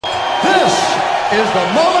is the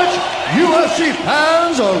moment UFC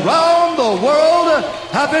fans around the world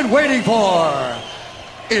have been waiting for.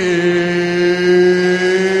 It's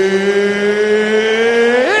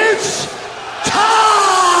time!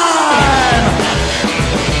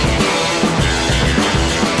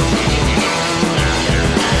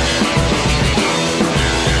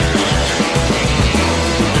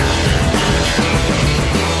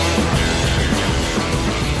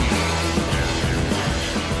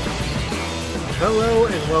 Hello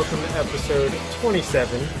and welcome to episode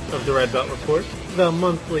 27 of the Red Belt Report, the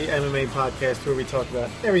monthly MMA podcast where we talk about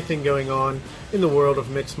everything going on in the world of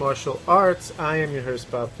mixed martial arts. I am your host,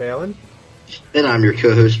 Bob Phelan. And I'm your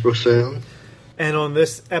co-host, Brooks Phelan. And on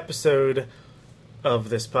this episode of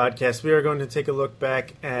this podcast, we are going to take a look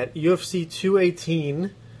back at UFC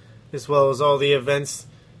 218, as well as all the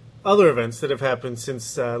other events that have happened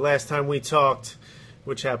since last time we talked,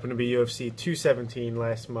 which happened to be UFC 217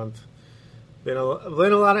 last month. Been a lot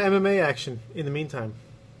of MMA action in the meantime.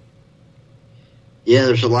 Yeah,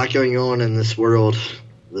 there's a lot going on in this world,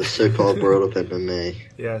 the so-called world of MMA.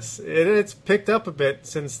 Yes, it's picked up a bit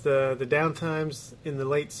since the downtimes in the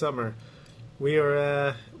late summer.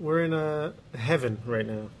 We're in a heaven right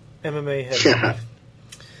now, MMA heaven.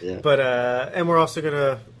 Yeah. But and we're also going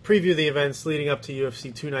to preview the events leading up to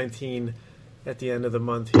UFC 219 at the end of the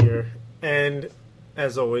month here, and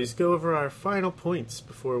as always, go over our final points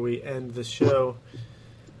before we end the show.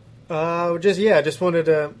 Just wanted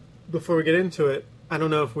to, before we get into it, I don't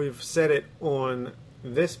know if we've said it on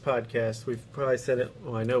this podcast. We've probably said it,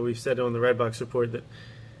 well, I know we've said it on the Redbox Report, that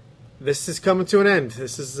this is coming to an end.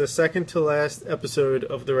 This is the second to last episode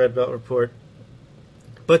of the Red Belt Report.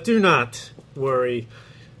 But do not worry,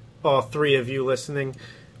 all three of you listening.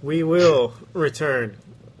 We will return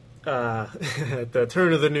at the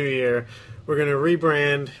turn of the new year. We're going to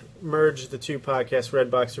rebrand, merge the two podcasts,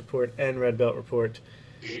 Redbox Report and Red Belt Report,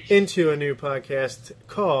 into a new podcast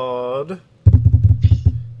called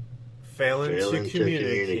Failing to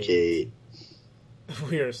Communicate.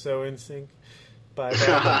 We are so in sync by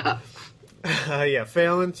that.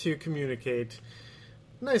 Failing to Communicate.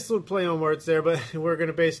 Nice little play on words there, but we're going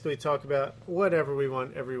to basically talk about whatever we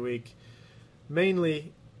want every week.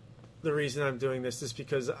 Mainly, the reason I'm doing this is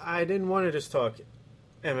because I didn't want to just talk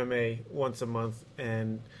MMA once a month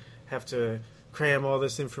and have to cram all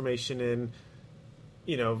this information in,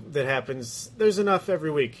 that happens. There's enough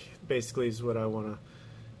every week, basically, is what I want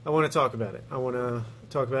to talk about it. I want to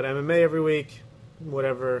talk about MMA every week,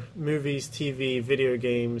 whatever, movies, TV, video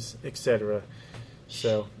games, etc.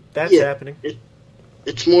 So that's happening.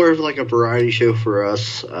 It's more of like a variety show for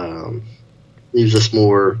us. Leaves us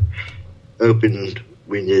more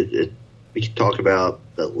open-winded. We can talk about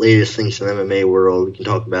the latest things in the MMA world. We can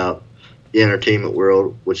talk about the entertainment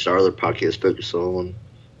world, which our other podcasts focus on.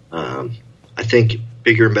 I think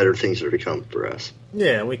bigger and better things are to come for us.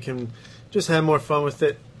 Yeah, we can just have more fun with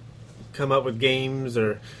it, come up with games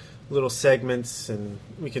or little segments, and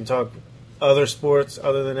we can talk other sports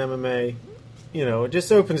other than MMA. It just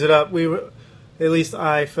opens it up. At least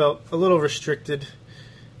I felt a little restricted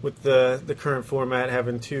with the current format,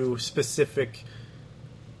 having two specific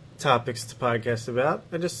topics to podcast about.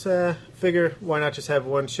 I just figure, why not just have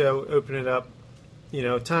one show, open it up,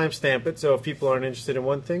 timestamp it, so if people aren't interested in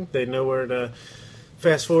one thing, they know where to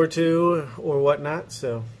fast forward to or whatnot.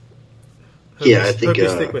 So hope you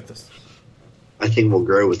stick with us. I think we'll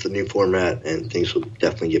grow with the new format and things will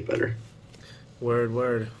definitely get better.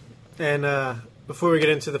 Word. And before we get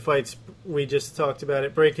into the fights, we just talked about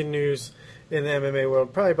it. Breaking news in the MMA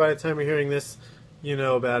world. Probably by the time you're hearing this, you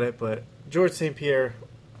know about it, but Georges St-Pierre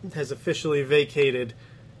has officially vacated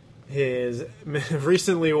his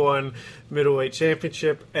recently won middleweight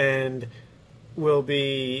championship and will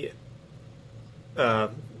be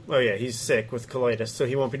he's sick with colitis, so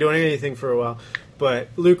he won't be doing anything for a while. But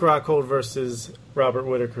Luke Rockhold versus Robert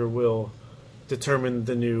Whittaker will determine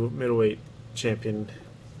the new middleweight champion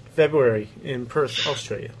February in Perth,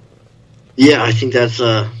 Australia. Yeah, I think that's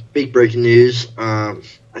big breaking news. I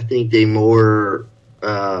think they more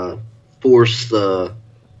force the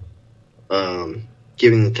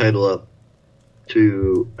giving the title up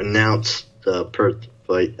to announce the Perth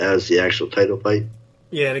fight as the actual title fight.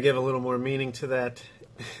 Yeah, to give a little more meaning to that.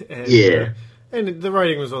 And, yeah. And the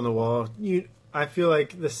writing was on the wall. I feel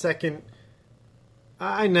like the second...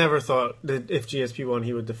 I never thought that if GSP won,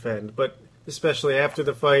 he would defend. But especially after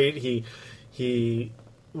the fight, he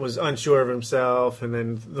was unsure of himself. And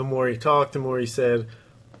then the more he talked, the more he said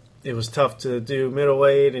it was tough to do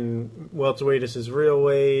middleweight, and welterweight is his real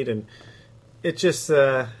weight. And it just,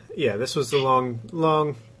 this was a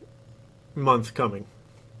long month coming.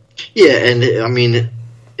 Yeah, and I mean,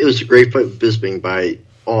 it was a great fight with Bisping by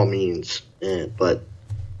all means, but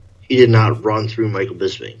he did not run through Michael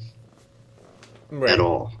Bisping at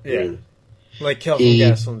all. Yeah, I mean, like Kelvin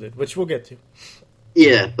Gastelum did, which we'll get to.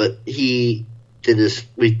 Yeah, but he did his.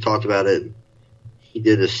 We talked about it. He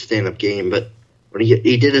did his stand-up game, but when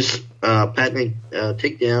he did his patented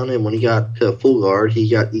takedown, and when he got to full guard, he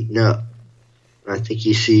got eaten up. And I think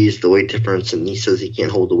he sees the weight difference, and he says he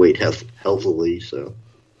can't hold the weight healthily. So,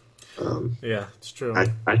 yeah, it's true.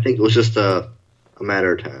 I think it was just a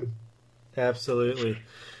matter of time. Absolutely.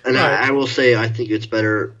 And I will say, I think it's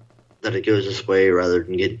better that it goes this way rather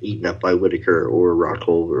than get eaten up by Whitaker or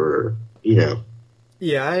Rockhold or,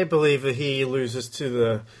 Yeah, I believe that he loses to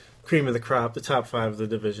the cream of the crop, the top 5 of the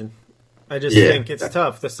division. I just think it's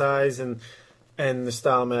tough. The size and the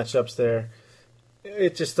style matchups there,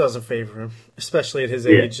 it just doesn't favor him, especially at his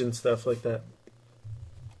age and stuff like that.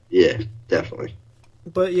 Yeah, definitely.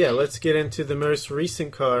 But yeah, let's get into the most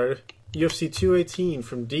recent card, UFC 218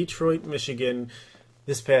 from Detroit, Michigan,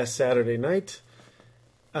 this past Saturday night.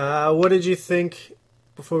 What did you think,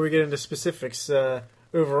 before we get into specifics,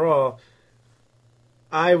 overall?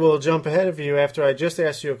 I will jump ahead of you after I just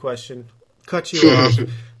asked you a question, cut you off,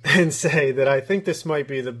 and say that I think this might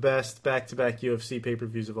be the best back-to-back UFC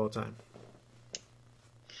pay-per-views of all time.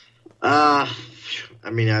 I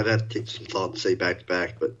mean, I'd have to take some thought to say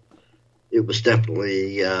back-to-back, but it was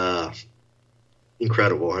definitely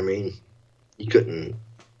incredible. I mean, I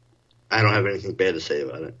don't have anything bad to say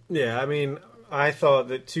about it. Yeah, I mean, I thought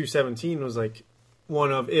that 217 was like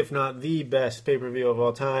one of, if not the best pay-per-view of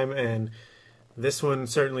all time, and this one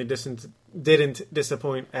certainly didn't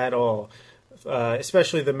disappoint at all,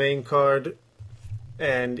 especially the main card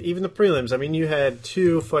and even the prelims. I mean, you had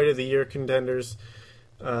 2 Fight of the Year contenders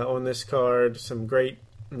on this card, some great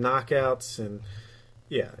knockouts, and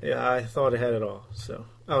yeah, I thought it had it all. So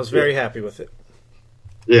I was very happy with it.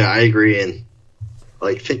 Yeah, I agree. And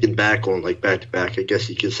like thinking back on like back to back, I guess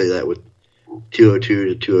you could say that with 202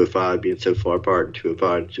 to 205 being so far apart, and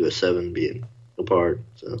 205 to 207 being apart.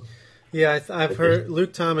 So. Yeah, I've heard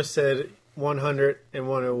Luke Thomas said 100 and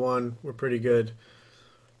 101 were pretty good.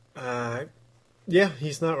 Yeah,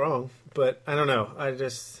 he's not wrong, but I don't know.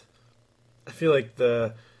 I feel like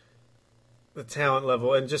the talent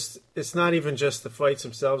level, and just it's not even just the fights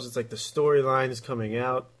themselves. It's like the storylines coming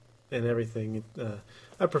out and everything.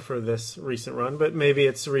 I prefer this recent run, but maybe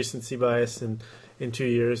it's recency bias, and in 2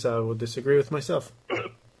 years I will disagree with myself.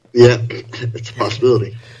 Yeah, it's a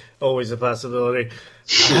possibility. Always a possibility.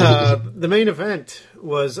 The main event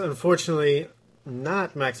was unfortunately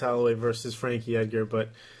not Max Holloway versus Frankie Edgar, but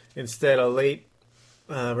instead a late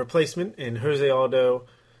replacement in Jose Aldo.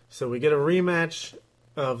 So we get a rematch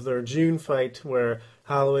of their June fight where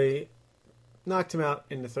Holloway knocked him out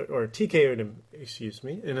in the third, or TKO'd him,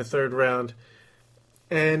 in the third round.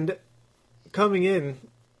 And coming in,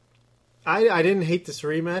 I didn't hate this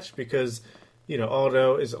rematch because,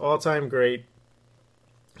 Aldo is all-time great.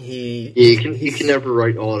 You can never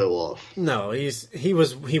write Aldo off. No, he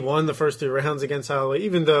won the first 3 rounds against Holloway,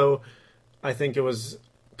 even though I think it was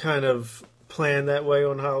kind of planned that way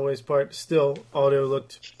on Holloway's part. Still, Aldo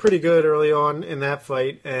looked pretty good early on in that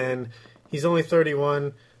fight, and he's only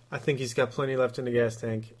 31. I think he's got plenty left in the gas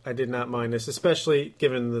tank. I did not mind this, especially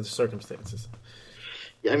given the circumstances.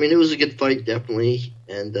 Yeah, I mean, it was a good fight, definitely,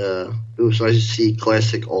 and it was nice to see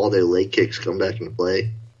classic Aldo leg kicks come back into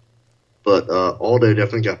play. But Aldo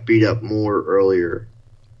definitely got beat up more earlier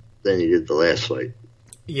than he did the last fight.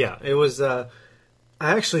 Yeah, it was. I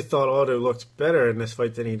actually thought Aldo looked better in this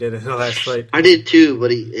fight than he did in the last fight. I did too,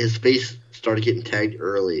 but his face started getting tagged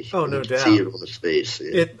early. Oh, no doubt. You could see it on his face.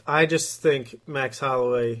 Yeah. I just think Max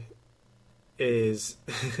Holloway is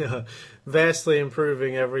vastly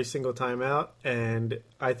improving every single time out, and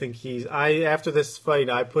I think after this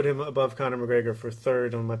fight, I put him above Conor McGregor for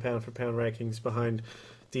third on my pound-for-pound rankings behind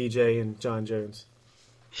DJ and John Jones.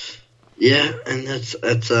 Yeah, and that's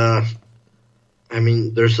I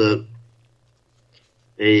mean, there's a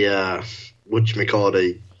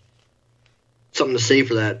something to say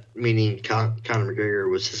for that, meaning Conor McGregor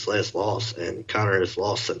was his last loss, and Conor has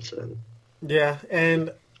lost since then. Yeah,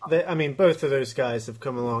 and both of those guys have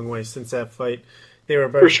come a long way since that fight. They were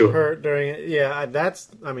both hurt during it. Yeah, I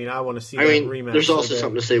want to see that rematch. There's also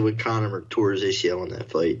something to say when Conor tore his ACL in that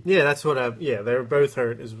fight. Yeah, that's what they were both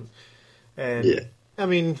hurt. And yeah. I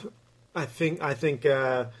mean, I think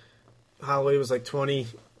Holloway was like 20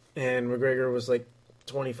 and McGregor was like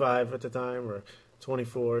 25 at the time, or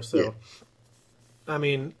 24. So, yeah. I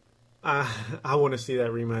mean, I want to see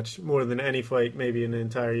that rematch more than any fight maybe in the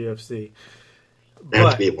entire UFC. That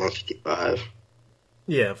has to be at 155.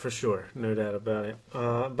 Yeah, for sure. No doubt about it.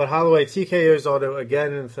 But Holloway TKO's Aldo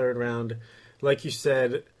again in the third round. Like you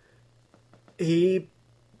said, he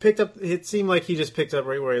picked up. It seemed like he just picked up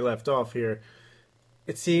right where he left off here.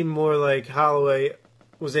 It seemed more like Holloway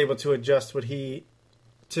was able to adjust what he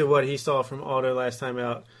saw from Aldo last time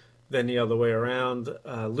out than the other way around.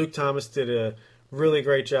 Luke Thomas did a really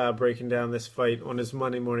great job breaking down this fight on his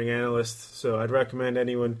Monday Morning Analyst, so I'd recommend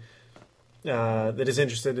anyone that is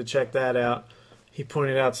interested to check that out. He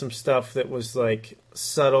pointed out some stuff that was like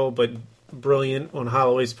subtle but brilliant on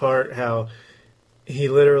Holloway's part, how he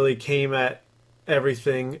literally came at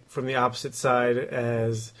everything from the opposite side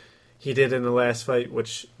as he did in the last fight,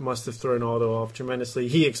 which must have thrown Aldo off tremendously.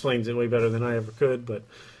 He explains it way better than I ever could, but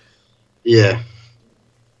yeah.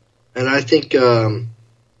 And I think Aldo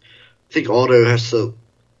has to,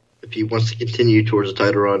 if he wants to continue towards the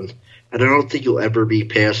title run, and I don't think he'll ever be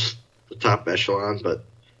past the top echelon, but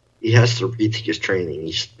he has to rethink his training.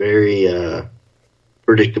 He's very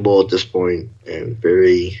predictable at this point and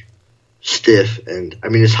very stiff. And I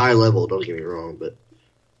mean, it's high level. Don't get me wrong, but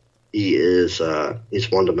he is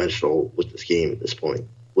he's one dimensional with this game at this point.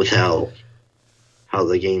 With how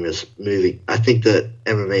the game is moving, I think that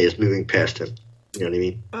MMA is moving past him. You know what I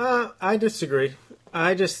mean? I disagree.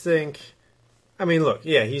 I just think, I mean, look,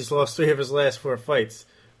 yeah, he's lost 3 of his last 4 fights.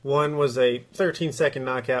 One was a 13-second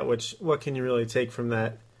knockout, which what can you really take from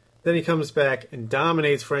that? Then he comes back and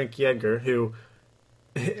dominates Frankie Edgar, who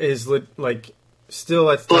is like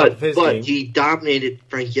still at the top of his game. But he dominated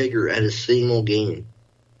Frankie Edgar at his same old game.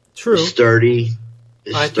 True. He's sturdy,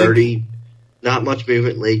 not much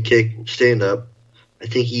movement, leg kick, stand up. I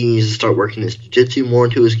think he needs to start working his jiu-jitsu more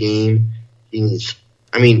into his game.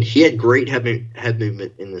 He had great head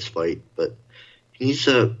movement in this fight, but he needs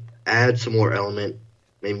to add some more element,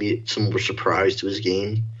 maybe some more surprise to his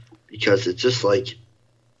game, because it's just like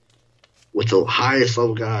with the highest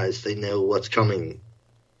level guys, they know what's coming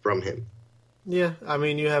from him. Yeah, I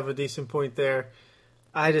mean, you have a decent point there.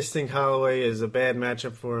 I just think Holloway is a bad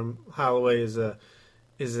matchup for him. Holloway is a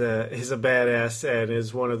badass and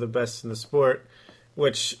is one of the best in the sport,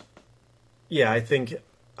 which, yeah, I think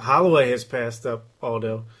Holloway has passed up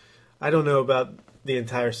Aldo. I don't know about the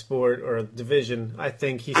entire sport or division. I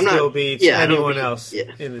think he still beats anyone else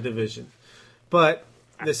in the division. But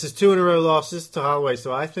this is 2 in a row losses to Holloway,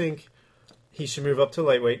 so I think he should move up to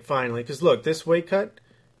lightweight finally. Because, look, this weight cut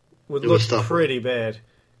would look pretty bad.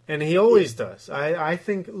 And he always does. I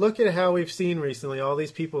think, look at how we've seen recently all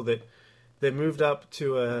these people that moved up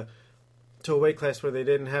to a weight class where they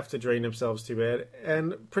didn't have to drain themselves too bad.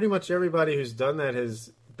 And pretty much everybody who's done that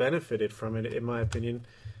has benefited from it, in my opinion.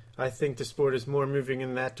 I think the sport is more moving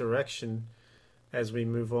in that direction as we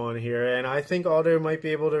move on here. And I think Aldo might be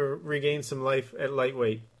able to regain some life at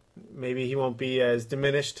lightweight. Maybe he won't be as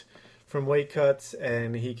diminished from weight cuts,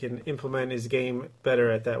 and he can implement his game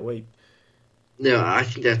better at that weight. No, I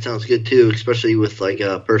think that sounds good too, especially with like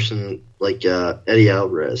a person like Eddie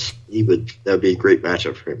Alvarez. That would be a great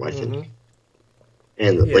matchup for him, I think. Mm-hmm.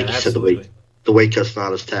 And like you said, the weight cut's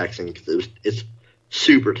not as taxing because it's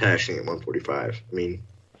super taxing at 145. I mean,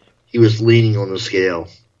 he was leaning on the scale,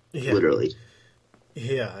 literally.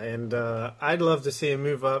 Yeah, and I'd love to see him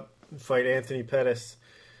move up and fight Anthony Pettis.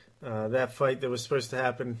 That fight that was supposed to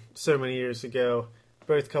happen so many years ago,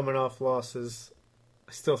 both coming off losses.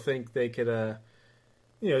 I still think they could,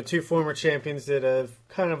 2 former champions that have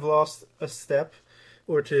kind of lost a step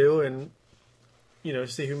or two, and,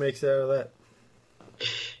 see who makes it out of that.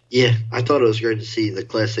 Yeah, I thought it was great to see the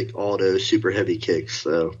classic Aldo super heavy kicks,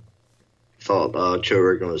 so I thought Joe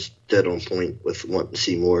Rogan was dead on point with wanting to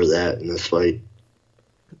see more of that in this fight.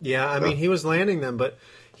 Yeah, I mean, he was landing them, but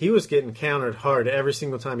he was getting countered hard every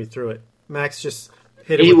single time he threw it. Max just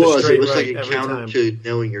hit it with the straight right every time. It was like a counter to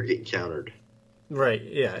knowing you're getting countered. Right,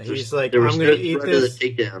 yeah. He's like, I'm going to eat this. The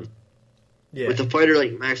takedown. Yeah. With a fighter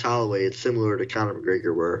like Max Holloway, it's similar to Conor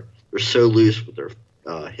McGregor, where they're so loose with their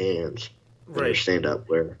hands when they stand up,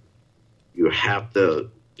 where you got to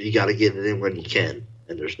get it in when you can,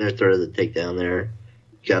 and there's no threat of the takedown there.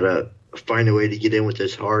 You got to find a way to get in with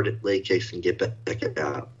those hard leg kicks and get back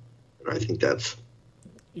out. And I think that's.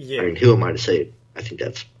 Yeah. I mean, who am I to say it? I think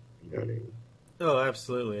that's. You know what I mean? Oh,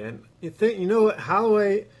 absolutely. And you know what,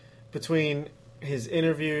 Holloway, between his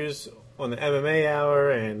interviews on the MMA Hour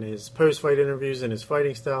and his post-fight interviews and his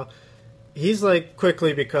fighting style, he's like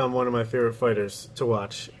quickly become one of my favorite fighters to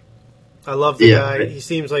watch. I love the guy. Right. He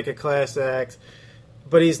seems like a class act,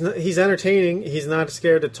 but he's entertaining. He's not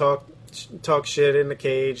scared to talk shit in the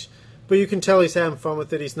cage, but you can tell he's having fun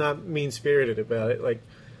with it. He's not mean-spirited about it. Like,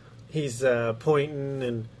 he's pointing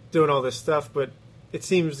and doing all this stuff, but it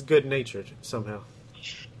seems good-natured somehow.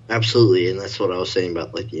 Absolutely, and that's what I was saying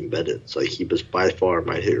about like the embeddeds. Like he was by far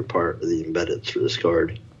my favorite part of the embeddeds for this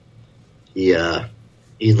card. He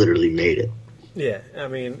literally made it. Yeah, I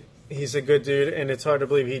mean, he's a good dude, and it's hard to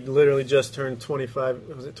believe he literally just turned 25.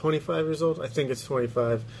 Was it 25 years old? I think it's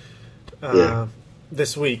 25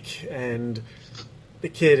 this week, and the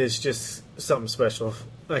kid is just something special.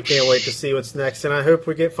 I can't wait to see what's next, and I hope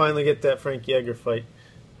we finally get that Frank Yeager fight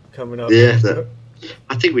coming up. Yeah,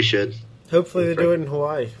 I think we should. Hopefully they do it in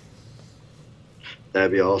Hawaii.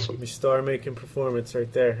 That'd be awesome. Star-making performance right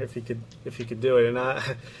there if he could do it,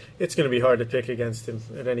 and it's going to be hard to pick against him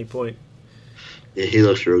at any point. Yeah, he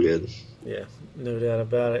looks real good. Yeah, no doubt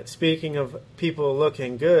about it. Speaking of people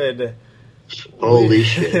looking good, holy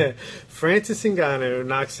shit! Francis Ngannou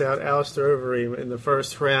knocks out Alistair Overeem in the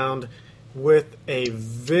first round with a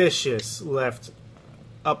vicious left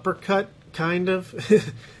uppercut, kind of.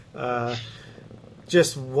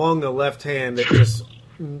 Just swung a left hand that just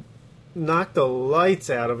knocked the lights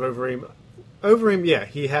out of Overeem. Overeem, yeah,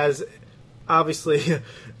 he has obviously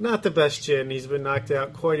not the best chin. He's been knocked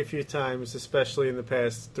out quite a few times, especially in the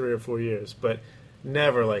past 3 or 4 years, but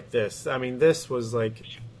never like this. I mean, this was like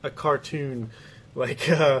a cartoon, like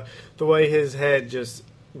the way his head just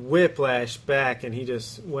whiplashed back and he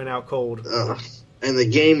just went out cold. And the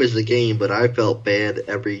game is the game, but I felt bad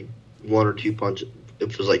every 1 or 2 punches.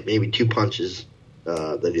 It was like maybe 2 punches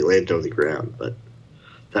that he landed on the ground, but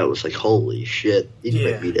that was like, holy shit, he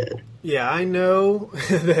might be dead. Yeah, I know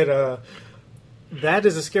that that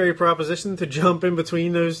is a scary proposition to jump in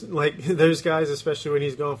between those guys, especially when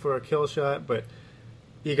he's going for a kill shot, but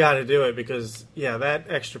you got to do it because, yeah, that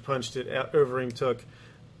extra punch that Overeem took,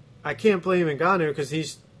 I can't blame Ngannou because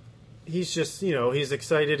he's just, he's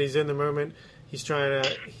excited, he's in the moment, he's trying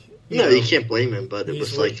to... You can't blame him, but it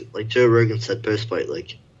was like Joe Rogan said post-fight,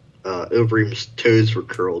 Overeem's toes were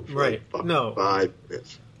curled for right. 5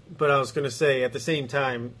 minutes. But I was going to say, at the same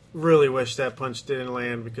time, really wish that punch didn't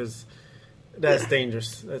land because that's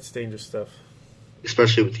dangerous. That's dangerous stuff.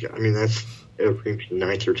 Especially with that's Overeem's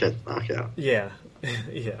 9th or 10th knockout. Yeah,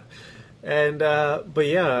 yeah. And, but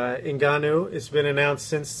yeah, Ngannou, it's been announced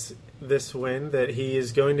since this win that he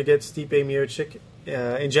is going to get Stipe Miocic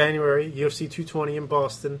in January, UFC 220 in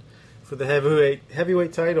Boston for the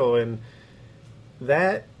heavyweight title, and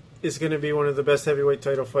that is going to be one of the best heavyweight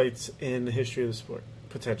title fights in the history of the sport,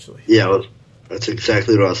 potentially. Yeah, that's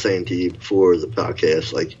exactly what I was saying to you before the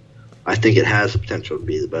podcast. I think it has the potential to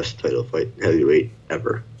be the best title fight in heavyweight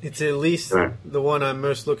ever. It's at least the one I'm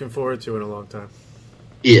most looking forward to in a long time.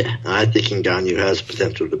 Yeah, I think Ngannou has the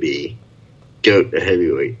potential to be GOAT at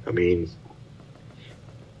heavyweight. I mean,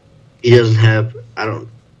 he doesn't have. I don't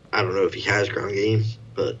know if he has ground game,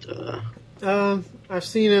 but I've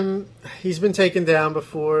seen him. He's been taken down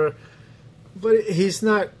before, but he's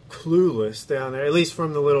not clueless down there. At least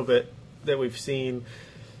from the little bit that we've seen,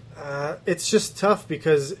 it's just tough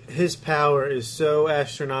because his power is so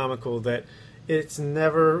astronomical that it's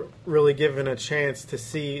never really given a chance to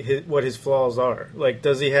see what his flaws are. Like,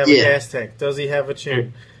 does he have a gas tank? Does he have a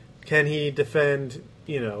chin? Can he defend?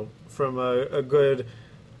 From a good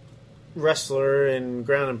wrestler and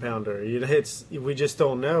ground and pounder. We just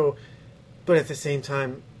don't know. But at the same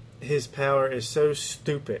time, his power is so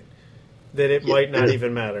stupid that it might not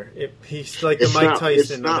even matter. He's like the Mike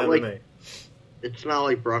Tyson of MMA. It's not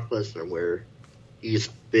like Brock Lesnar where he's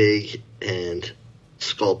big and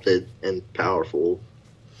sculpted and powerful,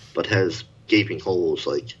 but has gaping holes.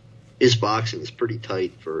 Like, his boxing is pretty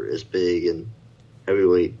tight for his big and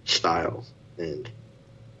heavyweight style. And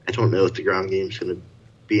I don't know if the ground game is going to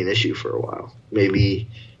be an issue for a while. Maybe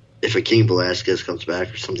if a King Velasquez comes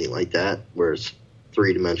back or something like that, where it's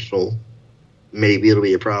 3-dimensional, maybe it'll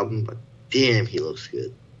be a problem. But damn, he looks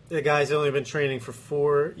good. The guy's only been training for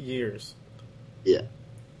 4 years. Yeah.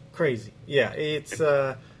 Crazy. Yeah, it's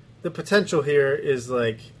the potential here is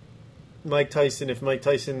like Mike Tyson if Mike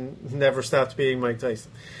Tyson never stopped being Mike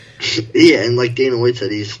Tyson. Yeah, and like Dana White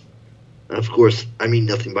said, he's, of course, I mean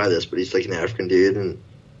nothing by this, but he's like an African dude, and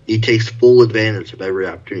he takes full advantage of every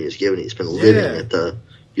opportunity he's given. He's been living at the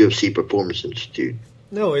UFC Performance Institute.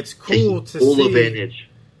 No, it's cool to full see advantage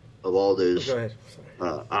of all those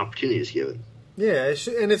opportunities given. Yeah,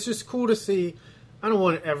 and it's just cool to see. I don't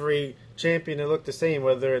want every champion to look the same,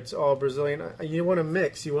 whether it's all Brazilian. You want a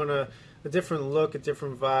mix. You want a different look, a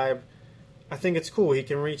different vibe. I think it's cool. He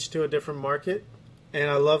can reach to a different market, and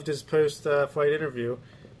I loved his post-fight interview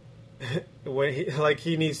when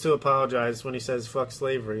he needs to apologize when he says "fuck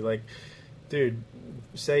slavery." Like, dude,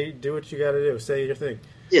 do what you got to do. Say your thing.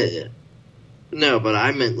 Yeah. No, but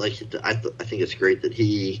I meant I think it's great that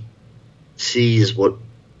he sees what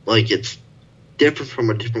it's different from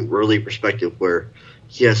a different worldly perspective where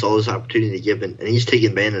he has all this opportunity given, and he's taking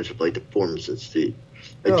advantage of like the performances, dude.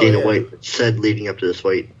 Like Dana White said leading up to this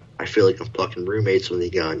fight, I feel like I'm fucking roommates when they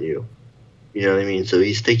get on you. You know what I mean? So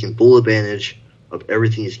he's taking full advantage of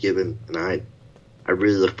everything he's given, and I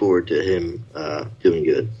really look forward to him doing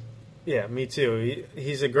good. Yeah, me too.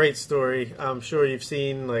 He's a great story. I'm sure you've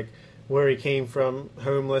seen like where he came from,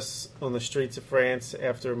 homeless on the streets of France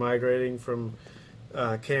after migrating from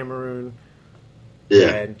Cameroon. Yeah.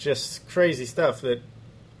 And just crazy stuff that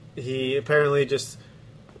he apparently just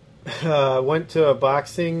went to a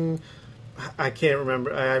boxing. I can't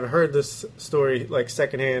remember. I've heard this story like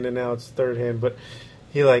secondhand, and now it's thirdhand. But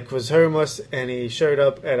he like was homeless, and he showed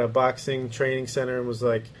up at a boxing training center and was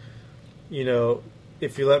like, you know,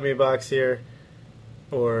 if you let me box here,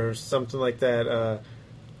 or something like that,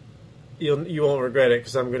 you won't regret it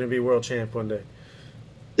because I'm going to be world champ one day.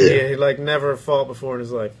 Yeah. He like never fought before in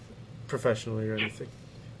his life, professionally or anything.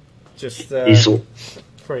 Just he's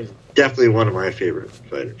crazy. Definitely one of my favorite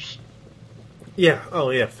fighters. Yeah.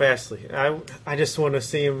 Oh yeah, Fastly. I just want to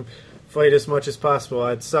see him fight as much as possible.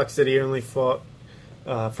 It sucks that he only fought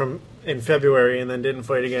in February and then didn't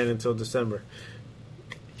fight again until December.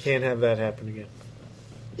 Can't have that happen again.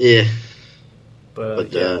 Yeah.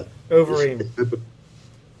 But yeah. Overeem.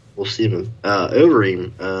 We'll see him.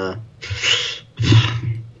 Overeem.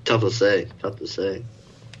 Tough to say.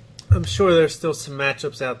 I'm sure there's still some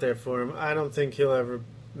matchups out there for him. I don't think he'll ever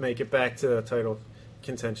make it back to the title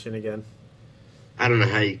contention again. I don't know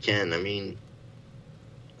how you can. I mean,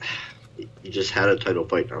 you just had a title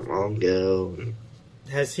fight not long ago.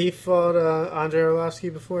 Has he fought Andrei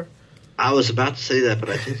Arlovsky before? I was about to say that, but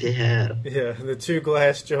I think they have. Yeah, the two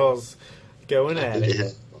glass jaws going at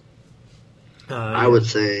it. I would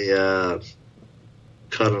say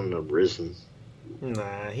cut on the Risen.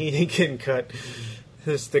 Nah, he ain't getting cut.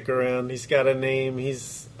 He'll stick around. He's got a name.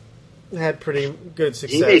 He's had pretty good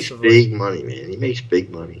success. He makes big money, man. He makes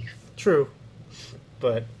big money. True.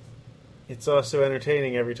 But it's also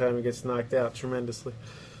entertaining every time he gets knocked out tremendously.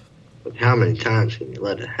 But how many times can you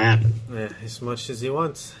let it happen? Yeah, as much as he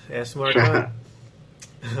wants. Ask Mark Hunt.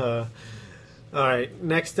 All right,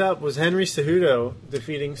 next up was Henry Cejudo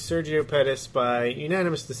defeating Sergio Pettis by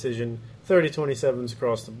unanimous decision, 30-27s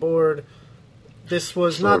across the board. This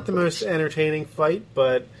was not the most entertaining fight,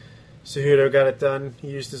 but Cejudo got it done. He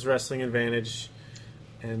used his wrestling advantage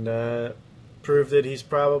and proved that he's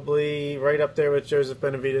probably right up there with Joseph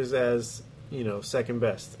Benavidez as, second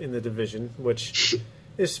best in the division, which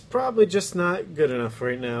is probably just not good enough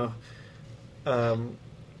right now.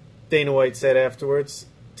 Dana White said afterwards,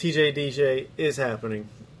 TJ is happening.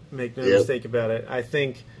 Make no mistake about it. I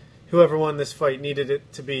think whoever won this fight needed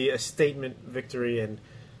it to be a statement victory, and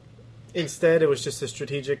instead it was just a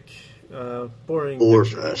strategic, boring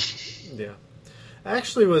fest. Yeah. I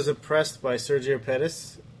actually was impressed by Sergio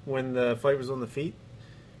Pettis when the fight was on the feet.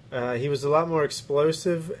 He was a lot more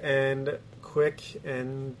explosive and quick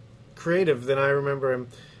and creative than I remember him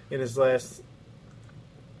in his last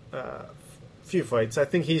few fights. I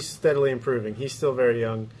think he's steadily improving. He's still very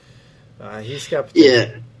young. He's got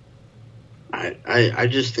potential. Yeah. I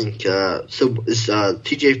just think so is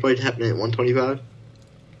TJ fight happening at 125?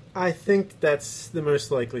 I think that's the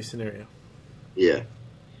most likely scenario. Yeah.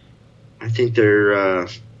 I think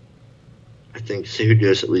I think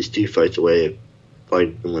Cejudo's at least 2 fights away of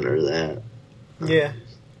fighting the winner of that. Yeah.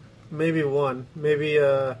 Maybe one. Maybe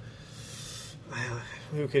who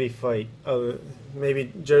could he fight?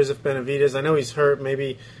 Maybe Joseph Benavidez. I know he's hurt.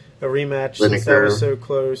 Maybe a rematch since that was so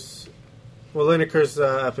close. Well, Lineker's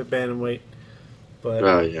up at bantamweight. But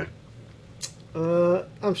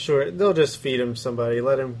I'm sure they'll just feed him somebody.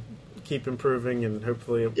 Let him keep improving, and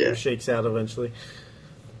hopefully it shakes out eventually.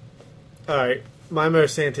 All right. My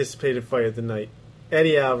most anticipated fight of the night.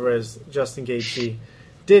 Eddie Alvarez, Justin Gaethje,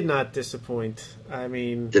 did not disappoint. I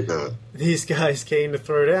mean, these guys came to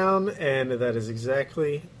throw down, and that is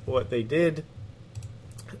exactly what they did.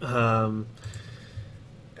 Eddie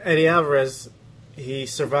Alvarez, he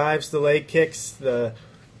survives the leg kicks, the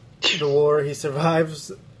war. He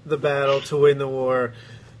survives the battle to win the war.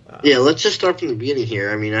 Let's just start from the beginning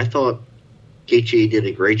here. I mean, I thought Gaethje did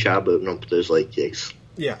a great job opening up those leg kicks.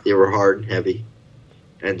 Yeah. They were hard and heavy.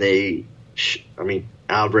 And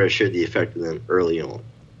Alvarez showed the effect of them early on.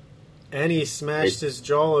 And he smashed his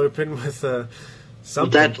jaw open with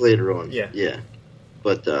something. That later on. Yeah.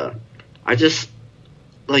 But I just,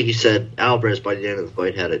 like you said, Alvarez by the end of the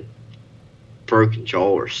fight had a broken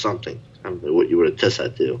jaw or something. I don't know what you would have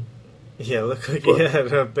tested that to. Yeah, looked like he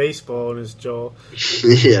had a baseball in his jaw.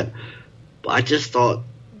 Yeah. But I just thought,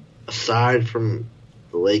 aside from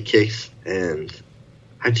the leg kicks, and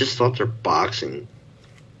I just thought their boxing,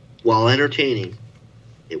 while entertaining,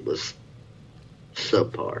 it was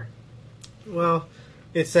subpar. Well,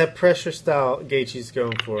 it's that pressure style Gaethje's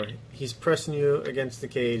going for. He's pressing you against the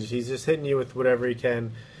cage. He's just hitting you with whatever he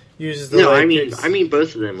can. Uses the leg kicks. I mean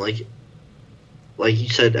both of them. Like you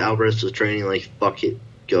said, Alvarez was training like, fuck it,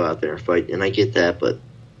 go out there and fight. And I get that, but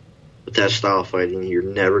with that style of fighting, you're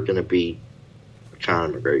never going to beat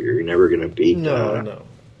Conor McGregor. You're never going to beat... No.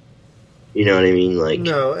 You know what I mean? Like,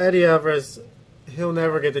 no, Eddie Alvarez, he'll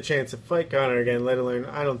never get the chance to fight Conor again, let alone...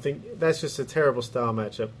 I don't think... That's just a terrible style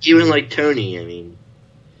matchup. Even like Tony, I mean...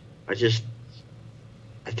 I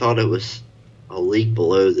thought it was a league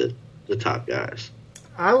below the top guys.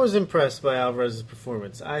 I was impressed by Alvarez's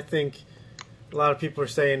performance. I think a lot of people are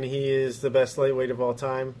saying he is the best lightweight of all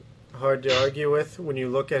time. Hard to argue with when you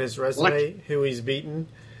look at his resume, who he's beaten.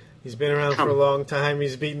 He's been around for a long time.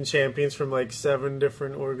 He's beaten champions from like 7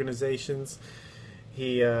 different organizations.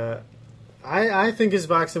 I think his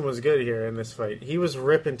boxing was good here in this fight. He was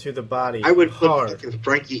ripping to the body. I would hard. put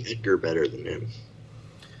Frankie Edgar better than him.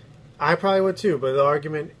 I probably would too, but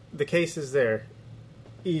the case is there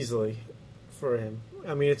easily for him.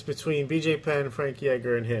 I mean, it's between BJ Penn, Frankie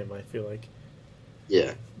Edgar, and him, I feel like.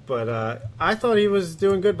 Yeah. But I thought he was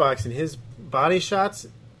doing good boxing. His body shots,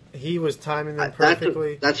 he was timing them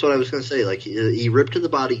perfectly. That's what I was going to say. Like, he ripped to the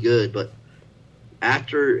body good, but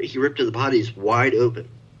after he ripped to the body, he's wide open.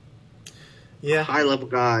 Yeah. A high-level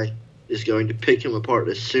guy is going to pick him apart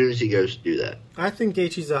as soon as he goes to do that. I think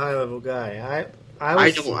Gaethje's a high-level guy.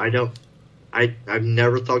 I've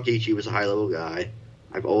never thought Gaethje was a high-level guy.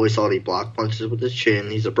 I've always thought he blocked punches with his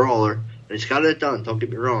chin. He's a brawler, and he's got it done. Don't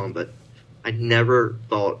get me wrong, but I never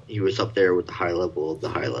thought he was up there with the high level of the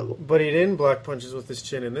high level. But he didn't block punches with his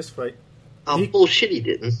chin in this fight. Bullshit, he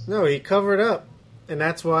didn't. No, he covered up, and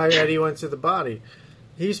that's why Eddie went to the body.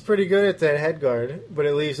 He's pretty good at that head guard, but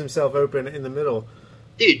it leaves himself open in the middle.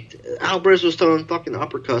 Dude, Alvarez was throwing fucking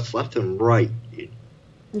uppercuts left and right, dude.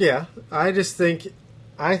 Yeah, I think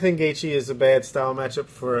Gaethje is a bad style matchup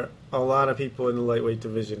for a lot of people in the lightweight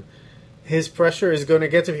division. His pressure is going to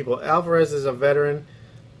get to people. Alvarez is a veteran.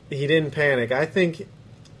 He didn't panic. I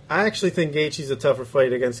actually think Gaethje's a tougher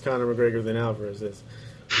fight against Conor McGregor than Alvarez is,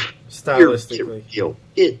 stylistically.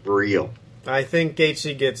 Get real. I think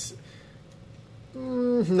Gaethje gets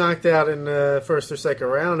knocked out in the first or second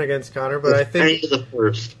round against Conor, but I think the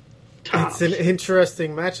first. It's an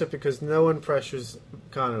interesting matchup because no one pressures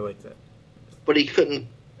Conor like that. But he couldn't.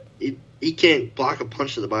 He can't block a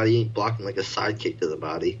punch to the body. He ain't blocking like a side kick to the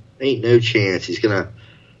body. Ain't no chance. He's gonna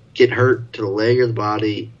get hurt to the leg or the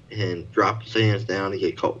body and drop his hands down and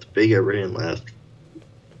get caught with a big overhand left.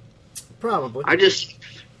 Probably.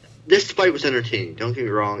 This fight was entertaining. Don't get me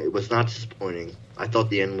wrong. It was not disappointing. I thought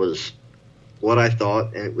the end was what I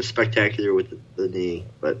thought, and it was spectacular with the knee.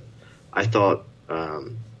 But I thought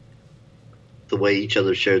the way each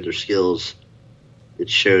other showed their skills, it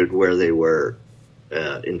showed where they were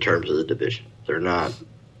in terms of the division. They're not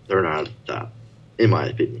at the top, in my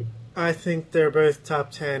opinion. I think they're both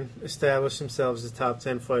top 10, established themselves as top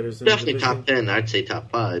 10 fighters in Definitely the division. top 10. I'd say top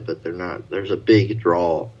 5, but they're not. There's a big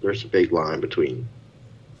draw. There's a big line between.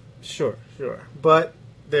 Sure. But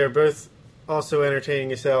they're both also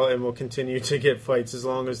entertaining as hell and will continue to get fights as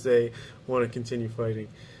long as they want to continue fighting.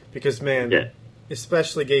 Because,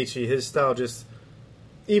 especially Gaethje, his style just,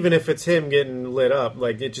 even if it's him getting lit up,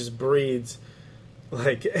 like, it just breeds,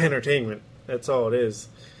 like, entertainment. That's all it is.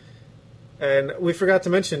 And we forgot to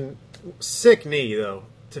mention, sick knee, though,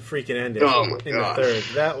 to freaking end it in the third.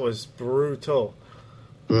 That was brutal.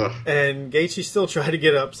 Ugh. And Gaethje still tried to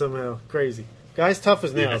get up somehow. Crazy. Guy's tough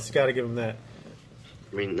as nails. Got to give him that.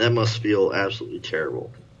 I mean, that must feel absolutely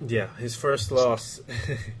terrible. Yeah, his first loss.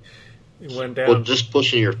 It went down. Well, just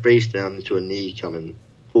pushing your face down into a knee coming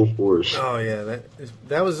full force. Oh, yeah.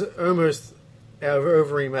 That was almost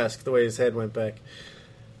Overeem-esque, the way his head went back.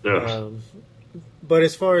 But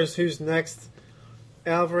as far as who's next,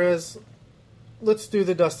 Alvarez, let's do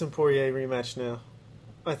the Dustin Poirier rematch now.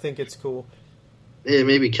 I think it's cool. Yeah,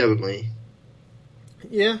 maybe Kevin Lee.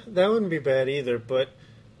 Yeah, that wouldn't be bad either, but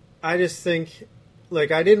I just think,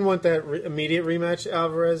 like, I didn't want that immediate rematch,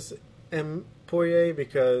 Alvarez and Poirier,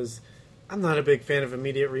 because I'm not a big fan of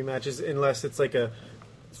immediate rematches unless it's like a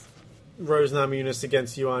Rose Namajunas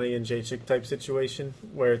against Ioane and Jacek type situation,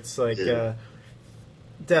 where it's like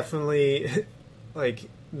definitely, like,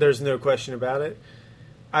 there's no question about it.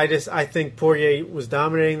 I think Poirier was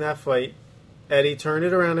dominating that fight. Eddie turned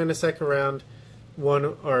it around in the second round,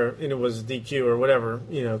 and it was DQ or whatever,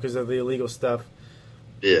 because of the illegal stuff.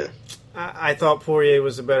 Yeah. I thought Poirier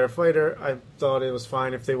was a better fighter. I thought it was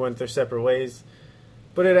fine if they went their separate ways.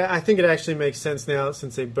 But I think it actually makes sense now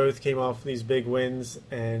since they both came off these big wins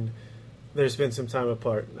and there's been some time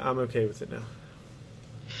apart. I'm okay with it now.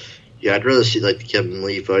 Yeah, I'd rather see like the Kevin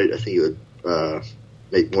Lee fight. I think it would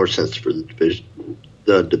make more sense for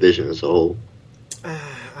the division as a whole.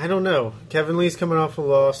 I don't know. Kevin Lee's coming off a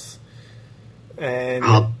loss, and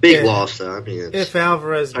big loss though. I mean, if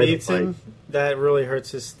Alvarez beats him, that really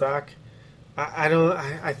hurts his stock. I don't.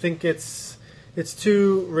 I think it's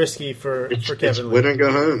too risky for Kevin Lee. Win or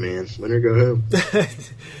go home, man. Win or go home.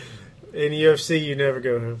 In UFC, you never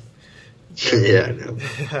go home. Yeah, I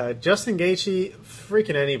know. Justin Gaethje,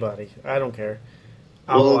 freaking anybody. I don't care.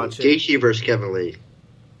 I'll watch it. Gaethje versus Kevin Lee.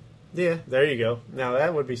 Yeah, there you go. Now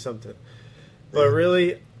that would be something. But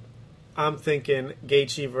really, I'm thinking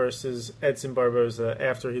Gaethje versus Edson Barboza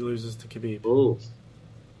after he loses to Khabib.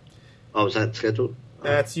 Oh, is that scheduled?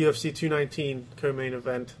 That's UFC 219 co-main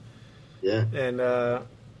event. Yeah. And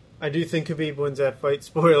I do think Khabib wins that fight.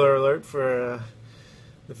 Spoiler alert for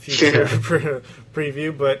the future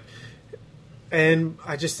preview. And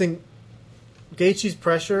I just think Gaethje's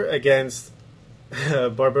pressure against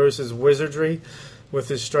Barboza's wizardry with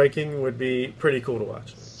his striking would be pretty cool to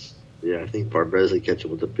watch. Yeah, I think Barboza catch him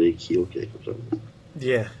with a big heel kick or something.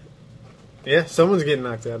 Yeah. Yeah, someone's getting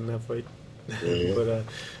knocked out in that fight. Yeah. But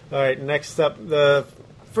all right, next up, the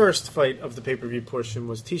first fight of the pay-per-view portion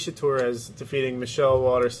was Tecia Torres defeating Michelle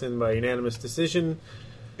Waterson by unanimous decision.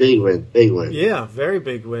 Big win. Yeah, very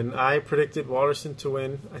big win. I predicted Waterson to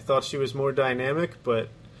win. I thought she was more dynamic, but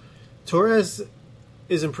Torres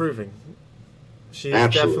is improving. She's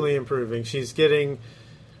definitely improving. She's getting...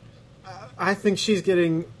 I think she's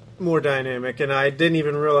getting more dynamic, and I didn't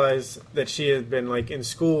even realize that she had been like in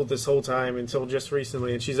school this whole time until just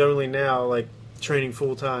recently, and she's only now like training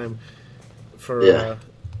full time for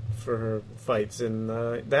her fights, and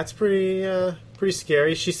that's pretty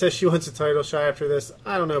scary. She says she wants a title shot after this.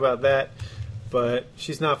 I don't know about that, but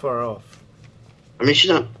she's not far off. I mean,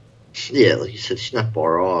 she's not. Yeah, like you said, she's not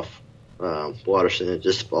far off. Waterson had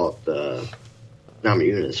just fought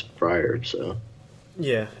Namajunas prior, so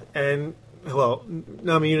yeah, and. Well,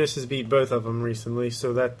 Namajunas has beat both of them recently,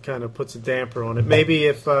 so that kind of puts a damper on it. Maybe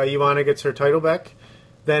if Joanna gets her title back,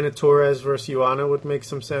 then a Torres versus Joanna would make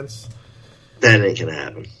some sense. That ain't gonna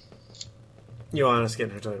happen. Joanna's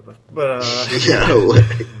getting her title back. But,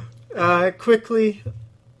 no. Quickly,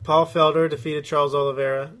 Paul Felder defeated Charles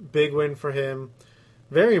Oliveira. Big win for him.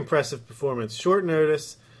 Very impressive performance. Short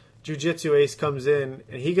notice. Jiu-Jitsu ace comes in,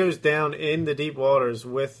 and he goes down in the deep waters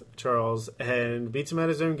with Charles and beats him at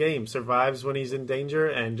his own game. Survives when he's in danger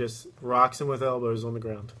and just rocks him with elbows on the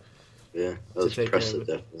ground. Yeah, that was impressive,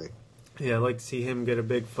 definitely. Yeah, I'd like to see him get a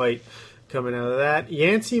big fight coming out of that.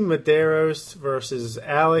 Yancy Medeiros versus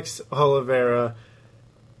Alex Oliveira.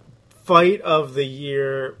 Fight of the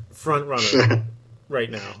year front runner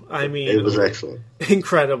right now. I mean, it was excellent.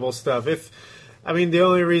 Incredible stuff. The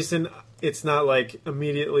only reason it's not like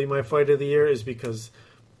immediately my fight of the year is because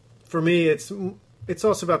for me it's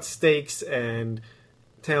also about stakes and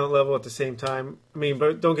talent level at the same time. I mean,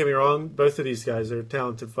 but don't get me wrong, both of these guys are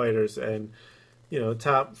talented fighters and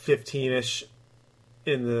top 15-ish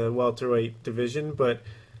in the welterweight division, but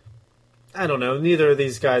I don't know, neither of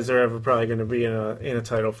these guys are ever probably going to be in a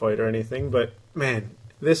title fight or anything, but man,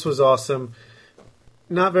 this was awesome.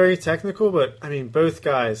 Not very technical, but I mean, both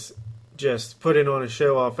guys just putting on a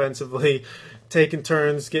show offensively, taking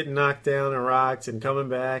turns, getting knocked down and rocked and coming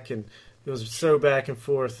back, and it was so back and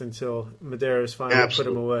forth until Medeiros finally put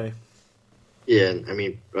him away. Yeah, I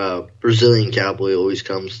mean, Brazilian Cowboy always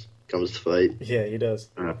comes to fight. Yeah, he does.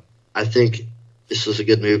 I think this was a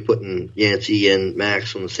good move, putting Yancy and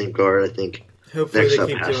Max on the same card. I think hopefully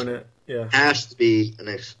they keep doing it. Yeah, has to be the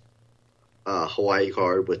next Hawaii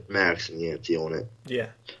card with Max and Yancy on it. Yeah,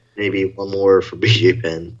 maybe one more for BJ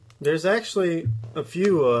Penn. There's actually a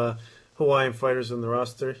few Hawaiian fighters on the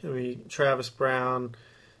roster. I mean, Travis Brown.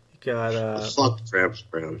 You got fuck Travis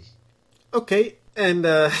Brown. Okay, and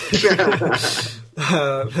a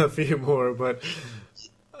few more, but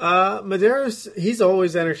Medeiros, he's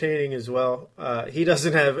always entertaining as well. He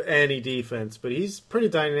doesn't have any defense, but he's pretty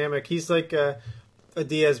dynamic. He's like a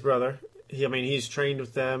Diaz brother. He's trained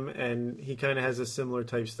with them, and he kind of has a similar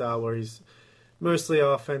type style where he's mostly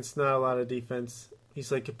offense, not a lot of defense. He's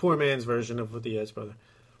like a poor man's version of the Diaz brother.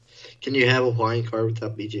 Can you have a Hawaiian card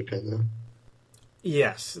without BJ Penn, though?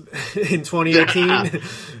 Yes. In 2018,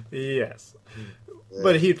 yes.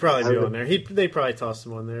 But he'd probably be on there. They'd probably toss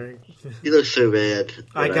him on there. He looks so bad.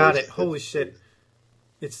 I got it. Holy shit.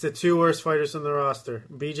 It's the two worst fighters on the roster.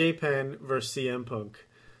 BJ Penn versus CM Punk.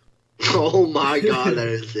 Oh my god, that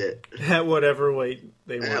is it. At whatever weight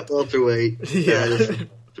they want. At welterweight. Yeah.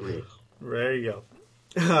 There you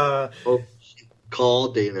go. Call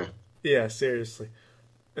Dana. Yeah, seriously.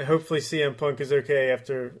 hopefully CM Punk is okay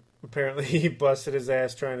after apparently he busted his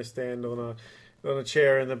ass trying to stand on a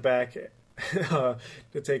chair in the back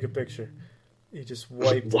to take a picture. He just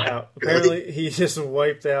wiped out. Apparently, he just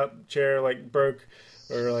wiped out. Chair broke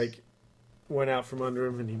or went out from under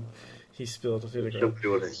him, and he spilled to the ground. Somebody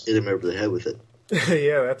would have hit him over the head with it.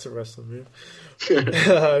 Yeah, that's a wrestling move.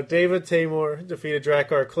 David Taymor defeated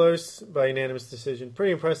Drakkar Klose by unanimous decision.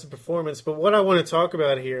 Pretty impressive performance. But what I want to talk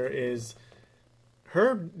about here is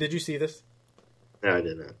Herb. Did you see this? No, I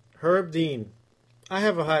didn't. Herb Dean. I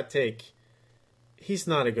have a hot take. He's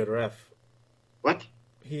not a good ref. What?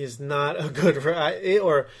 He is not a good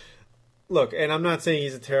ref. Look, and I'm not saying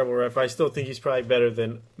he's a terrible ref. I still think he's probably better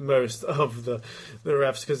than most of the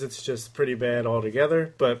refs because it's just pretty bad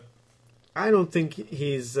altogether. But I don't think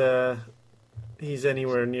he's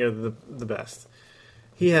anywhere near the best.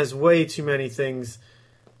 He has way too many things.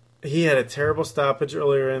 He had a terrible stoppage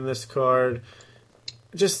earlier in this card.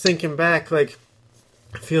 Just thinking back, it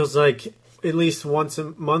feels like at least once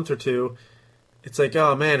a month or two, it's like,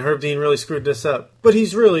 oh man, Herb Dean really screwed this up. But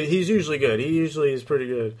he's usually good. He usually is pretty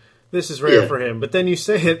good. This is rare for him. But then you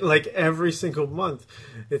say it every single month.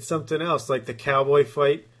 It's something else. Like the Cowboy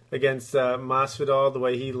fight against Masvidal, the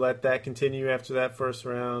way he let that continue after that first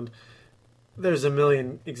round. There's a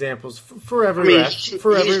million examples for every ref. He's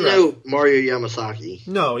no Mario Yamasaki.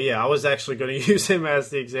 No, yeah, I was actually going to use him as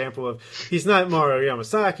the example of he's not Mario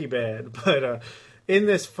Yamasaki bad, but in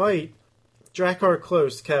this fight, Drakkar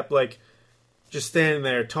Klose kept just standing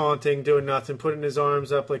there taunting, doing nothing, putting his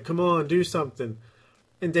arms up, come on, do something.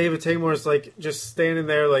 And David Taymor's just standing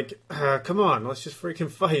there, come on, let's just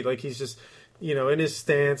freaking fight. He's just, in his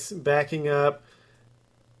stance, backing up.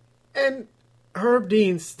 And Herb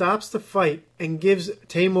Dean stops the fight and gives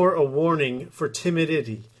Taymor a warning for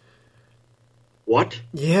timidity. What?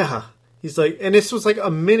 Yeah. He's and this was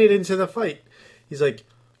a minute into the fight. He's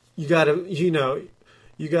you gotta,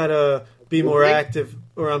 you gotta be more active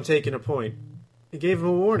or I'm taking a point. He gave him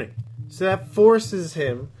a warning. So that forces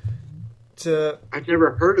him to... I've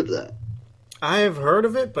never heard of that. I have heard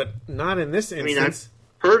of it, but not in this instance.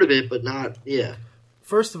 I've heard of it, but not, yeah.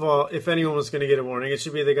 First of all, if anyone was going to get a warning, it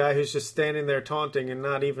should be the guy who's just standing there taunting and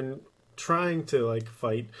not even trying to,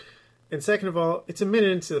 fight. And second of all, it's a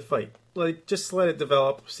minute into the fight. Just let it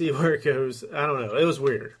develop, see where it goes. I don't know. It was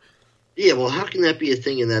weird. Yeah, well, how can that be a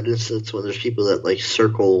thing in that instance when there's people that,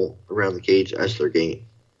 circle around the cage as their game?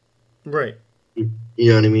 Right. You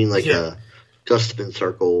know what I mean? A Gustafin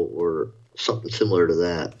circle or something similar to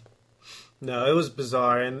that. No, it was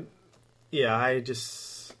bizarre, and yeah, I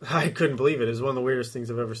couldn't believe it. It was one of the weirdest things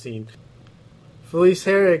I've ever seen. Felice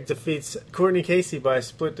Herrig defeats Courtney Casey by a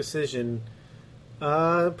split decision.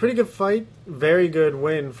 Pretty good fight. Very good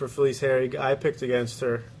win for Felice Herrig. I picked against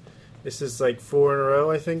her. This is 4 in a row,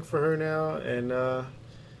 I think, for her now. And,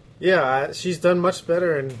 she's done much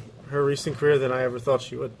better in her recent career than I ever thought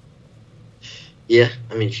she would. Yeah,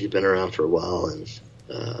 she's been around for a while and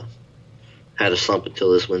had a slump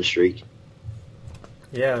until this win streak.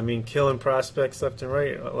 Yeah, killing prospects left and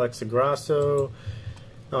right. Alexa Grasso.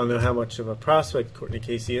 I don't know how much of a prospect Courtney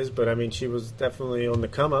Casey is, but she was definitely on the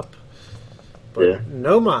come up. But yeah.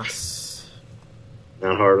 No mas.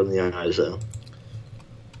 Not hard on the eyes, though.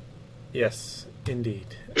 Yes, indeed.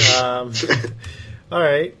 All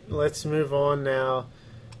right, let's move on now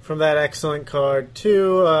from that excellent card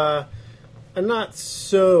to a not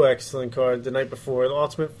so excellent card the night before, the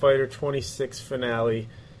Ultimate Fighter 26 finale.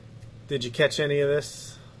 Did you catch any of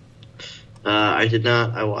this? I did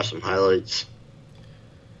not. I watched some highlights.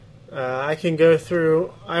 I can go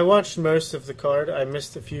through. I watched most of the card. I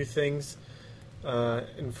missed a few things.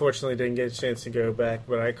 Unfortunately, didn't get a chance to go back,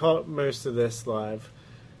 but I caught most of this live.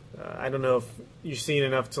 I don't know if you've seen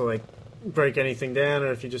enough to break anything down,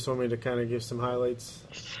 or if you just want me to kind of give some highlights.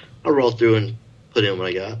 I'll roll through and put in what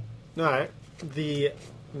I got. All right. The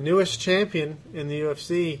newest champion in the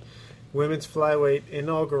UFC, women's flyweight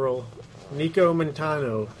inaugural, Nico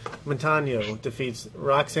Montano defeats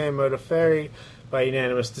Roxanne Modafferi by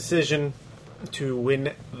unanimous decision to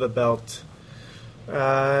win the belt.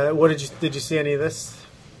 What did you see any of this?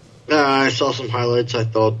 I saw some highlights. I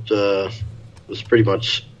thought was pretty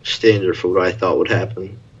much standard for what I thought would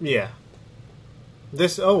happen. Yeah.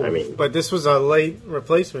 But this was a late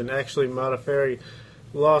replacement. Actually, Modafferi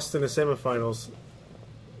lost in the semifinals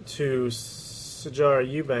to Sijara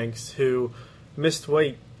Eubanks, who missed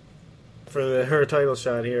weight for her title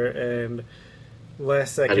shot here, and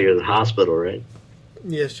last second... Had to go to the hospital, right?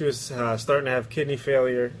 Yeah, she was starting to have kidney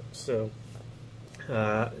failure, so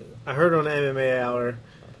I heard on MMA Hour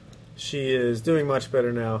she is doing much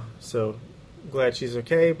better now, so glad she's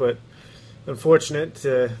okay, but unfortunate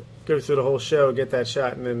to go through the whole show, get that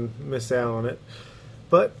shot, and then miss out on it.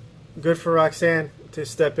 But good for Roxanne to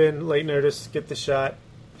step in, late notice, get the shot.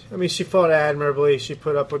 I mean, she fought admirably. She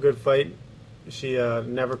put up a good fight. She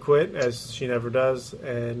never quit, as she never does,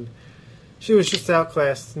 and she was just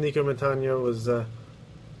outclassed. Nico Montano was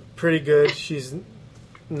pretty good. She's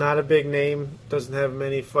not a big name, doesn't have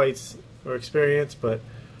many fights or experience, but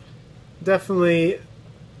definitely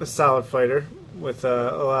a solid fighter with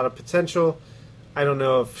a lot of potential. I don't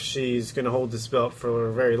know if she's going to hold this belt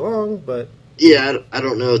for very long, but... Yeah, I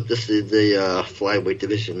don't know if this is the flyweight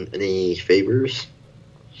division any favors.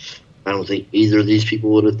 I don't think either of these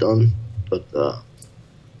people would have done, but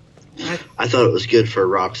I thought it was good for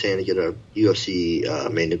Roxanne to get a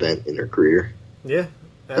UFC main event in her career. Yeah,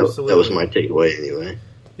 absolutely. That was my takeaway anyway.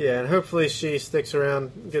 Yeah, and hopefully she sticks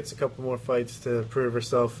around, gets a couple more fights to prove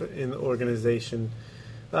herself in the organization.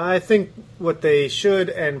 I think what they should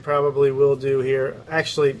and probably will do here,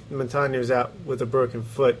 actually, Montano's out with a broken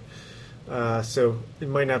foot, so it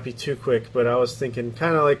might not be too quick, but I was thinking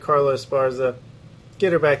kind of like Carla Esparza,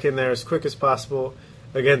 get her back in there as quick as possible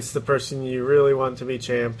against the person you really want to be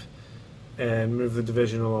champ and move the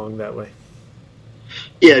division along that way.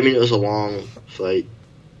 Yeah, I mean, it was a long fight.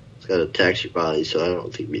 It's got to tax your body, so I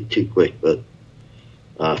don't think it'd be too quick, but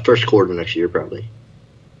first quarter next year probably.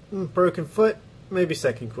 Broken foot, maybe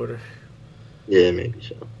second quarter. Yeah, maybe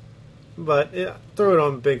so. But yeah, throw it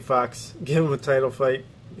on Big Fox. Give him a title fight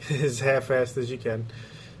as half-assed as you can.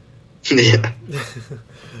 Yeah.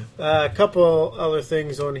 A couple other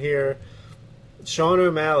things on here. Sean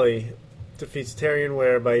O'Malley defeats Terrion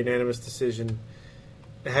Ware by unanimous decision.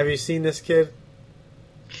 Have you seen this kid?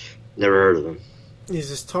 Never heard of him. He's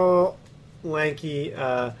this tall, lanky.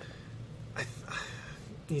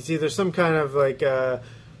 He's either some kind of like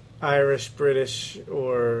Irish, British,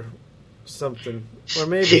 or something, or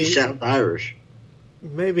maybe he sounds Irish.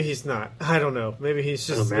 Maybe he's not. I don't know. Maybe he's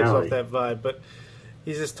just gives off that vibe. But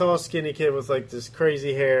he's this tall, skinny kid with like this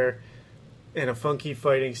crazy hair and a funky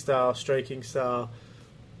fighting style, striking style,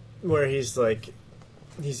 where he's like,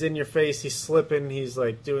 he's in your face, he's slipping, he's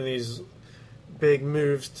like doing these big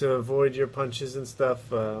moves to avoid your punches and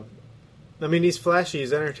stuff. I mean, he's flashy,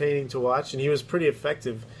 he's entertaining to watch, and he was pretty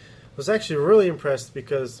effective. I was actually really impressed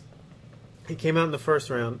because he came out in the first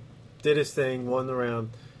round, did his thing, won the round.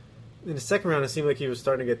 In the second round, it seemed like he was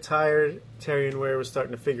starting to get tired. Terrion Ware was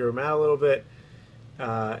starting to figure him out a little bit.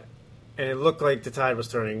 And it looked like the tide was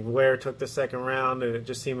turning. Ware took the second round, and it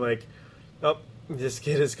just seemed like, oh, this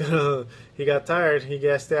kid is going to... He got tired, he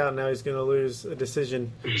gassed out, and now he's going to lose a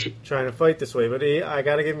decision trying to fight this way. But I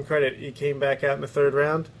got to give him credit. He came back out in the third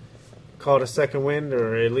round, caught a second wind,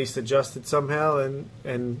 or at least adjusted somehow,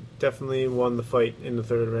 and definitely won the fight in the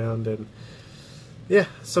third round. And yeah,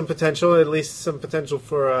 some potential, at least some potential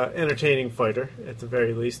for an entertaining fighter, at the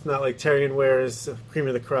very least. Not like Terrion Ware is cream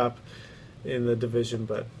of the crop in the division,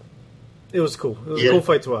 but it was cool. It was a cool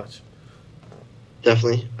fight to watch.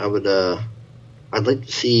 Definitely. I'd like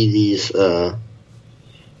to see these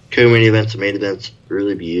co-main events and main events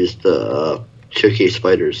really be used to showcase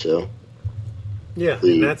fighters, so. Yeah,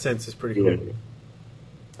 in that sense, it's pretty cool.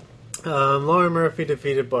 Lauren Murphy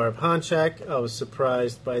defeated Barb Honchak. I was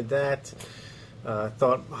surprised by that. I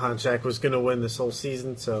thought Honchak was going to win this whole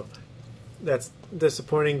season, so that's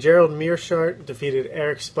disappointing. Gerald Mearshart defeated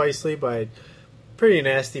Eric Spicely by a pretty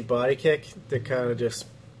nasty body kick that kind of just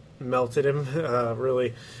melted him,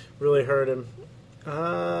 really, really hurt him.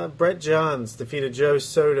 Brett Johns defeated Joe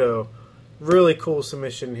Soto. Really cool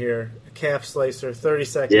submission here. A calf slicer, 30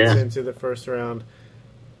 seconds into the first round.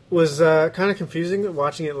 Was kind of confusing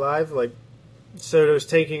watching it live. Like, Soto's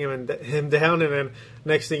taking him down, and then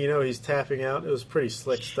next thing you know, he's tapping out. It was pretty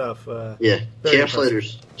slick stuff. Calf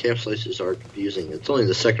slicers are confusing. It's only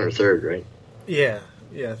the second or third, right? Yeah.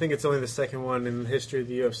 I think it's only the second one in the history of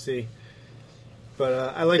the UFC.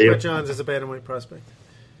 But I like Brett Johns as a bantamweight prospect.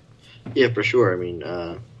 Yeah, for sure. I mean,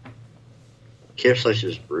 calf slicer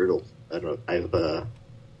is brutal. I've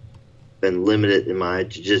been limited in my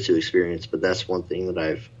jiu-jitsu experience, but that's one thing that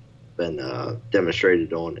I've been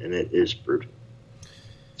demonstrated on, and it is brutal.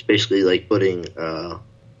 It's basically like putting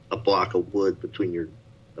a block of wood between your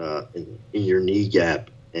in your knee gap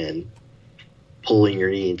and pulling your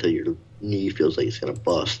knee until your knee feels like it's going to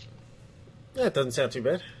bust. That doesn't sound too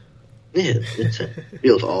bad. Yeah, it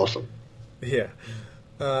feels awesome. Yeah.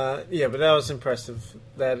 But that was impressive.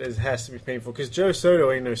 That has to be painful because Joe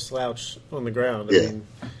Soto ain't no slouch on the ground. I mean,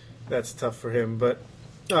 that's tough for him. But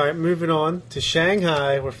all right, moving on to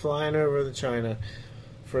Shanghai. We're flying over to China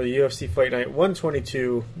for the UFC Fight Night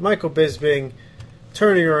 122. Michael Bisping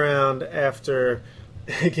turning around after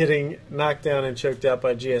getting knocked down and choked out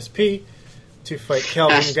by GSP. to fight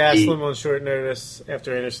Kelvin Gastelum on short notice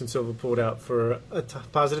after Anderson Silva pulled out for a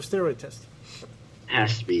positive steroid test.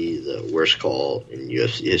 Has to be the worst call in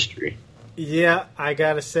UFC history. Yeah, I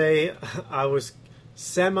gotta say, I was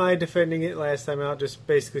semi-defending it last time out, just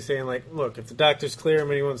basically saying, like, look, if the doctor's clear him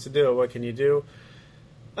and he wants to do it, what can you do?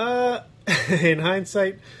 In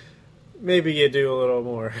hindsight, maybe you do a little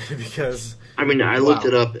more, because... I mean, I looked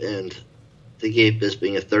it up, and they gave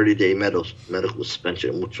Bisping a 30-day medical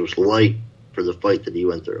suspension, which was light for the fight that he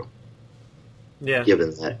went through. Yeah.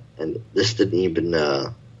 Given that. And this didn't even...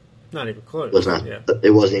 not even close.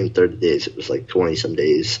 It wasn't even 30 days. It was like 20-some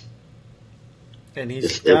days. And he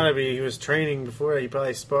was training before that. He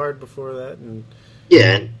probably sparred before that. And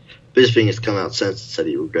yeah, and Bisping has come out since and said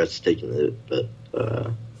he regrets taking it. But,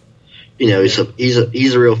 he's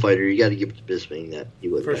a real fighter. You got to give it to Bisping that he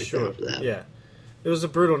wouldn't back down for that. Yeah. It was a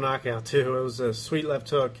brutal knockout, too. It was a sweet left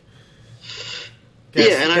hook. I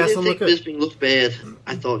didn't think Bisping looked bad.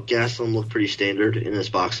 I thought Gastelum looked pretty standard in his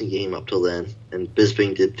boxing game up till then. And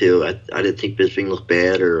Bisping did, too. I didn't think Bisping looked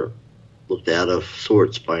bad or looked out of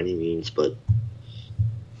sorts by any means, but...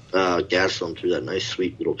 Gastelum threw that nice,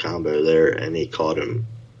 sweet little combo there, and he caught him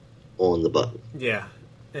on the button. Yeah,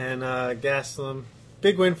 and Gastelum,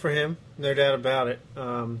 big win for him, no doubt about it.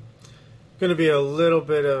 Going to be a little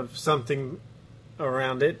bit of something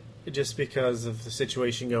around it, just because of the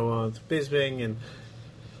situation going on with Bisping, and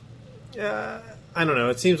I don't know.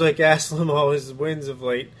 It seems like Gastelum, all his wins of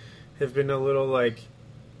late, have been a little like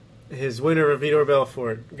his winner of Vitor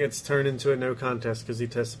Belfort gets turned into a no contest because he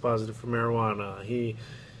tested positive for marijuana.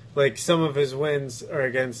 Like, some of his wins are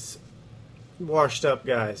against washed-up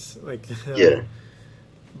guys. Yeah.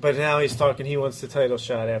 But now he's talking he wants the title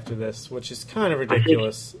shot after this, which is kind of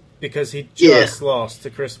ridiculous because he just lost to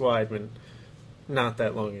Chris Weidman not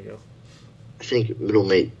that long ago. I think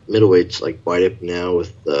middleweight's like wide open now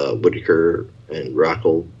with Whitaker and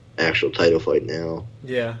Rockhold actual title fight now.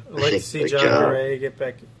 Yeah, I'd like to see Jacare get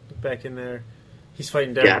back in there. He's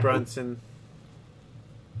fighting Derek Brunson.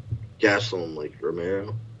 Gastelum like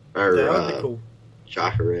Romero. That would be cool.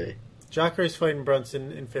 Jacare. Jacare's fighting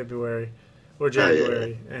Brunson in February or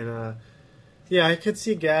January. And, I could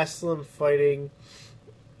see Gastelum fighting.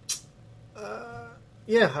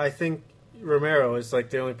 I think Romero is like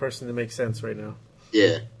the only person that makes sense right now.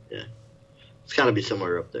 Yeah. It's got to be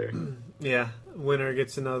somewhere up there. Yeah. Winner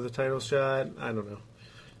gets another title shot. I don't know.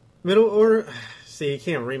 You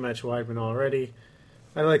can't rematch Weidman already.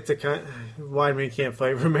 I like to Weidman can't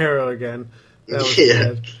fight Romero again. That was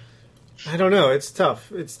bad. I don't know. It's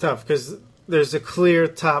tough. Because there's a clear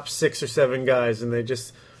top 6 or 7 guys, and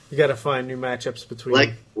you got to find new matchups between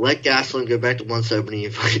them. Let Gastelum go back to 170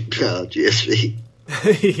 and fight GSP.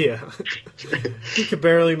 Yeah. He could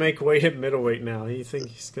barely make weight at middleweight now. You think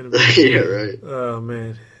he's going to be... Yeah, right. Oh,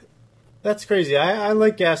 man. That's crazy. I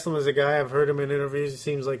like Gastelum as a guy. I've heard him in interviews. He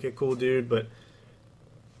seems like a cool dude, but,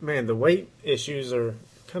 man, the weight issues are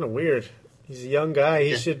kind of weird. He's a young guy.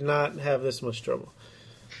 He should not have this much trouble.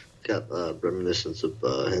 Got reminiscence of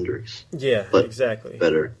Hendricks. Yeah, but exactly.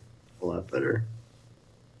 Better. A lot better.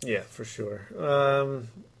 Yeah, for sure.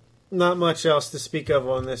 Not much else to speak of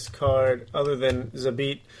on this card other than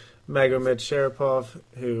Zabit Magomedsharipov,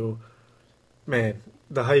 who, man,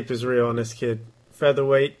 the hype is real on this kid.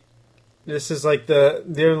 Featherweight. This is like the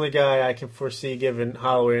only guy I can foresee giving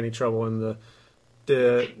Holloway any trouble in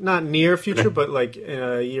the not near future, but like in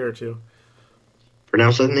a year or two.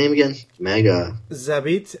 Pronounce that name again.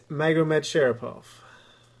 Zabit Magomedsharipov.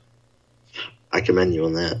 I commend you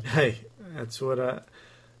on that. Hey, that's what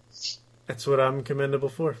I'm commendable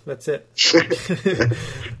for. That's it.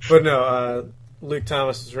 But no, Luke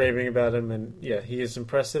Thomas was raving about him, and yeah, he is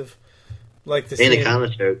impressive. Like to see and a counter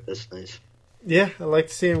choke. That's nice. Yeah, I'd like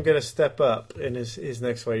to see him get a step up in his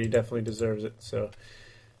next fight. He definitely deserves it. So,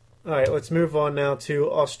 all right, let's move on now to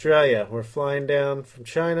Australia. We're flying down from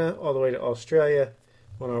China all the way to Australia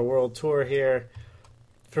on our world tour here.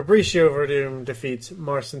 Fabricio Verdum defeats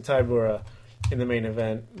Marcin Tybura in the main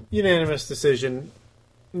event. Unanimous decision.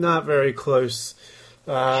 Not very close.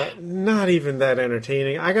 Not even that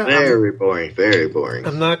entertaining. Very boring.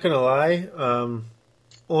 I'm not going to lie.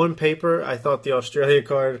 On paper, I thought the Australia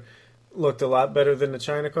card looked a lot better than the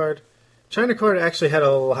China card. China card actually had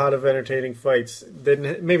a lot of entertaining fights.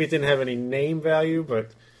 Maybe it didn't have any name value,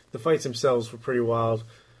 but the fights themselves were pretty wild.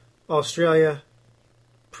 Australia,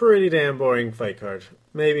 pretty damn boring fight card.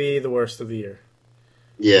 Maybe the worst of the year.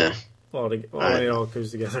 Yeah. It all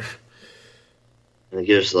goes together. And it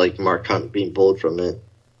gives like Mark Hunt being pulled from it.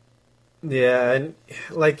 Yeah, and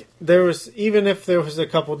like even if there was a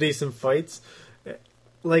couple decent fights,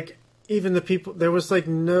 like even the people, there was like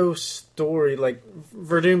no story. Like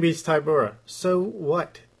Verdum beats Tybura. So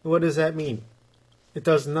what? What does that mean? It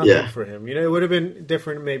does nothing for him. You know, it would have been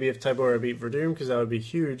different maybe if Tybura beat Verdum because that would be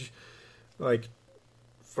huge, like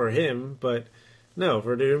for him. But no,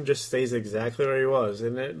 Verdum just stays exactly where he was,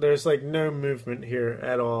 and there's like no movement here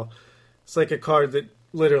at all. It's like a card that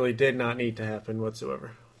literally did not need to happen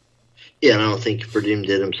whatsoever. Yeah, and I don't think Verdum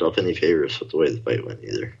did himself any favors with the way the fight went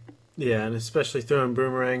either. Yeah, and especially throwing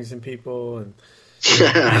boomerangs in people and.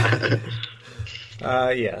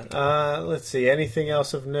 Let's see. Anything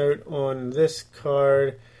else of note on this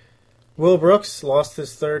card? Will Brooks lost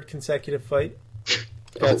his third consecutive fight.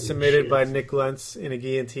 Got submitted by Nick Lentz in a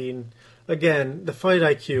guillotine. Again, the fight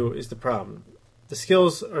IQ is the problem. The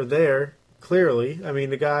skills are there, clearly. I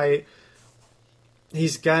mean, the guy,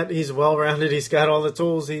 he's well-rounded. He's got all the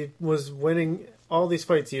tools. He was winning all these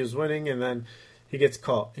fights. He was winning, and then he gets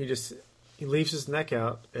caught. He leaves his neck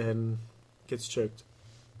out and gets choked.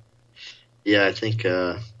 Yeah, I think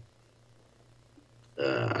I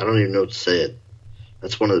don't even know what to say. It.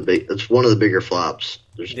 That's one of the bigger flops.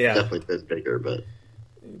 There's definitely been bigger, but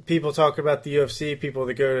people talk about the UFC, people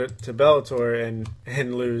that go to Bellator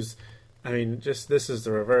and lose. I mean, just this is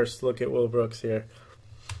the reverse. Look at Will Brooks here.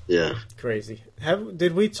 Yeah, crazy.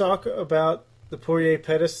 Did we talk about the Poirier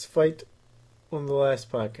Pettis fight on the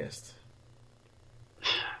last podcast?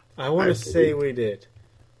 I want to say we did.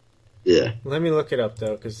 Yeah. Let me look it up,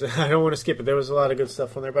 though, because I don't want to skip it. There was a lot of good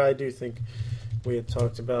stuff on there, but I do think we had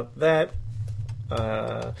talked about that.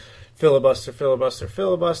 Filibuster.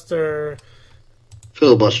 Filibuster's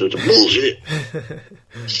a bullshit.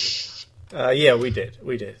 Yeah, we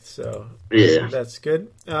did. So yeah, that's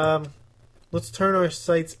good. Let's turn our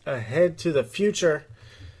sights ahead to the future,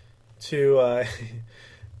 to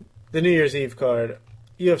the New Year's Eve card,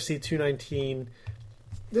 UFC 219.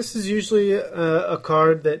 This is usually a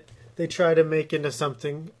card that they try to make into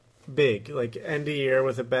something big, like end of year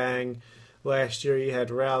with a bang. Last year you had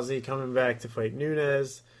Rousey coming back to fight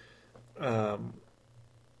Nunes. You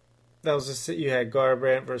had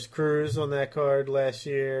Garbrandt versus Cruz on that card last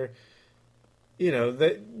year. You know,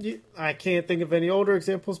 I can't think of any older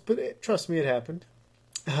examples, but trust me, it happened.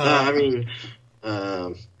 I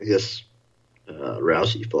guess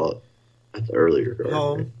Rousey fought at the earlier card.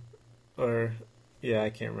 Home, or... Yeah,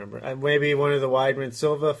 I can't remember. Maybe one of the Weidman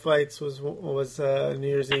Silva fights was New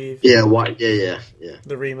Year's Eve. Yeah, yeah.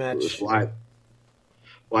 The rematch. It was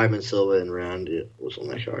Weidman Silva and Round was on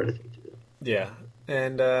that card, I think. Too. Yeah,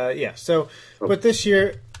 and So, but this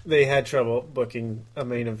year they had trouble booking a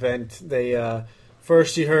main event. They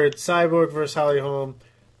first you heard Cyborg versus Holly Holm,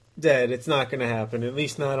 dead. It's not going to happen. At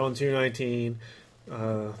least not on 219.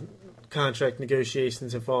 Contract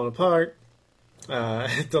negotiations have fallen apart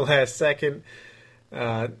at the last second.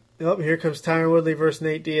 Here comes Tyron Woodley versus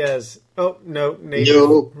Nate Diaz. Oh, no.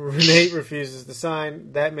 Nate refuses to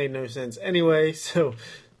sign. That made no sense anyway. So,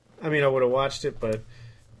 I mean, I would have watched it, but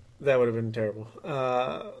that would have been terrible.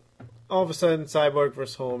 All of a sudden, Cyborg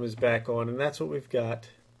versus Holm is back on, and that's what we've got.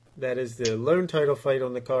 That is the lone title fight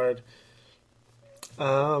on the card.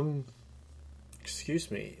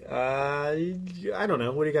 Excuse me. I don't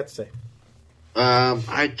know. What do you got to say? I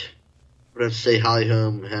would have to say Holly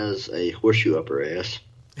Holm has a horseshoe up her ass.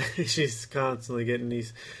 She's constantly getting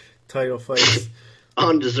these title fights.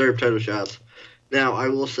 Undeserved title shots. Now, I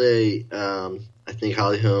will say I think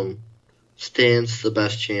Holly Holm stands the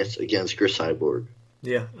best chance against Chris Cyborg.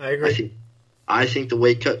 Yeah, I agree. I think the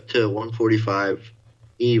weight cut to 145,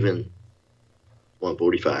 even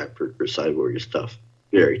 145 for Chris Cyborg is tough.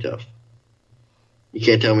 Very tough. You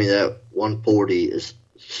can't tell me that 140 is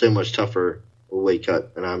so much tougher weight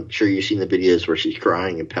cut, and I'm sure you've seen the videos where she's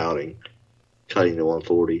crying and pouting, cutting to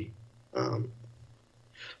 140.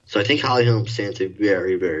 So I think Holly Holm stands a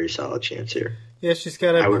very, very solid chance here. Yeah, she's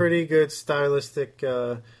got a pretty good stylistic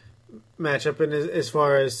matchup, and as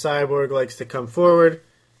far as Cyborg likes to come forward.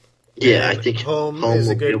 Yeah, I think Holm is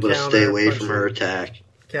a good will be able to stay away from her attack.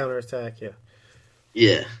 Counter attack, yeah.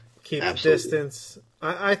 Yeah, keep distance.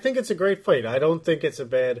 I think it's a great fight. I don't think it's a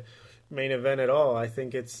bad main event at all. I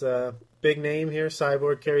think it's big name here.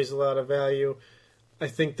 Cyborg carries a lot of value. I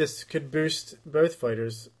think this could boost both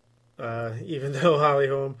fighters, even though Holly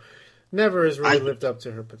Holm never has really lived up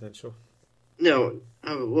to her potential. No,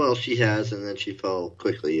 well, she has, and then she fell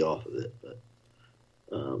quickly off of it. But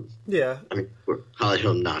yeah, I mean, Holly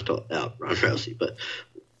Holm knocked out Ronda Rousey. But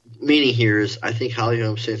meaning here is, I think Holly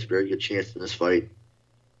Holm stands a very good chance in this fight,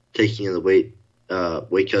 taking in the weight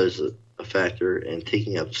cut as a factor, and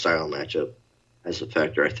taking up the style matchup as a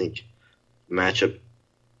factor. I think matchup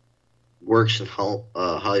works in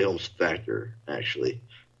Holly Holm's factor, actually.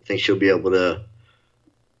 I think she'll be able to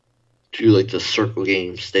do like the circle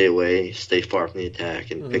game, stay away, stay far from the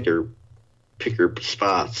attack, and pick her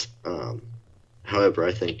spots. However,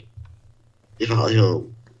 I think if Holly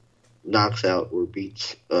Holm knocks out or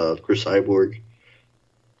beats Chris Cyborg,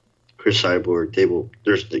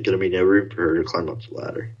 there's going to be no room for her to climb up the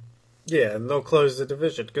ladder. Yeah, and they'll close the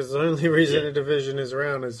division because the only reason the division is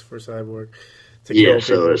around is for Cyborg. Yeah,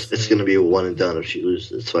 so it's going to be a one and done if she loses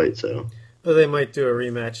this fight. So, but they might do a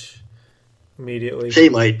rematch immediately. They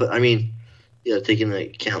might, but I mean, taking into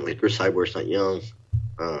account like Chris Cyborg's not young.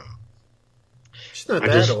 She's not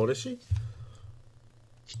that old, is she?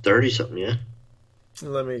 30-something, yeah.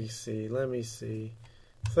 Let me see.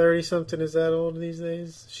 30-something is that old these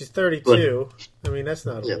days? She's 32. I mean, that's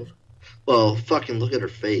not old. Well, fucking look at her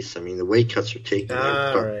face. I mean, the weight cuts are taking.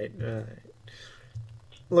 All right.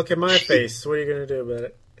 Look at my face. What are you going to do about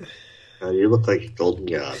it? You look like a golden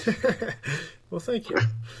god. Well, thank you.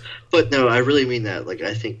 But no, I really mean that. Like,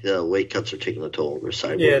 I think the weight cuts are taking a toll on her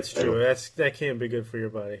Cyborg. Yeah, it's true. That can't be good for your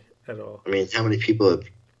body at all. I mean, how many people have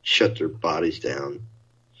shut their bodies down?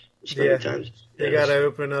 They got to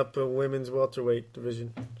open up a women's welterweight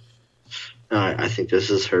division. I think this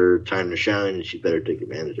is her time to shine, and she better take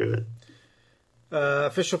advantage of it.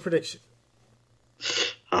 Official prediction.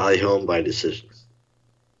 Holly Holm by decision.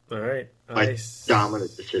 All right. By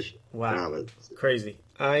dominant decision. Wow. Dominant. Crazy.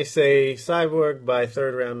 I say Cyborg by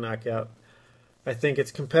third round knockout. I think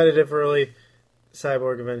it's competitive early.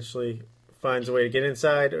 Cyborg eventually finds a way to get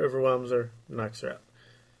inside, overwhelms her, knocks her out.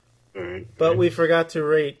 All right. But we forgot to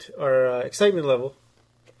rate our excitement level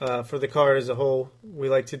for the card as a whole. We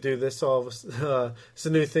like to do this. It's a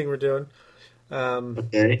new thing we're doing.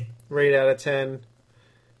 Okay. Rate out of 10.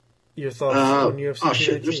 Your thoughts on UFC 219? Oh,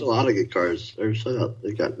 shit. There's a lot of good cards. They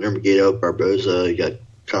got Nurmagomedov, Barboza. You got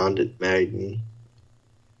Condit, Magny.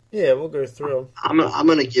 Yeah, we'll go through them. I'm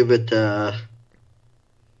going to give it 8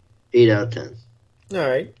 out of 10. All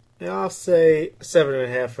right. I'll say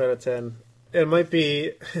 7.5 out of 10. It might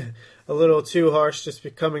be a little too harsh just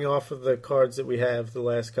coming off of the cards that we have, the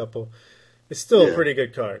last couple. It's still a pretty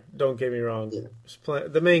good card. Don't get me wrong. Yeah.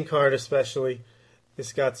 The main card especially,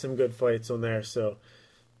 it's got some good fights on there, so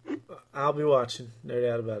I'll be watching. No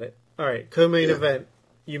doubt about it. All right, co-main event.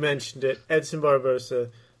 You mentioned it. Edson Barboza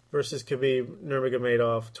versus Khabib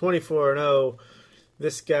Nurmagomedov. 24-0.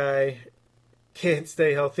 This guy can't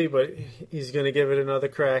stay healthy, but he's going to give it another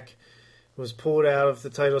crack. Was pulled out of the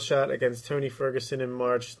title shot against Tony Ferguson in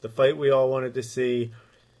March, the fight we all wanted to see.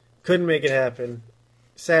 Couldn't make it happen.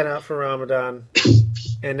 Sat out for Ramadan,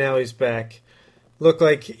 and now he's back. Looked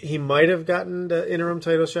like he might have gotten the interim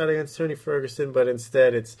title shot against Tony Ferguson, but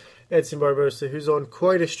instead it's Edson Barboza, who's on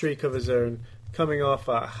quite a streak of his own, coming off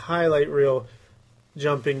a highlight reel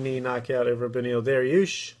jumping knee knockout over Beneil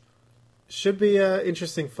Dariush. Should be an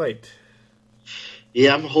interesting fight.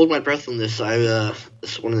 Yeah, I'm holding my breath on this.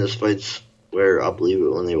 It's one of those fights where I'll believe it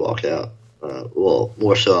when they walk out. Well,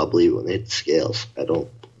 more so I'll believe it when they hit the scales.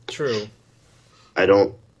 True. I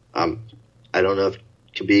don't know if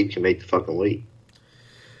Khabib can make the fucking weight.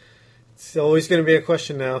 It's always going to be a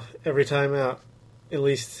question now, every time out. At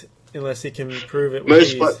least, unless he can prove it.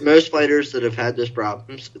 Most fighters that have had those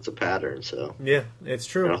problems, it's a pattern. So yeah, it's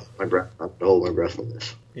true. I hold my breath on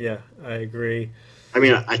this. Yeah, I agree. I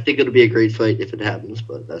mean, I think it'll be a great fight if it happens,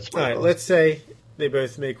 but that's my all right. thought. Let's say they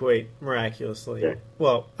both make weight miraculously. Yeah.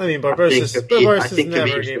 Well, I mean, Barboza's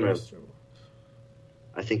never game us trouble.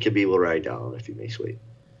 I think Khabib will ride down if he makes weight.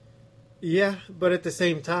 Yeah, but at the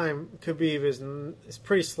same time, Khabib is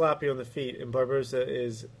pretty sloppy on the feet, and Barboza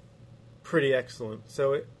is pretty excellent.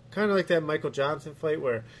 So it kind of like that Michael Johnson fight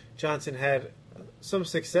where Johnson had some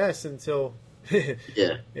success until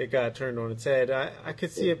it got turned on its head. I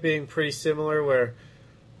could see it being pretty similar where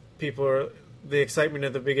people are the excitement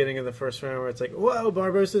at the beginning of the first round where it's like, whoa,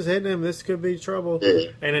 Barboza's hitting him, this could be trouble.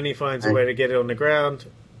 Yeah. And then he finds a way to get it on the ground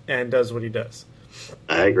and does what he does.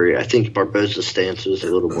 I agree. I think Barboza's stance is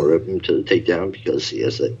a little more open to the takedown because he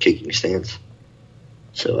has that kicking stance.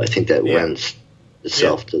 So I think that lends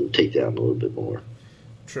itself to the takedown a little bit more.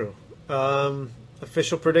 True.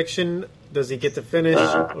 Official prediction, does he get the finish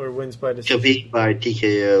or wins by decision? Khabib by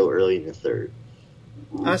TKO early in the third.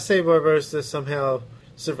 I say Barboza somehow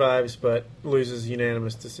survives but loses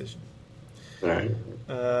unanimous decision. All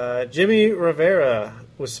right. Jimmy Rivera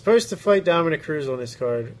was supposed to fight Dominic Cruz on this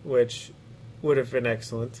card, which would have been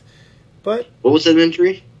excellent. But what was that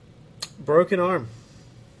injury? Broken arm.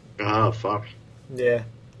 Oh, fuck. Yeah.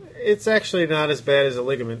 It's actually not as bad as a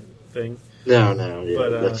ligament thing. No, yeah,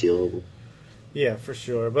 but, that's healable. Yeah, for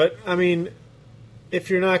sure. But, I mean, if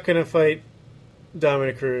you're not going to fight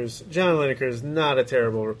Dominic Cruz, John Lineker is not a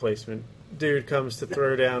terrible replacement. Dude comes to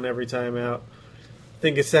throw down every time out.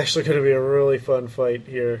 think it's actually going to be a really fun fight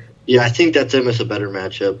here. Yeah, I think that's almost a better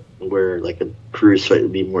matchup where like a cruise fight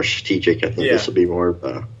would be more strategic. I think this will be more of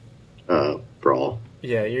a brawl.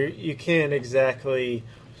 Yeah, you can't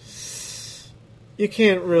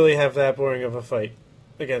really have that boring of a fight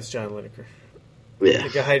against John Lineker. Yeah. The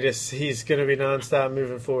guy he's going to be nonstop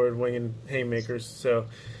moving forward, winging haymakers. So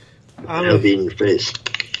He'll be in your face.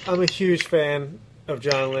 I'm a huge fan of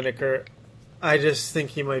John Lineker. I just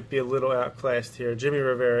think he might be a little outclassed here. Jimmy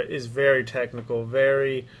Rivera is very technical,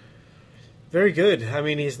 very, very good. I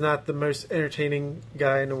mean, he's not the most entertaining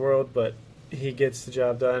guy in the world, but he gets the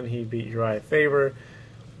job done. He beat Uriah Faber.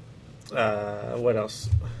 What else?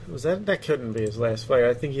 Was that couldn't be his last fight.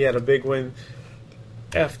 I think he had a big win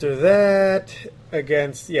after that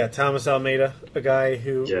against Thomas Almeida, a guy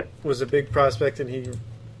who was a big prospect, and he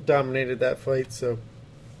dominated that fight. So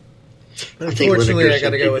unfortunately, I got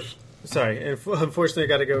to go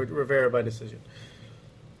with Rivera by decision.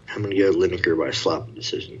 I'm going to go Lineker by sloppy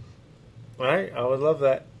decision. All right, I would love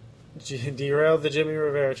that. Derail the Jimmy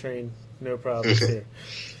Rivera train. No problems here.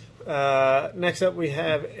 Next up, we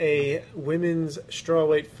have a women's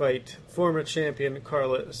strawweight fight. Former champion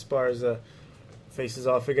Carla Esparza faces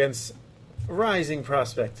off against rising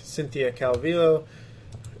prospect Cynthia Calvillo,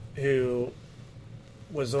 who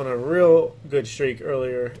was on a real good streak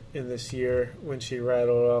earlier in this year when she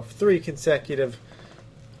rattled off 3 consecutive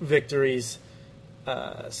victories,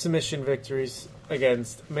 submission victories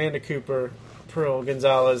against Amanda Cooper, Pearl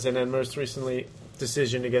Gonzalez, and then most recently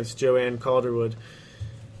decision against Joanne Calderwood.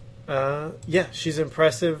 She's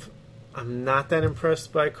impressive. I'm not that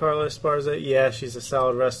impressed by Carla Esparza. Yeah, she's a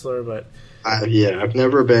solid wrestler, but I've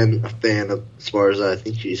never been a fan of Esparza. I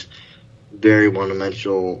think she's very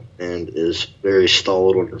one-dimensional and is very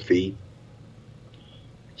stalled on her feet.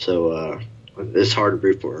 So it's hard to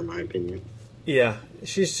root for her, in my opinion. Yeah,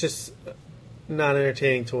 she's just not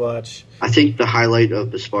entertaining to watch. I think the highlight of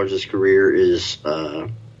Esparza's career is, how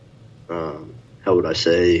would I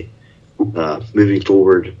say, moving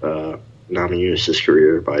forward Nami Yunus's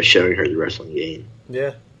career by showing her the wrestling game.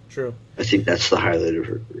 Yeah, true. I think that's the highlight of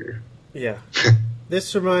her career. Yeah.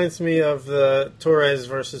 This reminds me of the Torres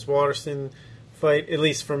versus Waterson fight, at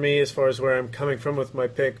least for me, as far as where I'm coming from with my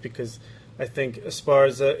pick, because I think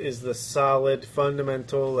Esparza is the solid,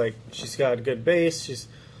 fundamental, like, she's got a good base,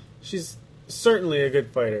 she's certainly a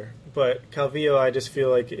good fighter, but Calvillo, I just feel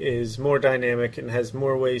like, is more dynamic and has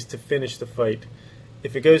more ways to finish the fight.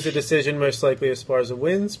 If it goes to decision, most likely Esparza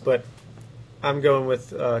wins, but I'm going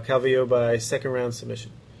with Calvillo by second-round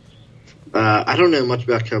submission. I don't know much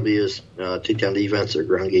about Calvillo's takedown defense or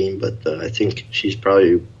ground game, but I think she's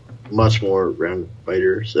probably much more round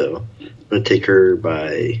fighter, so I'm going to take her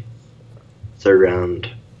by third round.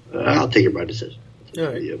 I'll take her by decision. All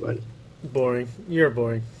right. Boring. You're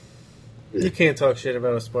boring. Yeah. You can't talk shit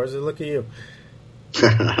about Esparza. Look at you.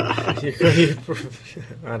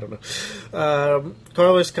 I don't know.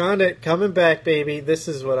 Carlos Condit coming back, baby. This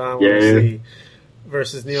is what I want to see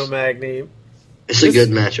versus Neil Magny. It's a good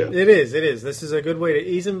matchup. It is. This is a good way to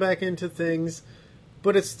ease him back into things.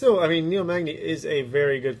 But it's still, I mean, Neil Magny is a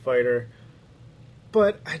very good fighter.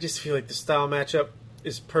 But I just feel like the style matchup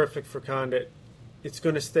is perfect for Condit. It's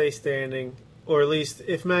going to stay standing. Or at least,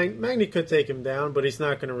 if Magny could take him down, but he's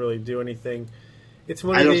not going to really do anything. I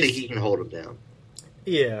don't think he can hold him down.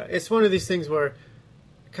 Yeah, it's one of these things where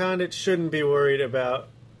Condit shouldn't be worried about,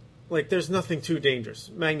 like, there's nothing too dangerous.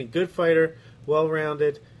 Magny, good fighter,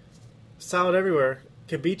 well-rounded, solid everywhere,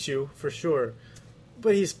 can beat you for sure.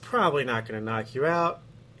 But he's probably not going to knock you out.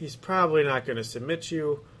 He's probably not going to submit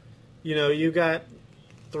you. You know, you got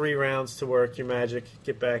 3 rounds to work your magic,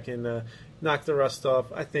 get back and knock the rust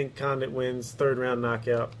off. I think Condit wins, 3rd round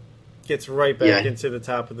knockout, gets right back into the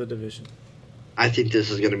top of the division. I think this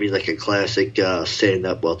is going to be like a classic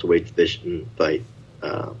stand-up welterweight division fight.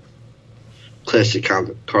 Classic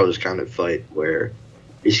Carlos Condit fight where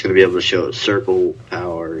he's going to be able to show his circle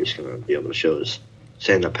power. He's going to be able to show his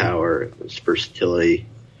stand-up power and his versatility.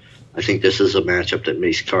 I think this is a matchup that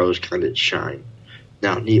makes Carlos Condit shine.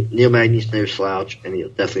 Now, Neil Magny's no slouch, and he'll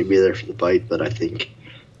definitely be there for the fight, but I think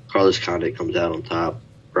Carlos Condit comes out on top,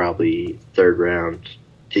 probably 3rd round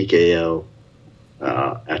TKO.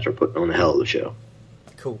 After putting on a hell of a show.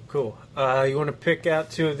 Cool. You want to pick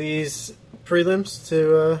out 2 of these prelims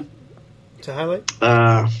to highlight?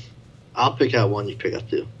 I'll pick out 1. You pick out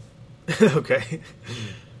 2. Okay.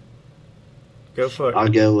 Go for it. I'll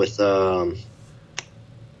go with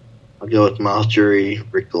Miles Jury,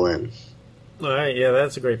 Rick Glenn. All right. Yeah,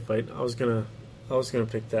 that's a great fight. I was gonna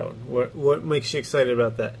pick that one. What makes you excited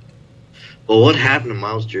about that? Well, what happened to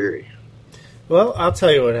Miles Jury? Well, I'll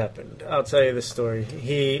tell you what happened. I'll tell you the story.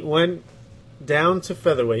 He went down to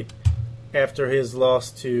featherweight after his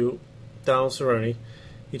loss to Donald Cerrone.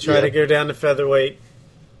 He tried to go down to featherweight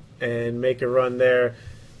and make a run there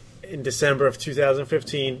in December of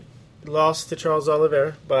 2015. Lost to Charles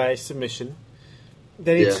Oliveira by submission.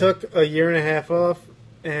 Then he took a year and a half off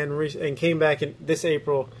and came back in this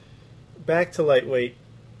April back to lightweight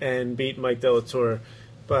and beat Mike Della Torre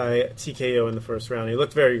by TKO in the first round. He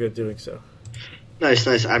looked very good doing so. Nice.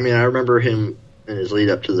 I mean, I remember him in his lead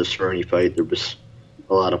up to the Cerrone fight. There was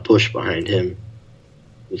a lot of push behind him.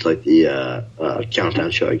 It was like the Countdown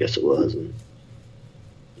show, I guess it was, and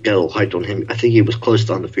got a little hyped on him. I think he was close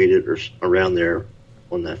to undefeated or around there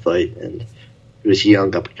on that fight, and he was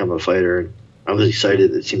young, up and coming fighter. And I was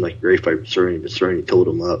excited. It seemed like a great fight for Cerrone, but Cerrone told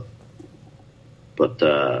him up. But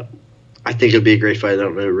I think it'd be a great fight. I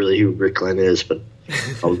don't know really who Rick Glenn is, but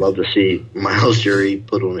I would love to see Miles Jury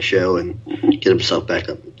put on a show and get himself back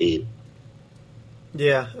up in the game.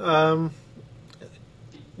 Yeah,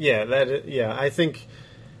 I think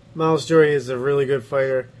Miles Jury is a really good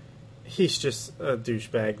fighter. He's just a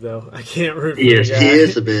douchebag, though. I can't root for the guy. He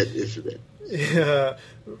is a bit. Yeah,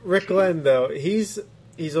 Rick Glenn, though, he's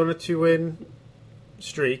on a 2-win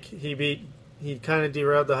streak. He kind of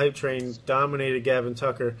derailed the hype train, dominated Gavin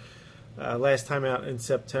Tucker last time out in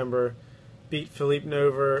September, beat Philippe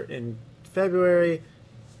Nover in February,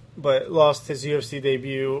 but lost his UFC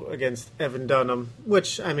debut against Evan Dunham,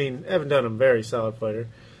 which, I mean, Evan Dunham, very solid fighter.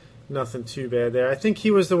 Nothing too bad there. I think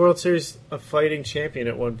he was the World Series of Fighting champion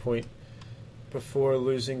at one point before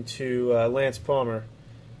losing to Lance Palmer.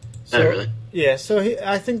 So, not really. Yeah, so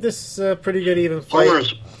I think this is a pretty good even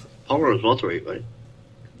fight. Palmer was welterweight, right?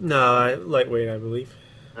 No, lightweight, I believe.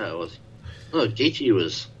 It was. No, Gaethje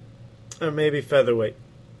was. Or maybe featherweight.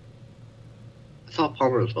 I thought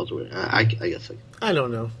Palmer was welterweight. I guess. I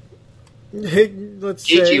don't know.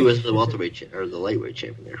 Gaethje was the welterweight or the lightweight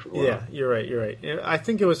champion there for a while. Yeah, you're right. I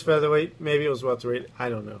think it was featherweight. Maybe it was welterweight. I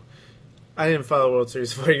don't know. I didn't follow World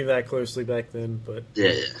Series fighting that closely back then, but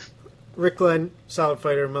yeah. Rick Glenn, solid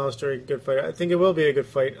fighter. Miles Jury, good fighter. I think it will be a good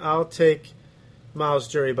fight. I'll take Miles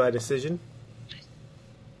Jury by decision.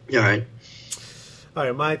 All right.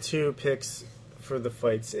 My two picks for the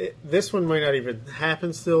fights. This one might not even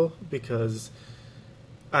happen still because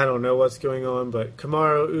I don't know what's going on, but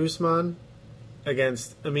Kamaru Usman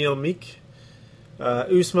against Emil Meek.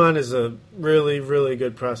 Usman is a really, really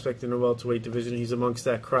good prospect in the welterweight division. He's amongst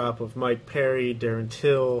that crop of Mike Perry, Darren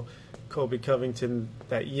Till, Colby Covington,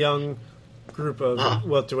 that young group of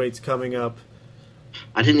welterweights coming up.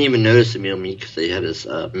 I didn't even notice Emil Meek because they had his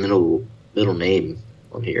middle name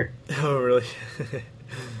on here. Oh, really?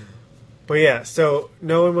 But yeah, so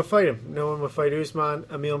no one would fight him. No one would fight Usman.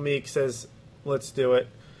 Emil Meek says, let's do it.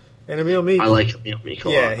 And Emil Meek... I like Emil Meek a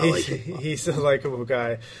lot. Yeah, he's a likable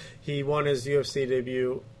guy. He won his UFC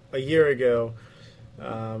debut a year ago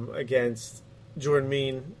against Jordan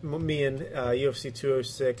Meehan, UFC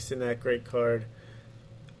 206 in that great card.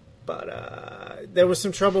 But there was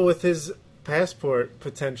some trouble with his passport,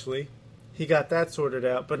 potentially. He got that sorted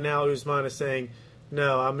out, but now Usman is saying,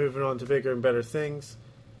 no, I'm moving on to bigger and better things.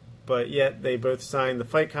 But yet they both signed the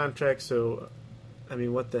fight contract, so, I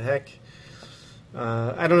mean, what the heck?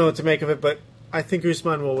 I don't know what to make of it, but I think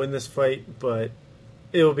Usman will win this fight, but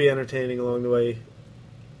it will be entertaining along the way.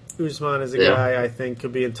 Usman is a guy I think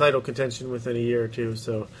could be in title contention within a year or two,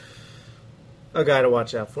 so a guy to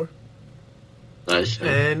watch out for. Nice.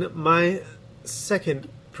 And my second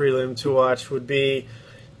prelim to watch would be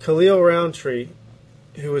Khalil Roundtree,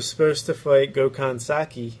 who was supposed to fight Gokhan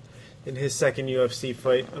Saki in his second UFC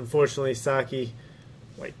fight. Unfortunately, Saki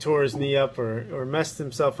tore his knee up or messed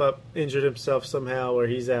himself up, injured himself somehow, where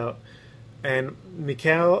he's out. And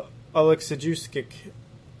Mikhail Oleksiejczuk,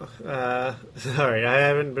 sorry, I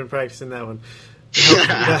haven't been practicing that one.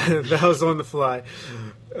 That was on the fly.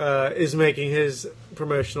 Is making his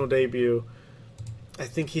promotional debut. I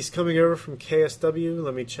think he's coming over from KSW.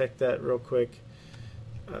 Let me check that real quick.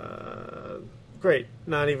 Great.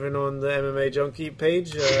 Not even on the MMA Junkie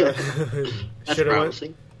page. That's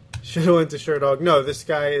promising. Should have went to Sherdog. No, this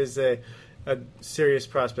guy is a serious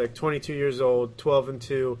prospect. 22 years old,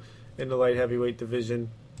 12-2 in the light heavyweight division.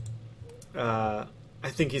 I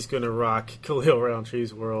think he's going to rock Khalil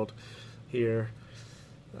Roundtree's world here.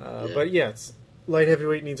 But yeah, light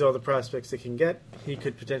heavyweight needs all the prospects it can get. He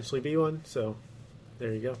could potentially be one, so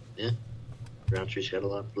there you go. Yeah. Roundtree's got a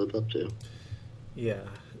lot to live up to. Yeah.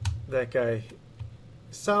 That guy,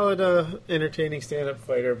 solid, entertaining stand-up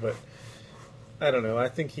fighter, but I don't know. I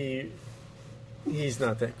think he's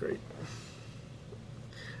not that great.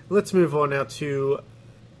 Let's move on now to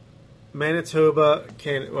Winnipeg,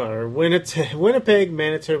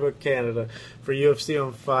 Manitoba, Canada for UFC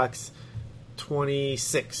on Fox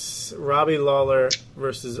 26. Robbie Lawler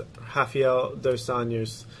versus Rafael Dos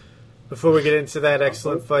Anjos. Before we get into that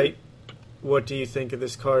excellent fight, what do you think of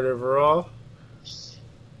this card overall?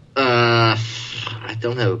 I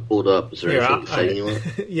don't have it pulled up. Is there anything exciting you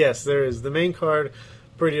want? Yes, there is. The main card,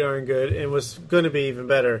 pretty darn good, and was going to be even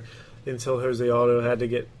better until Jose Aldo had to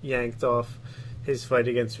get yanked off his fight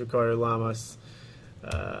against Ricardo Lamas.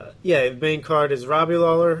 The main card is Robbie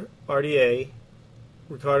Lawler, RDA,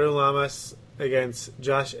 Ricardo Lamas against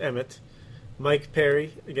Josh Emmett, Mike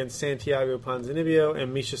Perry against Santiago Ponzinibbio,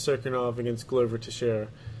 and Misha Cirkunov against Glover Teixeira.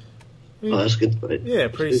 That's a good fight. Yeah,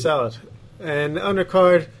 pretty solid. And the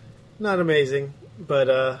undercard, not amazing,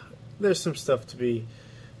 but there's some fun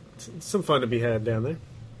to be had down there.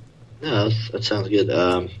 No, that sounds good.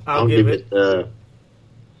 I'll give it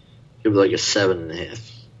like a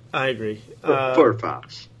 7.5. I agree. For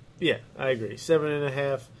Fox. Yeah, I agree.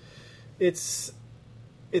 7.5. It's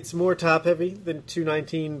more top heavy than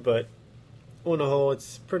 219, but on the whole,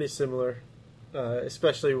 it's pretty similar.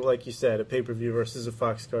 Especially like you said, a pay-per-view versus a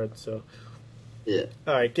Fox card. So, yeah.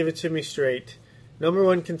 All right, give it to me straight. Number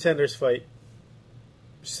one contenders fight.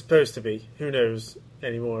 Supposed to be. Who knows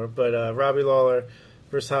anymore? But Robbie Lawler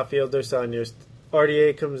versus Rafael Dos Anjos.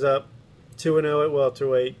 RDA comes up 2-0 at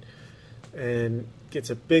welterweight and gets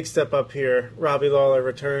a big step up here. Robbie Lawler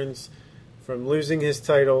returns from losing his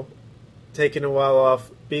title, taking a while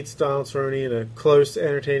off, beats Donald Cerrone in a close,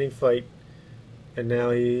 entertaining fight. And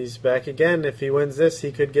now he's back again. If he wins this,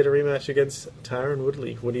 he could get a rematch against Tyron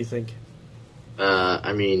Woodley. What do you think?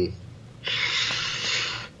 I mean,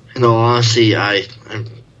 in all honesty, I'm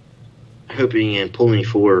hoping and pulling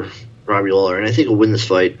for Robbie Lawler, and I think he'll win this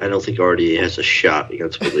fight. I don't think RDA has a shot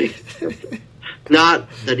against Woodley. Not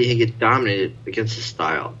that he can get dominated against his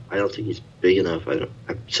style. I don't think he's big enough. I've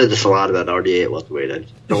said this a lot about RDA at welterweight. I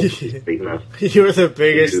don't think he's big enough. You're the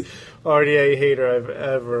biggest RDA hater I've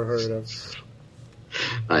ever heard of.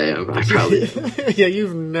 I am. I probably am. Yeah,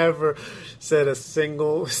 you've never said a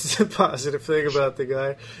single positive thing about the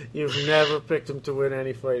guy. You've never picked him to win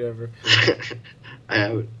any fight ever. I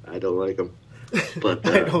haven't. I don't like him. But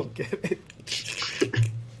I don't get it.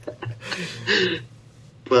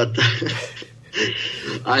 But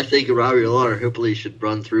I think Robbie Lawler hopefully should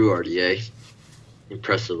run through RDA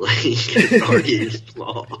impressively. RDA is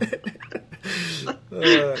small.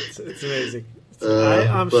 It's amazing.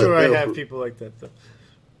 I'm sure I have people like that, though.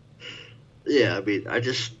 Yeah, I mean,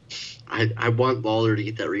 I want Lawler to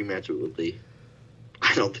get that rematch with Woodley.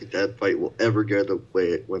 I don't think that fight will ever go the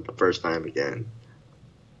way it went the first time again.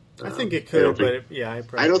 I think it could, I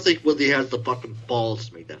don't think Woodley has the fucking balls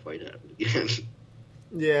to make that fight happen again.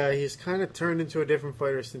 Yeah, he's kind of turned into a different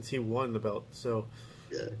fighter since he won the belt. So,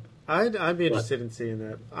 yeah, I'd be interested in seeing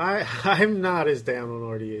that. I'm not as down on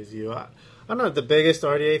RDA as you. I'm not the biggest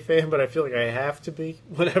RDA fan, but I feel like I have to be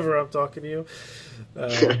whenever I'm talking to you.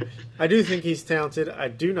 I do think he's talented. I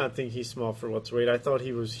do not think he's small for welterweight. I thought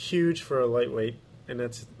he was huge for a lightweight, and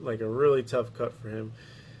that's like a really tough cut for him.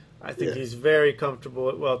 I think he's very comfortable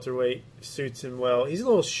at welterweight. Suits him well. He's a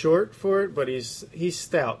little short for it, but he's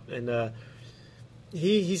stout, and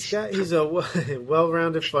he's a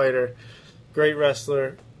well-rounded fighter, great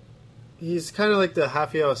wrestler. He's kind of like the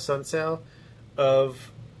Rafael Sunsao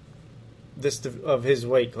of his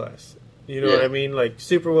weight class. You know what I mean? Like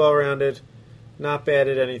super well-rounded, not bad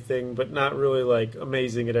at anything, but not really like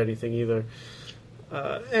amazing at anything either.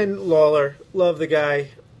 And Lawler, love the guy.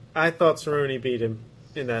 I thought Cerrone beat him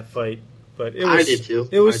in that fight, but I did too.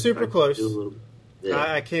 It was super close. Yeah.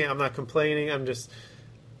 I can't. I'm not complaining.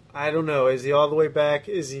 I don't know. Is he all the way back?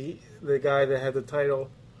 Is he the guy that had the title?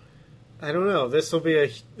 I don't know. This will be a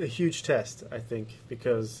huge test, I think,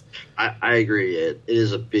 because I agree. It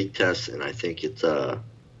is a big test, and I think it's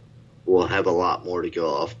we'll have a lot more to go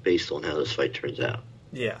off based on how this fight turns out.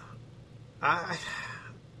 Yeah,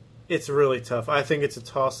 it's really tough. I think it's a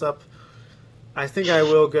toss-up. I think I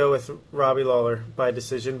will go with Robbie Lawler by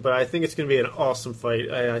decision, but I think it's going to be an awesome fight.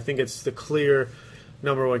 I think it's the clear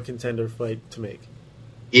number one contender fight to make.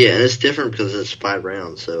 Yeah, and it's different because it's 5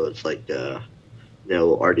 rounds, so it's like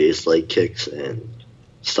RDA's leg kicks and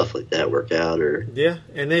stuff like that work out. Yeah,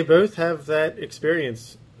 and they both have that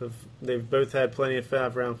experience. They've both had plenty of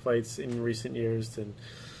 5-round fights in recent years, and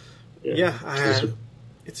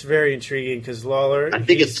it's very intriguing because Lawler, I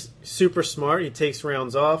think he's super smart. He takes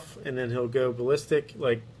rounds off, and then he'll go ballistic.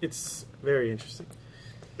 Like, it's very interesting.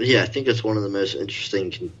 Yeah, I think it's one of the most interesting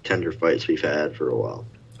contender fights we've had for a while.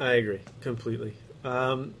 I agree completely.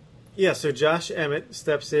 So Josh Emmett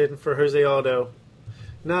steps in for Jose Aldo.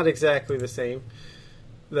 Not exactly the same.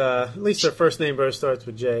 At least their first name both starts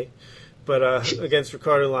with J. But against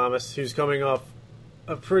Ricardo Lamas, who's coming off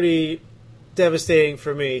a pretty devastating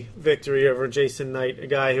for me victory over Jason Knight, a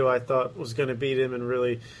guy who I thought was going to beat him and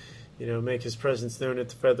really, make his presence known at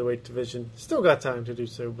the featherweight division. Still got time to do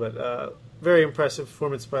so, but very impressive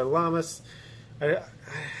performance by Lamas.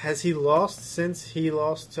 Has he lost since he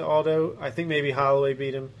lost to Aldo? I think maybe Holloway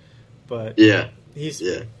beat him, but he's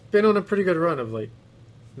been on a pretty good run of late.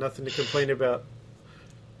 Nothing to complain about.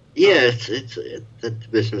 Yeah, that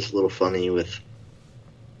division is a little funny with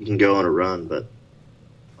you can go on a run, but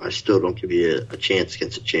I still don't give you a chance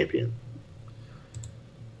against a champion.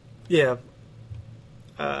 Yeah.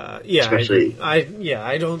 Especially,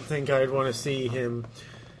 I don't think I'd want to see him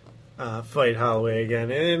fight Holloway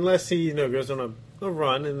again, unless he goes on a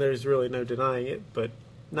run, and there's really no denying it, but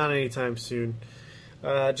not anytime soon.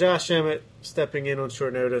 Josh Emmett stepping in on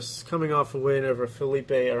short notice, coming off a win over Felipe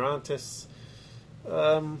Arantes.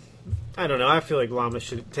 I don't know. I feel like Lamas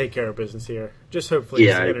should take care of business here. Just hopefully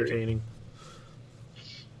it's entertaining.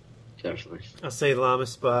 Definitely. I'll say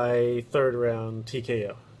Lamas by third round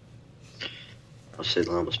TKO. I'll say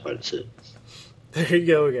Lamas by decision. There you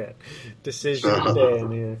go again. Decision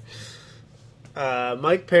Dan here.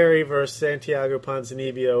 Mike Perry versus Santiago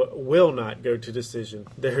Ponzinibbio will not go to decision.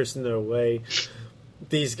 There's no way.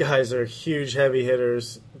 These guys are huge heavy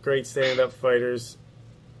hitters, great stand-up fighters,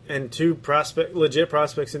 and two legit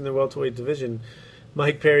prospects in the welterweight division.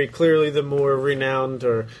 Mike Perry, clearly the more renowned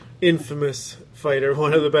or infamous fighter,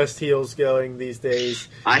 one of the best heels going these days.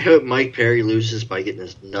 I hope Mike Perry loses by getting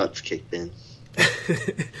his nuts kicked in.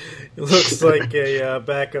 It looks like a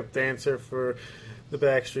backup dancer for the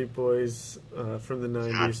Backstreet Boys from the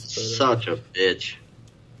 90s. Such a bitch.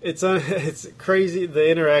 It's crazy, the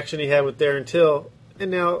interaction he had with Darren Till, and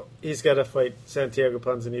now he's got to fight Santiago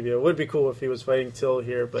Ponzinibbio. It would be cool if he was fighting Till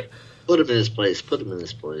here, but... Put him in his place.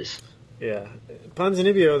 Yeah.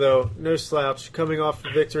 Ponzinibbio, though, no slouch, coming off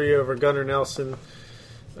a victory over Gunnar Nelson.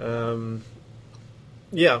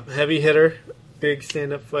 Heavy hitter, big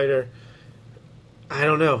stand-up fighter. I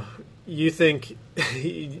don't know. You think...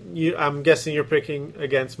 I'm guessing you're picking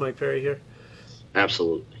against Mike Perry here?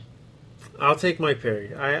 Absolutely. I'll take Mike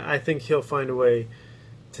Perry. I think he'll find a way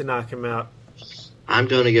to knock him out. I'm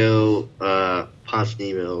going to go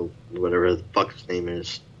Ponzinibbio, whatever the fuck his name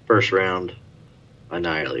is, first round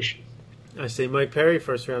annihilation. I say Mike Perry,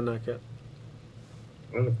 first round knockout.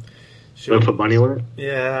 Should we put money on it?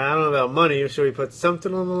 Yeah, I don't know about money. Should we put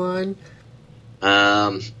something on the line?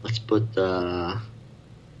 Let's put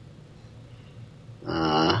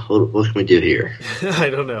what can we do here? I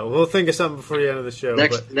don't know. We'll think of something before the end of the show.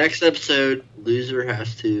 Next episode, loser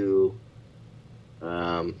has to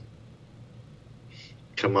come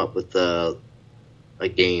up with a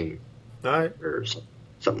game. All right. Or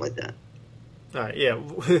something like that. All right, yeah.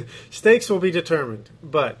 Stakes will be determined,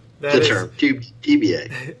 but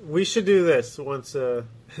TBA. We should do this once.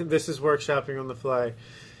 This is workshopping on the fly.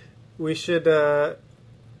 We should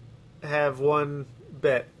have one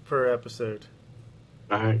bet per episode.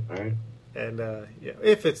 All right. And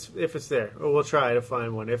if it's there, or we'll try to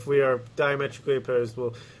find one. If we are diametrically opposed,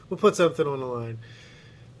 we'll put something on the line.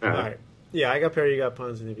 All right. Yeah, I got Perry. You got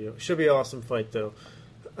Ponzinibbio. Should be an awesome fight though.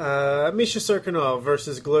 Misha Cirkunov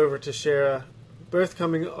versus Glover Teixeira, both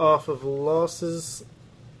coming off of losses,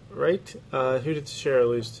 right? Who did Teixeira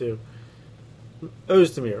lose to?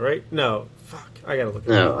 Ozdemir, right? No, fuck. I gotta look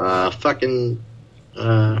at it.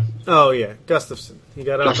 Oh yeah, Gustafsson. He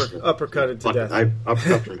got uppercutted to death.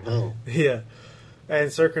 Uppercut from hell. Yeah, and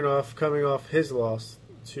Cirkunov coming off his loss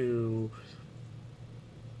to.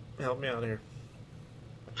 Help me out here.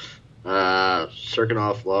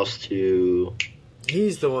 Cirkunov lost to.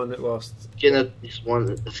 He's the one that lost. He's one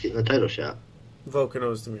that's getting the title shot. Volkan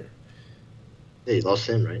Ozdemir. Yeah, he lost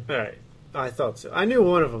him, right? All right. I thought so. I knew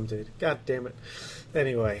one of them did. God damn it.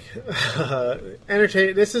 Anyway.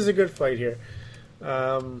 Entertaining. This is a good fight here.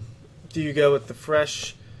 Do you go with the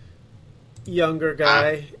fresh, younger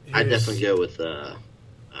guy? I'd definitely go with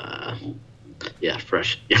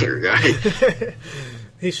fresh, younger guy.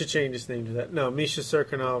 He should change his name to that. No, Misha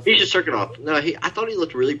Cirkunov. Misha Cirkunov. No, I thought he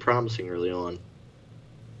looked really promising early on.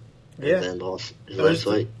 And then lost his last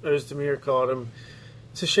fight. Ozdemir called him.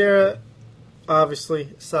 Teixeira,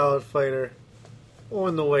 obviously, solid fighter.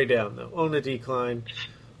 On the way down, though. On the decline.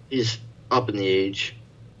 He's up in the age.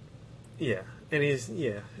 Yeah. And he's, I'm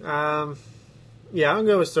going to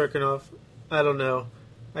go with Cirkunov. I don't know.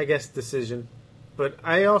 I guess decision. But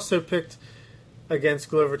I also picked against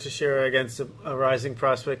Glover Teixeira against a rising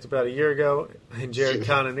prospect about a year ago in Jared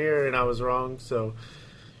Cannonier, and I was wrong, so...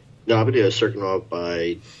 No, I'm going to go Cirkunov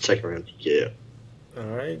by second round TKO. All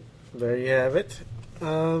right. There you have it.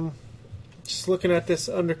 Just looking at this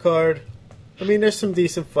undercard, I mean, there's some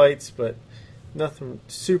decent fights, but Nothing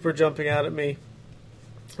super jumping out at me.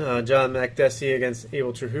 John Makdessi against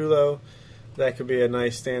Abel Trujillo. That could be a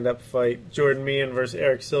nice stand-up fight. Jordan Meehan versus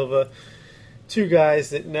Eric Silva. Two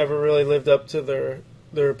guys that never really lived up to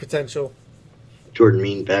their potential. Jordan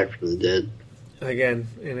Meehan back from the dead. Again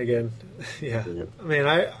and again. Yeah. I mean,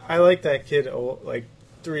 I like that kid like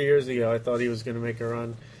 3 years ago. I thought he was going to make a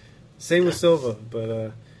run. Same with Silva.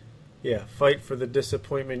 But, fight for the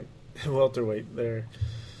disappointment welterweight there.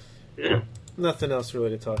 Yeah. Nothing else really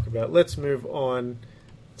to talk about. Let's move on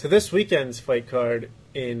to this weekend's fight card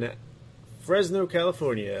in Fresno,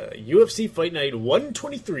 California. UFC Fight Night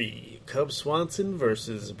 123. Cub Swanson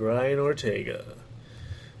versus Brian Ortega.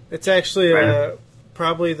 It's actually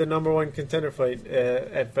probably the number one contender fight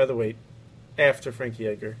at featherweight after Frankie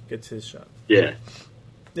Edgar gets his shot. Yeah.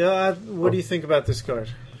 What do you think about this card?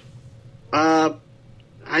 I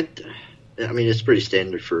mean, it's pretty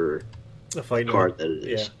standard for a fight card that it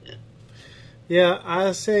is. Yeah,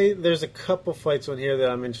 I'll say there's a couple fights on here that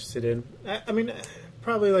I'm interested in. I mean,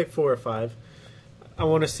 probably like 4 or 5. I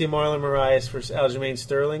want to see Marlon Moraes versus Aljamain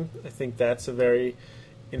Sterling. I think that's a very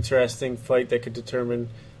interesting fight that could determine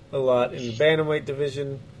a lot in the bantamweight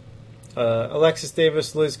division. Alexis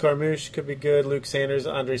Davis, Liz Carmouche could be good. Luke Sanders,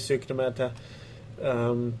 Andre Sukhtamata.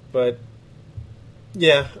 But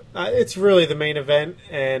yeah, it's really the main event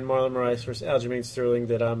and Marlon Moraes versus Aljamain Sterling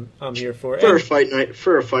that I'm here for. For a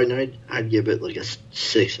fight night, I'd give it like a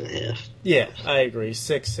 6.5. Yeah, I agree.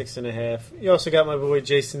 6.5. You also got my boy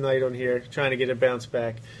Jason Knight on here trying to get a bounce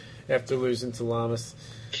back after losing to Lamas.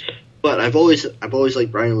 But I've always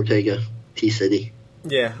liked Brian Ortega, T-City.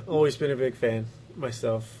 Yeah, always been a big fan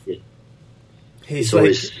myself. Yeah. He's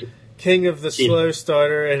like king of the slow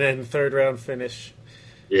starter and then third round finish.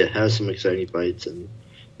 Yeah, has some exciting fights, and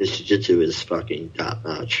his jiu-jitsu is fucking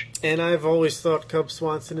top-notch. And I've always thought Cub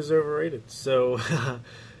Swanson is overrated, so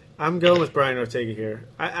I'm going with Brian Ortega here.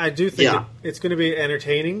 I do think it's going to be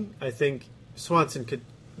entertaining. I think Swanson could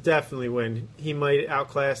definitely win. He might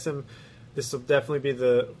outclass him. This will definitely be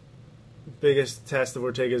the biggest test of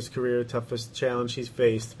Ortega's career, toughest challenge he's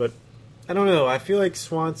faced. But I don't know. I feel like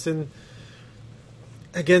Swanson,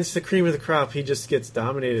 against the cream of the crop, he just gets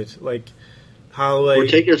dominated. Like Holloway.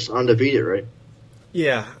 Ortega's undefeated, right?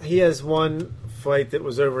 Yeah, he has one fight that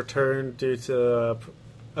was overturned due to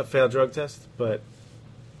a failed drug test, but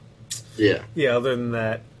yeah. Other than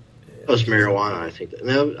that, it was marijuana. I think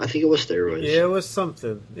it was steroids. Yeah, it was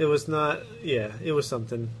something. It was not. Yeah, it was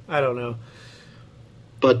something. I don't know.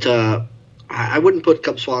 But I wouldn't put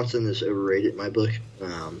Cub Swanson as overrated in my book.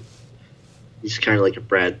 He's kind of like a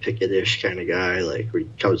Brad Pickett-ish kind of guy, like where he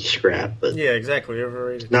comes to scrap. But yeah, exactly,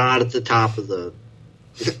 overrated. Not at the top of the.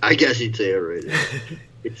 I guess you'd say overrated.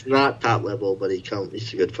 It's not top level, but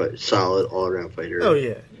he's a good fight, solid all around fighter. Oh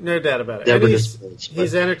yeah, no doubt about it. And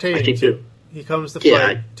he's entertaining too. He comes to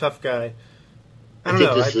fight, tough guy. I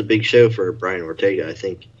think this is a big show for Brian Ortega. I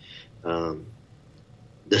think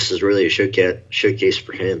this is really a showcase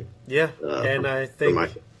for him. Yeah, and I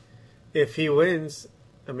think if he wins,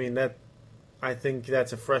 I think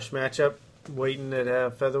that's a fresh matchup waiting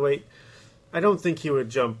at featherweight. I don't think he would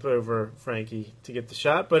jump over Frankie to get the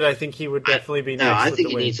shot, but I think he would definitely be next. No, I think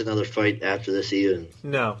he needs another fight after this even.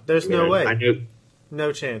 No, there's no way.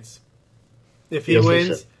 No chance. If he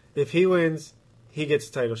wins, he gets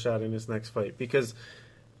a title shot in his next fight because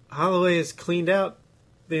Holloway has cleaned out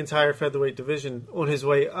the entire featherweight division on his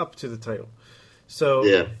way up to the title.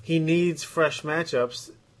 So he needs fresh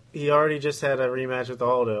matchups. He already just had a rematch with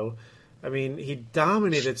Aldo. I mean, he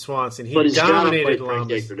dominated Swanson. He dominated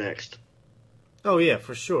Lamas. Next. Oh yeah,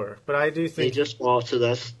 for sure. But I do think he just lost, so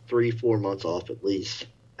that's 3-4 months off at least.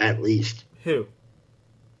 At least. Who?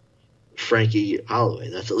 Frankie Holloway.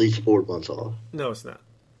 That's at least 4 months off. No, it's not.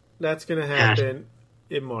 That's going to happen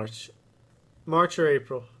in March. March or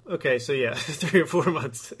April. Okay, so yeah, 3 or 4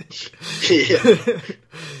 months.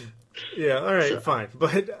 Yeah, all right, fine.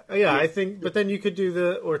 But I think. But then you could do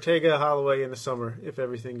the Ortega Holloway in the summer if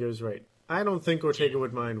everything goes right. I don't think Ortega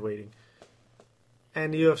would mind waiting,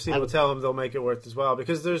 and the UFC will tell him they'll make it worth his while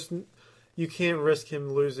because you can't risk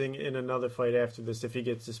him losing in another fight after this if he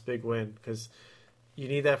gets this big win because you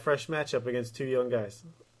need that fresh matchup against 2 young guys.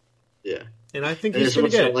 Yeah, and I think he's going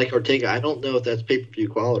to get it. Like Ortega, I don't know if that's pay-per-view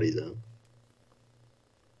quality though.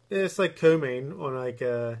 It's like co-main on like.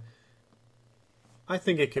 I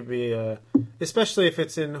think it could be, especially if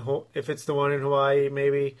it's the one in Hawaii,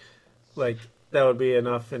 maybe like that would be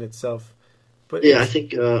enough in itself. But yeah, I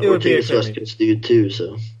think Ortega's West Coast dude too,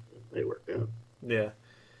 so it might work out. Yeah,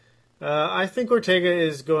 I think Ortega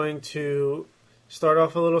is going to start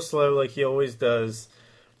off a little slow, like he always does.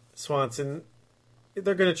 Swanson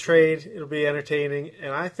they're going to trade. It'll be entertaining.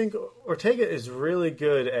 And I think Ortega is really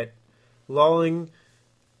good at lulling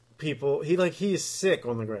people. He is sick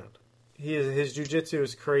on the ground. His jiu-jitsu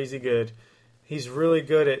is crazy good. He's really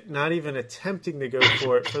good at not even attempting to go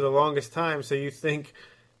for it for the longest time. So you think,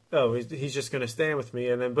 oh, he's just going to stand with me,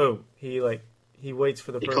 and then boom, he waits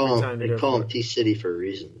for the perfect time to go. They call him T-City for a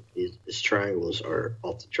reason. His triangles are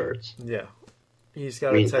off the charts. Yeah, he's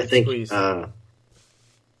got a tight squeeze.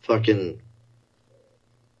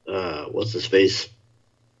 What's his face?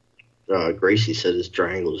 Gracie said his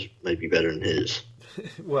triangles might be better than his.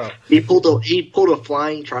 Well, he pulled a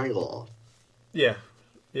flying triangle off. Yeah.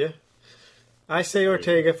 I say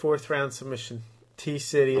Ortega 4th round submission.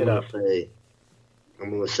 T-City it up. I'm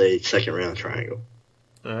going to say 2nd round triangle.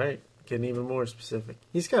 All right, getting even more specific.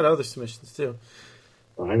 He's got other submissions too.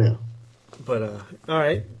 Oh, I know. But all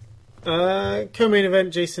right. Co-main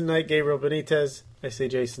event: Jason Knight, Gabriel Benitez. I say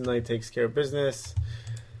Jason Knight takes care of business.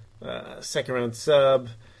 2nd round sub.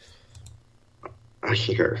 I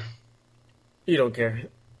concur. You don't care.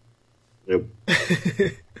 Nope.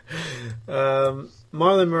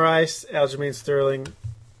 Marlon Moraes, Aljamain Sterling.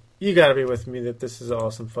 You got to be with me that this is an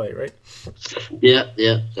awesome fight, right? Yeah,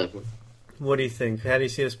 definitely. What do you think? How do you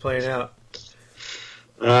see this playing out?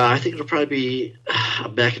 I think it'll probably be a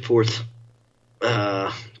back and forth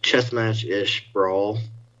chess match-ish brawl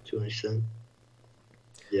to an extent.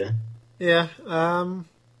 Yeah. Yeah.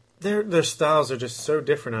 Their styles are just so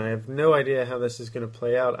different. I have no idea how this is going to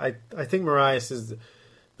play out. I think Moraes is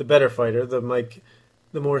the better fighter, the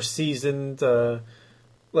more seasoned.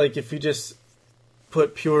 If you just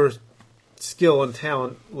put pure skill and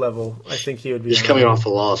talent level, I think he would be. He's coming off a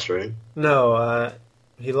loss, right? No,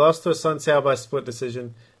 he lost to Sun Tzu by split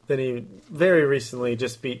decision. Then he very recently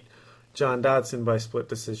just beat John Dodson by split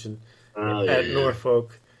decision at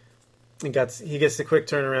Norfolk. He gets the quick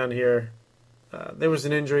turnaround here. There was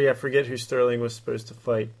an injury. I forget who Sterling was supposed to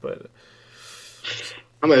fight, but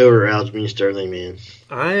I'm over Aljamain Sterling, man.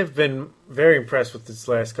 I have been very impressed with his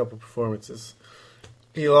last couple performances.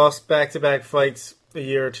 He lost back-to-back fights a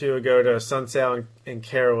year or two ago to Sun Tzu and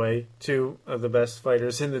Caraway, 2 of the best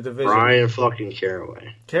fighters in the division. Brian fucking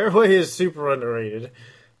Caraway. Caraway is super underrated,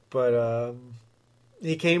 but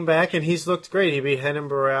he came back and he's looked great. He beat Henan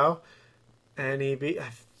Barao, and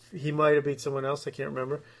he might have beat someone else. I can't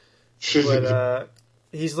remember. But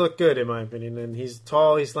he's looked good, in my opinion. And he's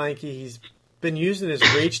tall, he's lanky. He's been using his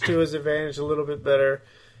reach to his advantage a little bit better.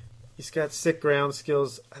 He's got sick ground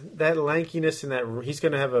skills. That lankiness and that he's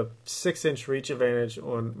going to have a 6-inch reach advantage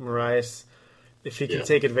on Moraes. If he can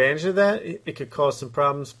take advantage of that, it could cause some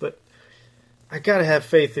problems. But I got to have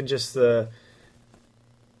faith in just the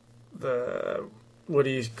what do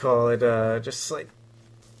you call it? Just like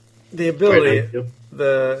the ability.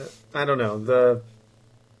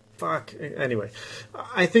 Anyway,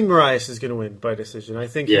 I think Moraes is going to win by decision. I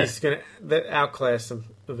think he's going to outclass him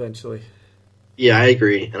eventually. Yeah, I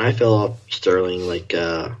agree. And I fell off Sterling. He went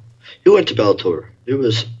to Bellator.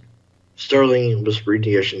 Sterling was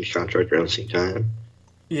renegotiating his contract around the same time.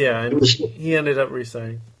 Yeah, and he ended up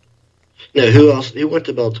resigning. No, who else? Who went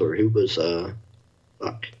to Bellator? Who was,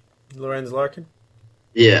 Lorenz Larkin?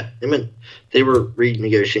 Yeah. They were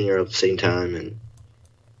renegotiating around the same time, and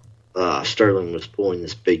Sterling was pulling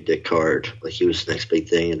this big dick card like he was the next big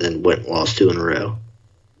thing, and then went and lost 2 in a row.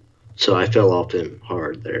 So I fell off him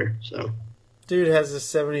hard there, so... Dude has a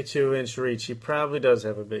 72-inch reach. He probably does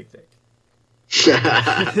have a big dick.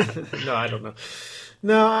 No, I don't know.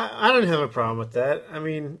 No, I don't have a problem with that. I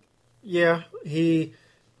mean, yeah, he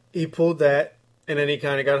pulled that, and then he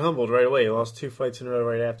kind of got humbled right away. He lost 2 fights in a row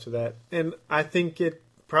right after that. And I think it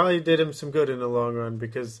probably did him some good in the long run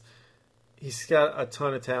because he's got a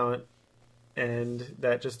ton of talent, and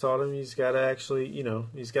that just taught him he's got to actually,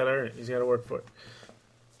 he's got to earn it. He's got to work for it.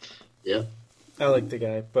 Yeah. I like the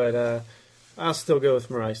guy, but... I'll still go with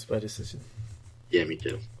Moraes by decision. Yeah, me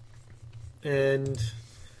too. And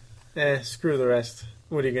screw the rest.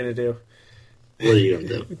 What are you gonna do? What are you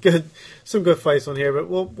gonna do? Some good fights on here, but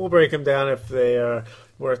we'll break them down if they are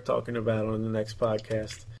worth talking about on the next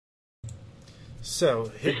podcast.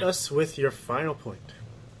 So hit us with your final point.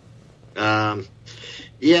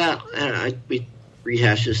 We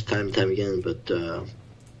rehash this time and time again, but the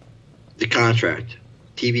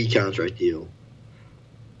TV contract deal.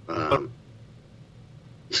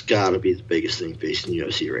 It's got to be the biggest thing facing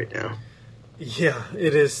UFC right now. Yeah,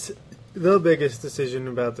 it is the biggest decision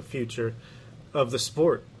about the future of the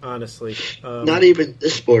sport, honestly. Not even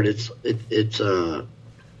this sport. It's with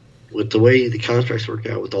the way the contracts work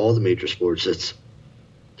out with all the major sports, it's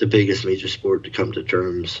the biggest major sport to come to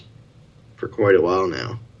terms for quite a while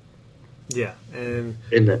now. Yeah, and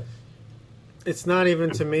it's not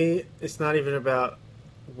even, to me, it's not even about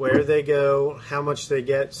where they go, how much they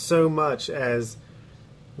get, so much as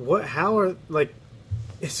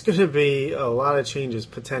it's going to be a lot of changes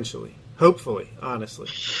potentially. Hopefully, honestly.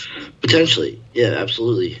 Potentially, yeah,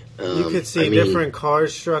 absolutely. You could see different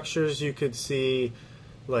card structures. You could see,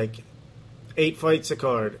 8 fights a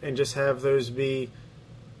card, and just have those be,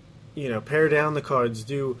 pare down the cards,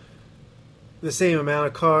 do the same amount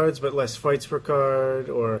of cards but less fights per card,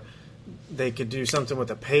 or they could do something with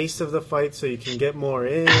the pace of the fight so you can get more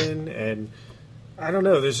in, and I don't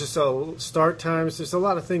know. There's just start times. There's a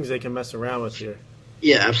lot of things they can mess around with here.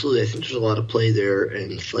 Yeah, absolutely. I think there's a lot of play there,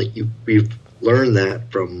 and we've learned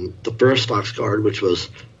that from the first Fox card, which was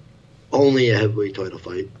only a heavyweight title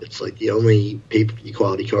fight. It's the only pay-per-view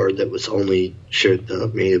quality card that was only shared the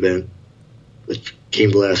main event with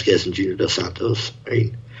Cain Velasquez and Junior Dos Santos. I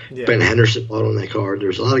mean, Yeah. Ben Henderson fought on that card.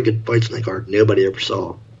 There's a lot of good fights on that card nobody ever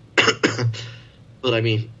saw. But I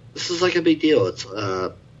mean, this is a big deal.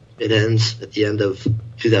 It ends at the end of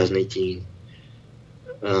 2018,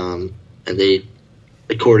 and they,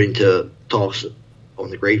 according to talks on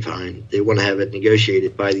the grapevine, they want to have it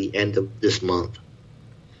negotiated by the end of this month.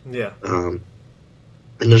 Yeah. And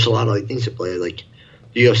there's a lot of things at play.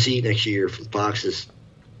 The UFC next year from Fox is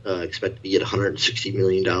expected to get $160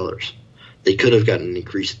 million. They could have gotten an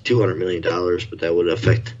increase of $200 million, but that would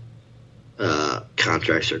affect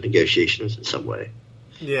contracts or negotiations in some way.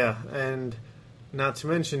 Yeah, and not to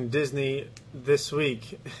mention Disney this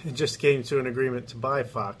week just came to an agreement to buy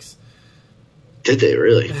Fox. Did they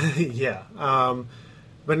really? Yeah.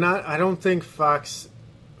 But I don't think Fox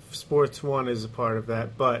Sports 1 is a part of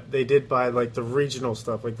that, but they did buy the regional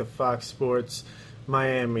stuff, the Fox Sports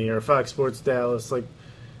Miami or Fox Sports Dallas.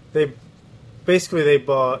 They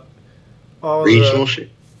bought all regional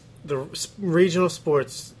the regional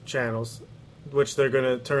sports channels, which they're going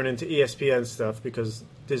to turn into ESPN stuff because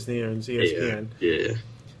Disney owns ESPN. Yeah.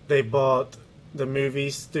 They bought the movie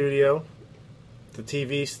studio, the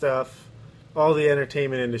TV stuff, all the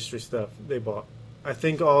entertainment industry stuff they bought. I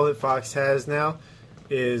think all that Fox has now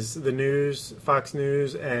is the news, Fox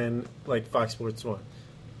News, and Fox Sports 1.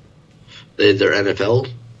 Their NFL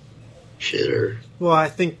shit or... Well, I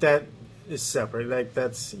think that is separate.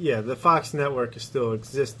 The Fox network still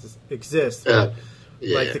exists. But,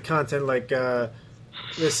 yeah. the content,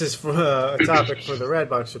 this is for a topic for the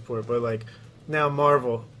Redbox report, but now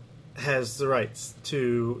Marvel has the rights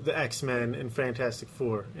to the X-Men and Fantastic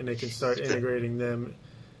Four, and they can start integrating them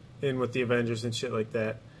in with the Avengers and shit like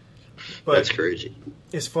that. But that's crazy.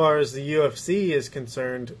 As far as the UFC is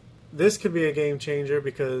concerned, this could be a game changer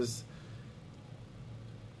because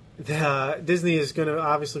Disney is going to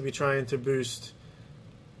obviously be trying to boost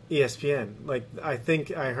ESPN. I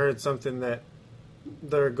think I heard something that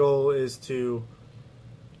their goal is to,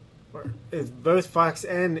 both Fox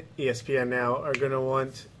and ESPN now are going to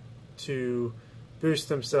want to boost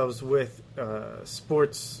themselves with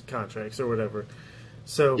sports contracts or whatever.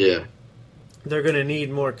 So yeah, they're going to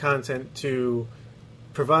need more content to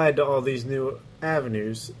provide to all these new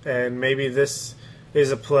avenues, and maybe this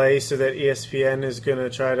is a play so that ESPN is going to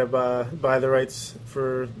try to buy the rights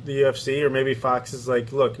for the UFC, or maybe Fox is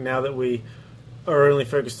look, now that we are only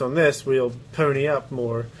focused on this, we'll pony up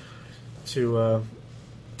more to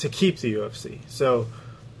keep the UFC. So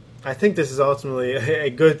I think this is ultimately a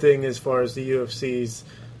good thing as far as the UFC's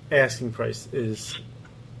asking price is.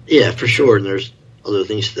 Yeah, for sure. And there's other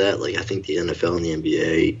things to that. I think the NFL and the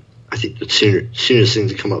NBA, I think the soonest thing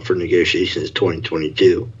to come up for negotiation is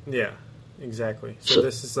 2022. Yeah, exactly. So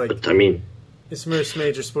this is but, I mean, it's the most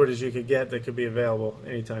major sport as you could get that could be available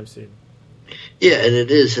anytime soon. Yeah, and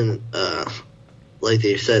it is. And like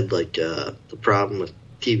they said, the problem with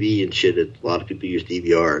TV and shit, a lot of people use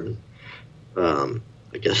DVR, and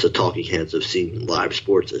I guess the talking heads have seen live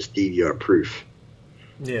sports as DVR proof.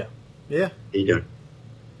 Yeah. It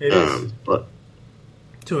is. But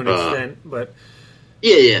to an extent, but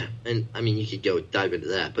yeah, and I mean you could dive into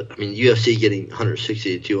that, but I mean UFC getting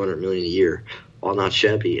 160 to 200 million a year, while not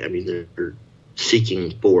shabby. I mean they're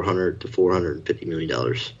seeking 400 to 450 million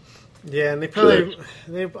dollars. Yeah, and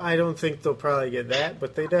I don't think they'll probably get that,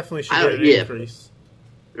 but they definitely should get an increase.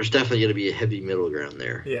 There's definitely going to be a heavy middle ground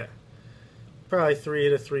there. Yeah. Probably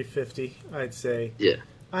 300 to 350, I'd say. Yeah.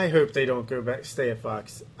 I hope they don't go back, stay at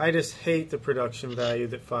Fox. I just hate the production value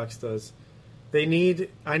that Fox does. They need,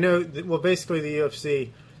 basically the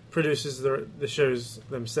UFC produces the shows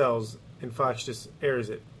themselves, and Fox just airs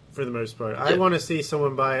it for the most part. Yeah. I want to see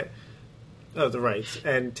someone buy the rights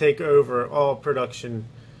and take over all production.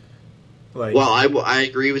 I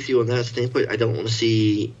agree with you on that standpoint. I don't want to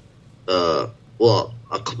see, a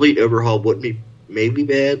complete overhaul wouldn't be may be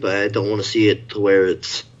bad, but I don't want to see it to where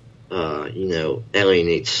it's,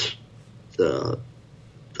 alienates the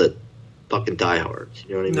fucking diehards.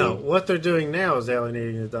 You know what I mean? No, what they're doing now is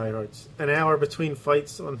alienating the diehards. An hour between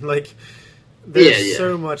fights on, there's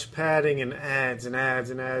so much padding and ads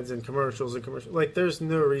and commercials and commercials. There's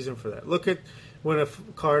no reason for that. Look at when a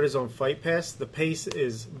card is on Fight Pass, the pace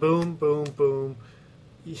is boom, boom, boom.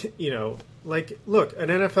 Look, an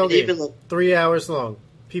NFL game, 3 hours long.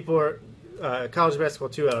 People are, college basketball,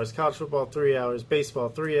 2 hours, college football, 3 hours, baseball,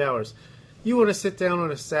 3 hours. You want to sit down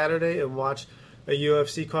on a Saturday and watch a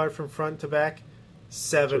UFC card from front to back?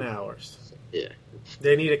 7 hours. Yeah.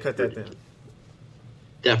 They need to cut that down.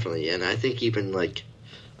 Definitely, and I think even,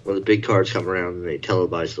 when the big cards come around and they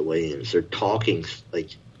televise the weigh-ins, they're talking,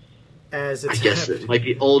 as it's I guess it might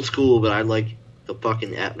be old school, but I like the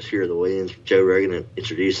fucking atmosphere of the weigh-ins. Joe Rogan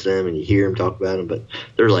introduced them, and you hear him talk about them, but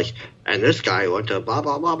they're like, and this guy went to blah,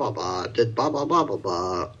 blah, blah, blah, blah, did blah, blah, blah, blah,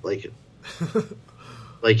 blah,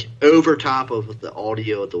 over top of the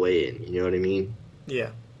audio at the weigh-in, you know what I mean?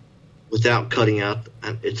 Yeah. Without cutting out,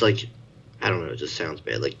 it's I don't know, it just sounds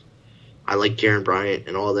bad. I like Karen Bryant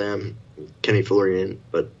and all them, Kenny Florian,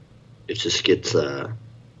 but it just gets,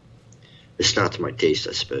 it's not to my taste,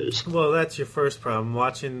 I suppose. Well, that's your first problem,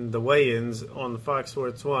 watching the weigh-ins on the Fox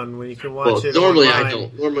Sports 1 when you can watch it normally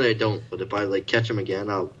online. Normally I don't, but if I catch them again,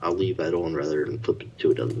 I'll leave that on rather than flip it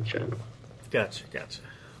to another channel. Gotcha.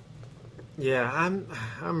 Yeah,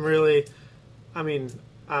 I'm really,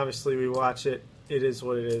 obviously we watch it. It is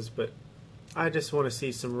what it is, but I just want to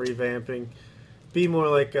see some revamping. Be more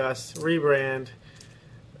like us. Rebrand.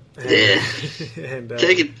 And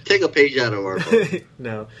take a page out of our book.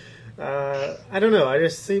 No. I don't know. I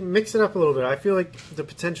just mix it up a little bit. I feel like the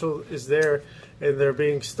potential is there, and they're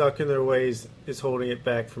being stuck in their ways is holding it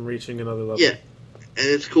back from reaching another level. Yeah, and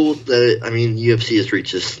it's cool that UFC has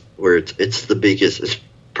reached this where it's the biggest. It's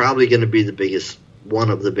probably going to be the biggest, one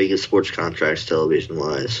of the biggest sports contracts television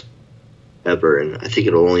wise ever, and I think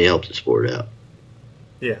it'll only help the sport out.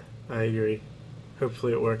 Yeah, I agree.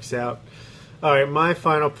 Hopefully it works out. All right, my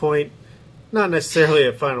final point, not necessarily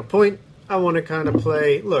a final point. I want to kind of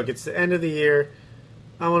play, look, it's the end of the year.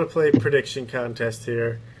 I want to play a prediction contest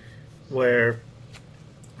here where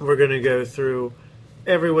we're going to go through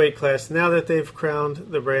every weight class. Now that they've crowned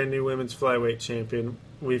the brand new women's flyweight champion,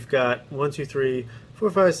 we've got 1, 2, 3, 4,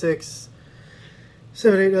 5, 6,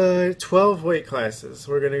 7, 8, 9, 12 weight classes.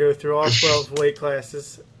 We're going to go through all 12 weight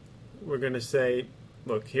classes. We're going to say,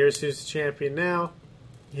 look, here's who's the champion now.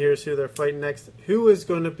 Here's who they're fighting next. Who is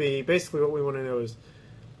going to be, basically what we want to know is,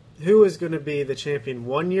 who is going to be the champion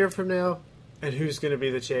 1 year from now, and who's going to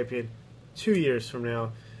be the champion 2 years from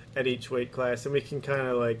now at each weight class. And we can kind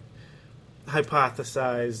of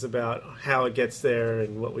hypothesize about how it gets there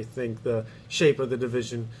and what we think the shape of the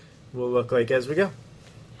division will look like as we go.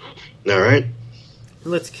 All right.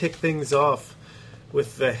 Let's kick things off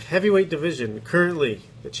with the heavyweight division. Currently,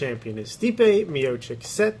 the champion is Stipe Miocic,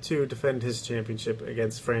 set to defend his championship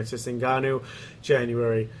against Francis Ngannou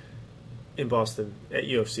January in Boston at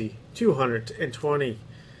UFC 220.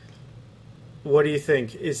 What do you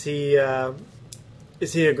think? Is he a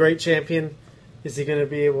great champion? Is he going to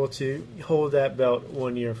be able to hold that belt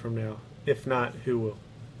 1 year from now? If not, who will?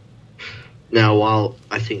 Now, while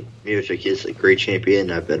I think Miocic is a great champion,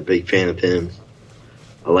 I've been a big fan of him.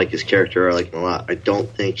 I like his character. I like him a lot. I don't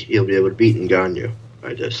think he'll be able to beat Ngannou.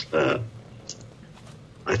 I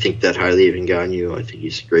think that highly of Ngannou. I think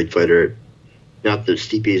he's a great fighter. Not that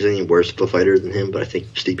Stipe is any worse of a fighter than him, but I think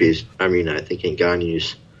I think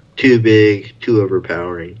Ngannou's too big, too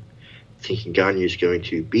overpowering. I think Ngannou's going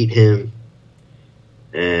to beat him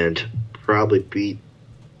and probably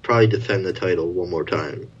defend the title one more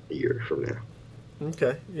time a year from now.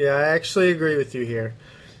 Okay. Yeah, I actually agree with you here.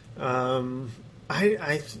 I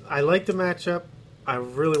like the matchup. I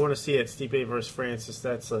really want to see it, Stipe versus Francis.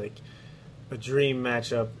 That's like a dream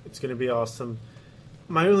matchup. It's going to be awesome.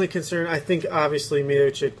 My only concern, I think, obviously,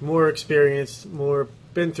 Miocic, more experienced, more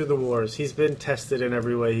been through the wars. He's been tested in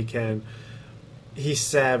every way he can. He's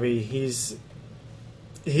savvy.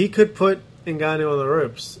 He could put Ngannou on the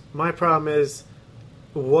ropes. My problem is,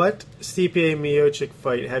 what Stipe Miocic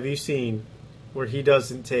fight have you seen where he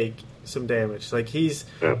doesn't take some damage? He's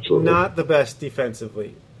Absolutely not the best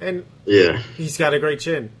defensively, and he's got a great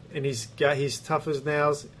chin, and he's tough as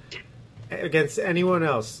nails. Against anyone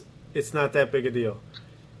else, it's not that big a deal.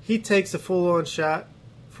 He takes a full-on shot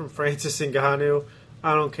from Francis Ngannou.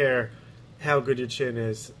 I don't care how good your chin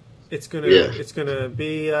is. It's gonna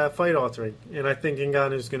be fight altering, and I think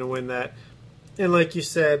Ngannou's gonna win that. And like you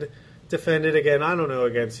said, defend it again. I don't know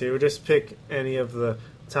against who. Just pick any of the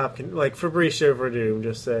top, like Fabricio Verdum.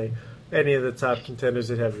 Just say, any of the top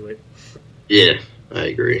contenders at heavyweight. Yeah, I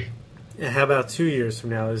agree. And how about 2 years from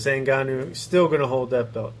now? Is Ngannou still going to hold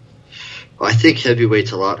that belt? Well, I think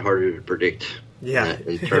heavyweight's a lot harder to predict. Yeah,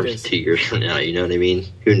 in terms of 2 years from now, you know what I mean?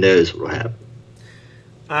 Who knows what will happen?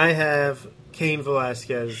 I have Cain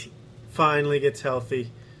Velasquez finally gets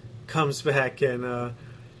healthy, comes back, and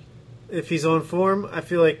if he's on form, I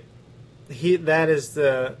feel like that is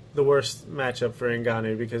the worst matchup for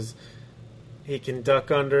Ngannou because he can duck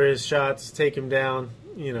under his shots, take him down,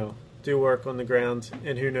 do work on the ground,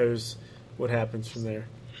 and who knows what happens from there.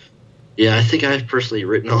 Yeah, I think I've personally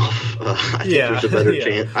written off. I think there's a better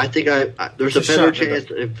chance. I think there's a better chance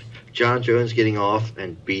if John Jones getting off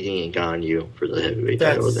and beating Ngannou for the heavyweight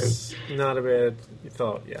title. That's not a bad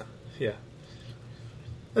thought. Yeah.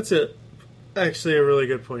 That's actually a really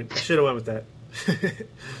good point. I should have went with that.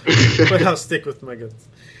 But I'll stick with my guns.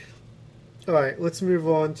 All right, let's move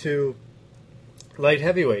on to light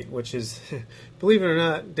heavyweight, which is, believe it or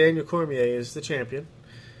not, Daniel Cormier is the champion,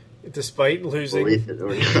 despite losing,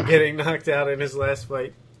 getting knocked out in his last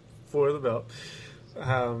fight for the belt.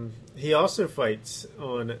 He also fights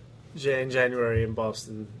in January in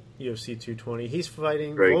Boston, UFC 220. He's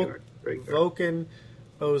fighting Volkan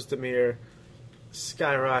Ozdemir,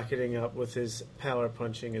 skyrocketing up with his power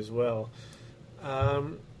punching as well.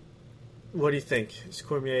 What do you think? Is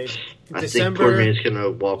Cormier? I think Cormier's going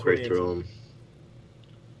to walk right through him,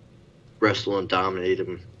 wrestle and dominate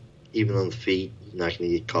him, even on the feet. He's not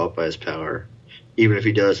going to get caught by his power. Even if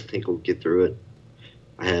he does, I think he'll get through it.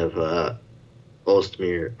 I have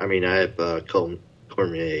Cormier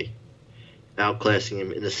outclassing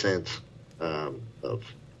him in the sense of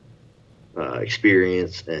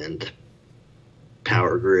experience and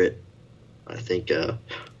power grit. I think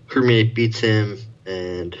Cormier beats him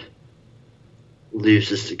and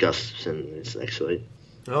loses to Gustafsson in his next fight.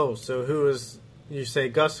 Oh, so you say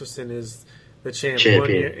Gustafsson is the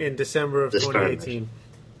champion in December of 2018?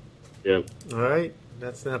 Yep. All right,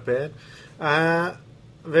 that's not bad.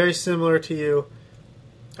 Very similar to you.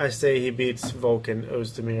 I say he beats Volkan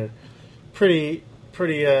Ozdemir pretty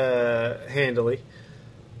handily.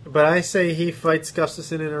 But I say he fights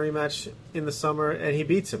Gustafsson in a rematch in the summer, and he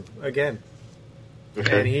beats him again.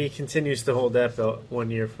 Okay. And he continues to hold that belt 1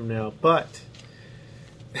 year from now. But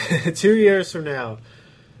 2 years from now,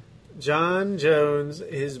 John Jones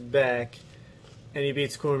is back, and he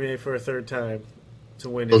beats Cormier for a third time to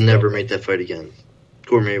win his belt. He'll never make that fight again.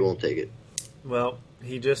 Cormier won't take it. Well,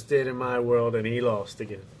 he just did in my world, and he lost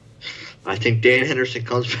again. I think Dan Henderson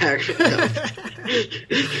comes back.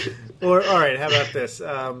 All right, how about this?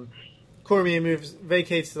 Cormier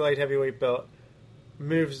vacates the light heavyweight belt,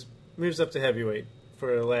 moves up to heavyweight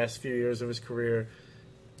for the last few years of his career,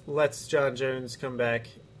 lets John Jones come back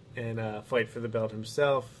and fight for the belt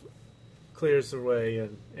himself, clears the way,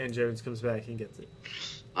 and Jones comes back and gets it.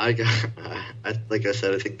 Like I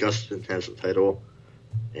said, I think Gustafsson has the title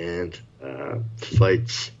and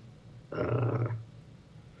fights.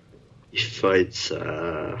 He fights.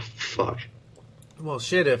 Fuck. Well,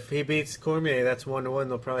 shit. If he beats Cormier, that's 1-1.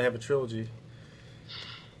 They'll probably have a trilogy.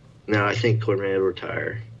 No, I think Cormier will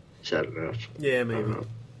retire. Is that enough? Yeah, maybe.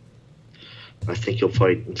 I think he'll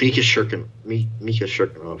fight Mika Shurkinov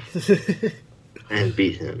and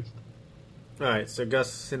beat him. All right, so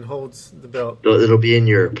Gustafsson holds the belt. It'll be in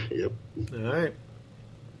Europe. Yep. All right.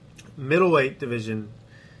 Middleweight division.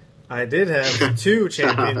 I did have two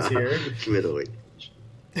champions here. Middleweight.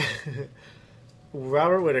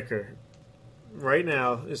 Robert Whittaker, right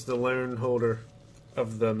now, is the lone holder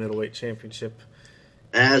of the middleweight championship.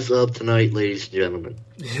 As of tonight, ladies and gentlemen.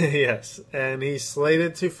 Yes, and he's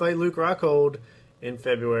slated to fight Luke Rockhold in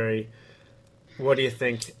February. What do you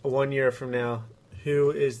think? 1 year from now,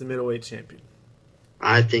 who is the middleweight champion?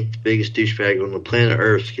 I think the biggest douchebag on the planet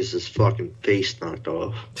Earth gets his fucking face knocked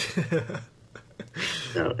off.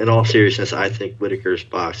 No, in all seriousness, I think Whittaker's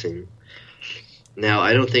boxing. Now,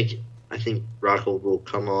 I think Rockhold will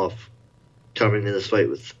come into this fight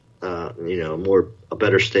with, a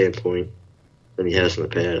better standpoint than he has in the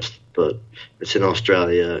past. But it's in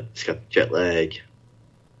Australia. He's got jet lag.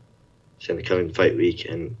 He's going to come in fight week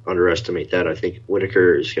and underestimate that. I think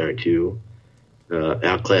Whittaker is going to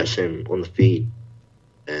outclass him on the feet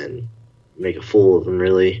and make a fool of him,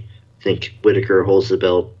 really. I think Whittaker holds the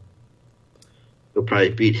belt. He'll probably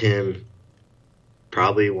beat him.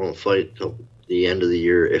 Probably won't fight till the end of the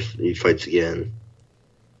year if he fights again.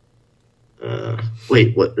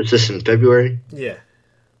 Wait, what? Is this in February? Yeah.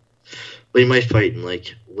 Well, he might fight in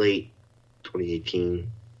late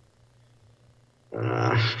 2018.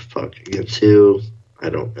 Against who? I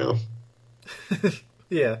don't know.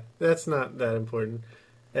 Yeah, that's not that important.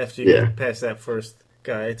 After you get past that first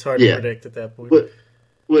guy. It's hard to predict at that point.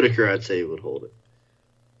 Whitaker, I'd say, would hold it.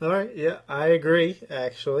 All right, yeah, I agree,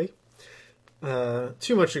 actually.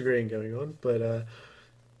 Too much agreeing going on, but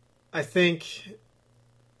I think,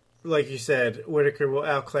 like you said, Whitaker will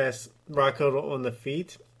outclass Rockhold on the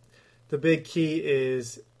feet. The big key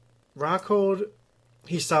is Rockhold,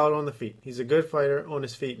 he's solid on the feet. He's a good fighter on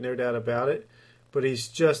his feet, no doubt about it, but he's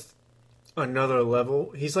just another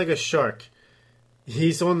level. He's like a shark.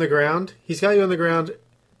 He's on the ground. He's got you on the ground,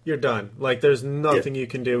 you're done. Like, there's nothing you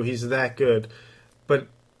can do. He's that good. But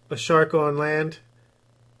a shark on land,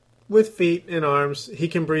 with feet and arms, he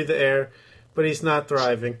can breathe the air, but he's not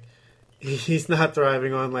thriving. He's not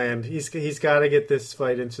thriving on land. He's got to get this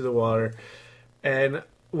fight into the water. And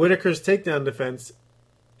Whitaker's takedown defense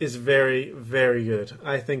is very, very good.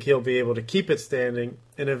 I think he'll be able to keep it standing,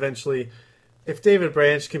 and eventually, if David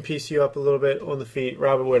Branch can piece you up a little bit on the feet,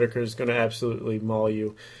 Robert Whitaker is going to absolutely maul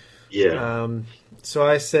you. Yeah. So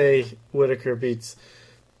I say Whitaker beats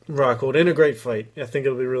Rockhold in a great fight. I think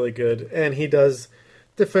it'll be really good. And he does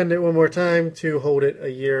defend it one more time to hold it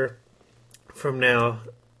a year from now.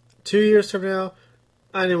 2 years from now,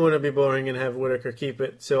 I didn't want to be boring and have Whitaker keep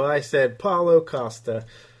it. So I said Paulo Costa,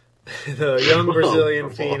 the young Brazilian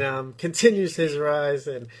phenom, continues his rise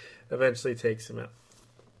and eventually takes him out.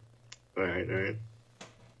 All right.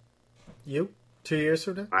 You? 2 years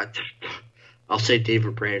from now? I'll say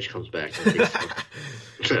David Branch comes back.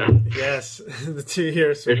 Yes, the 2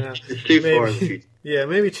 years from now. It's too far in the future. Yeah,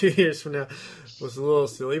 maybe 2 years from now was a little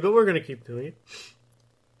silly, but we're going to keep doing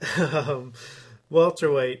it.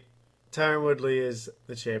 Welterweight, Tyron Woodley is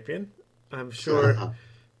the champion. I'm sure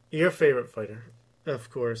your favorite fighter, of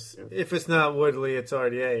course. Yeah. If it's not Woodley, it's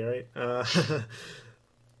RDA, right?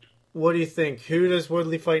 What do you think? Who does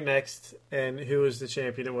Woodley fight next, and who is the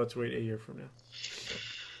champion at welterweight a year from now?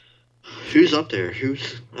 Who's up there?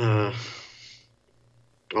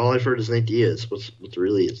 All I've heard is Nate Diaz. What's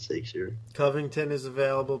really at stake here? Covington is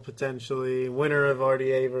available potentially. Winner of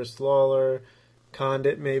RDA versus Lawler.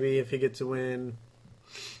 Condit maybe if he gets a win.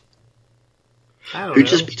 I don't know. Who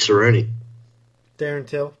just beat Cerrone? Darren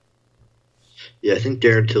Till. Yeah, I think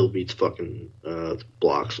Darren Till beats fucking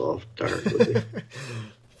blocks off Tyron Woodley.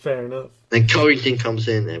 Fair enough. Then Covington comes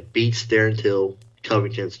in and beats Darren Till.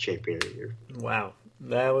 Covington's champion of the year. Wow.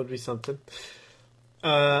 That would be something.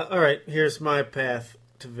 All right, here's my path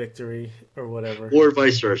to victory or whatever. Or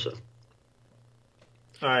vice versa.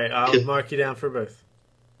 All right, I'll mark you down for both.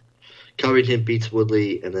 Covington beats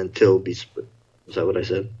Woodley, and then Till beats... Is that what I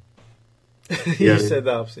said? You said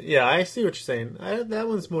the opposite. Yeah, I see what you're saying. That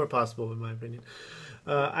one's more possible, in my opinion.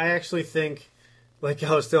 I actually think, like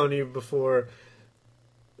I was telling you before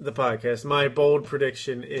the podcast, my bold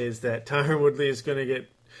prediction is that Tyron Woodley is going to get,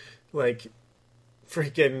 like,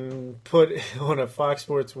 freaking put on a Fox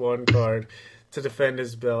Sports 1 card to defend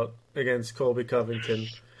his belt against Colby Covington.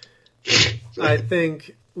 I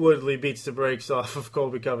think Woodley beats the brakes off of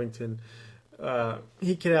Colby Covington.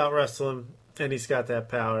 He can out-wrestle him, and he's got that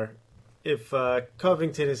power. If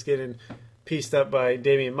Covington is getting pieced up by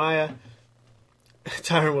Damian Maia,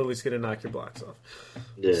 Tyron Woodley's going to knock your blocks off.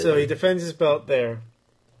 Yeah. So he defends his belt there.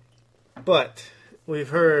 But we've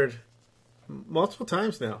heard multiple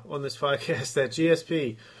times now on this podcast that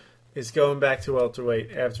GSP is going back to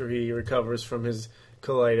welterweight after he recovers from his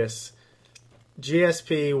colitis.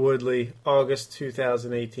 GSP Woodley, August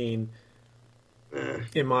 2018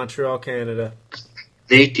 in Montreal, Canada.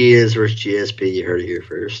 Nate Diaz versus GSP. You heard it here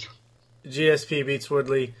first. GSP beats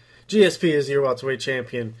Woodley. GSP is your welterweight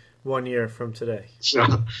champion 1 year from today.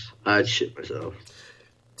 I'd shit myself.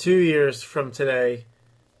 2 years from today,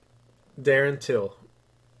 Darren Till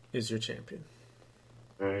is your champion.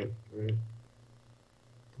 All right.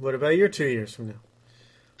 What about your 2 years from now?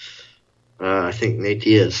 I think Nate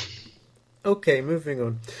Diaz. Okay, moving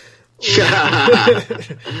on.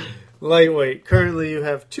 Lightweight. Currently, you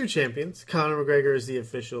have two champions. Conor McGregor is the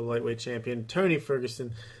official lightweight champion. Tony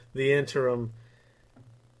Ferguson, the interim.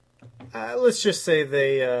 Let's just say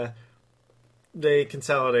they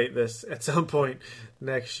consolidate this at some point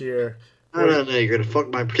next year. No, you're going to fuck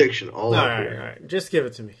my prediction all up here. All right. Just give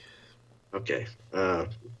it to me. Okay.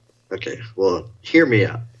 Okay. Well, hear me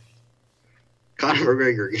out. Conor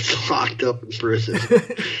McGregor gets locked up in prison.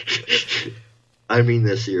 I mean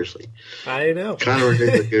this seriously. I know. Conor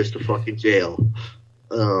McGregor goes to fucking jail.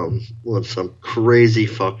 On some crazy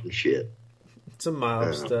fucking shit. Some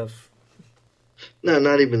mob stuff. No,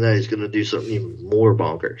 not even that. He's going to do something even more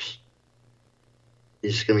bonkers.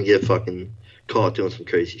 He's just going to get fucking caught doing some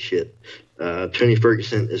crazy shit. Tony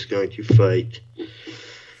Ferguson is going to fight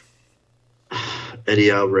Eddie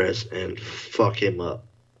Alvarez and fuck him up.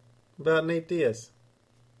 About Nate Diaz.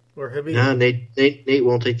 Or Habib? No, Nate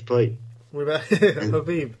won't take the fight. What about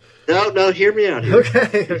Habib? No, hear me out here.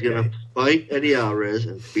 Okay. He's going to fight Eddie Alvarez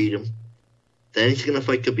and beat him. Then he's going to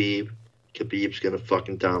fight Khabib. Khabib's going to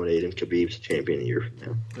fucking dominate him. Khabib's champion a year from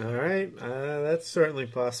now. All right. That's certainly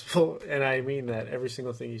possible. And I mean that, every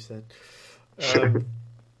single thing you said.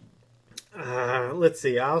 Let's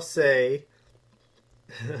see. I'll say...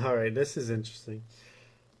 All right, this is interesting.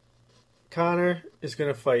 Conor is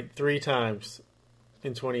going to fight 3 times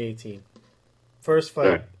in 2018. First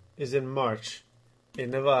fight is in March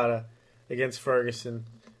in Nevada against Ferguson.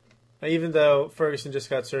 Even though Ferguson just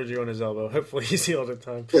got surgery on his elbow. Hopefully he's healed in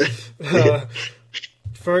time.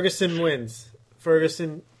 Ferguson wins.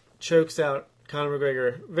 Ferguson chokes out Conor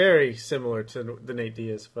McGregor. Very similar to the Nate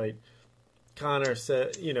Diaz fight. Conor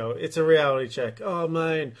said, it's a reality check. Oh,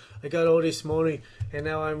 man, I got all this money and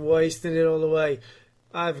now I'm wasting it all away.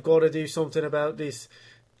 I've got to do something about this.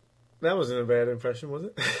 That wasn't a bad impression, was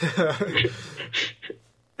it?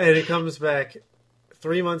 And it comes back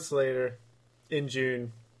 3 months later in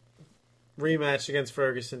June. Rematch against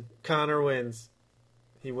Ferguson. Conor wins.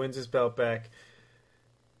 He wins his belt back.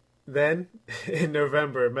 Then, in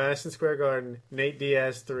November, Madison Square Garden, Nate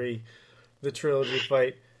Diaz 3, the trilogy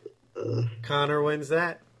fight. Conor wins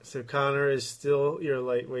that. So Conor is still your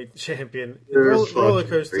lightweight champion. Roller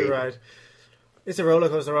coaster ride. It's a roller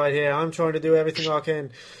coaster ride here. I'm trying to do everything I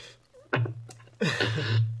can.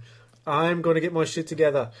 I'm going to get my shit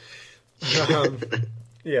together.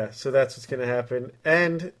 Yeah, so that's what's going to happen.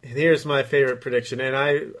 And here's my favorite prediction.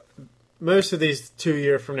 And most of these 2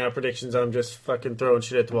 year from now predictions, I'm just fucking throwing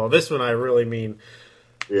shit at the wall. This one I really mean.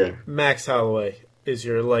 Yeah. Max Holloway is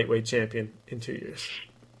your lightweight champion in 2 years.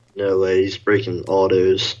 No way. He's breaking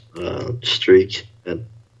Aldo's streak at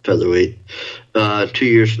featherweight. 2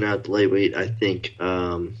 years from now at the lightweight, I think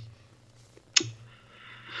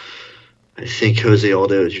Jose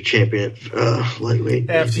Aldo is your champion at lightweight.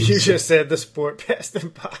 After you just said the sport passed him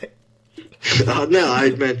by. No, I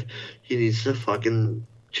meant he needs to fucking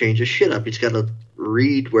change his shit up. He's got to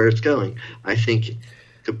read where it's going. I think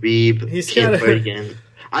Khabib can't fight again.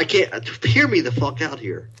 I can't. Hear me the fuck out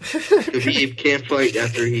here. Khabib can't fight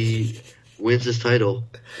after he wins his title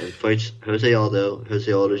and fights Jose Aldo.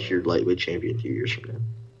 Jose Aldo's your lightweight champion 2 years from now.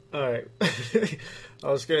 All right. I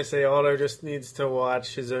was going to say Aldo just needs to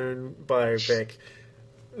watch his own biopic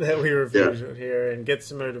that we reviewed here and get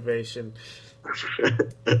some motivation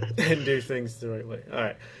and do things the right way. All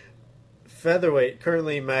right. Featherweight,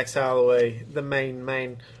 currently Max Holloway, the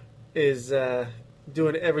main, is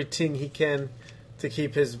doing everything he can to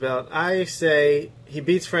keep his belt. I say he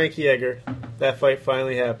beats Frankie Edgar. That fight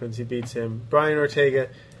finally happens. He beats him. Brian Ortega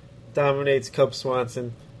dominates Cub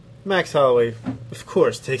Swanson. Max Holloway, of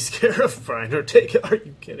course, takes care of Brian Ortega. Are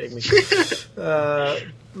you kidding me?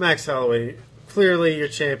 Max Holloway, clearly your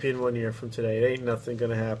champion 1 year from today. It ain't nothing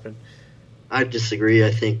going to happen. I disagree.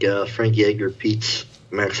 I think Frankie Edgar beats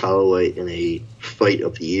Max Holloway in a fight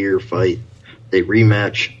of the year fight. They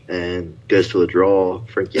rematch and goes to a draw.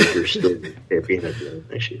 Frankie Edgar's still champion at the end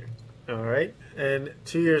of next year. All right. And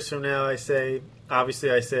 2 years from now, I said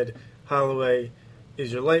Holloway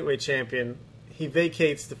is your lightweight champion. He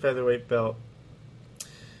vacates the featherweight belt.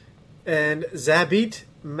 And Zabit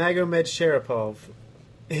Magomedsharipov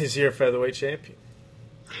is your featherweight champion.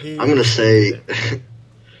 I'm going to say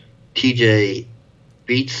TJ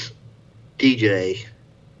beats DJ.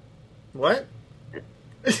 What?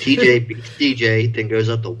 TJ beats DJ, then goes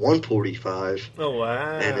up to 145. Oh,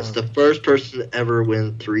 wow. And it's the first person to ever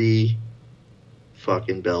win 3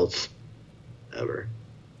 fucking belts ever.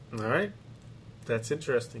 All right. That's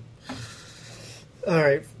interesting. All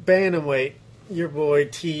right, bantamweight, your boy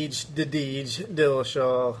Tej the Deej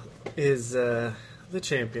Dillashaw is the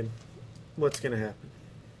champion. What's going to happen?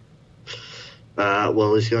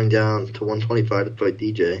 Well, he's going down to 125 to fight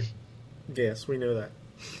DJ. Yes, we know that.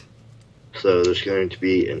 So there's going to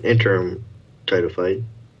be an interim title fight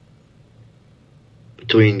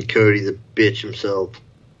between Cody the bitch himself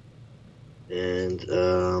and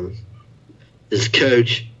his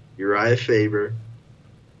coach, Uriah Faber.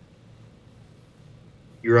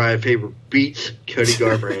 Uriah Faber beats Cody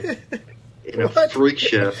Garbrandt in a freak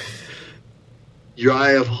show.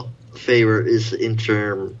 Uriah Faber is the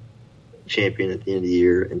interim champion at the end of the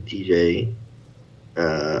year, and DJ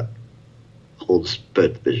holds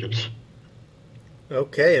both divisions.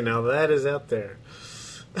 Okay, and now that is out there.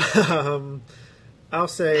 I'll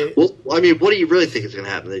say... Well, I mean, what do you really think is going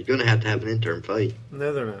to happen? They're going to have an interim fight.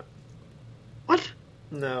 No, they're not. What?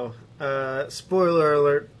 No. Spoiler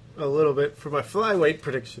alert. A little bit for my flyweight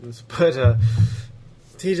predictions, but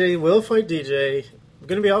TJ will fight DJ. It's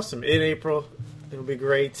going to be awesome in April. It'll be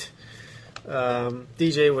great.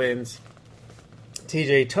 DJ wins.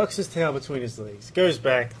 TJ tucks his tail between his legs, goes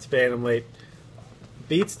back to bantamweight,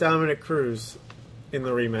 beats Dominic Cruz in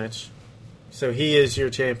the rematch. So he is your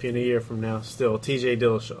champion a year from now, still, TJ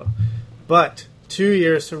Dillashaw. But 2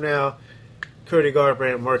 years from now, Cody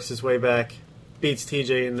Garbrandt works his way back, beats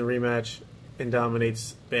TJ in the rematch, and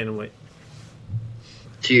dominates bantamweight.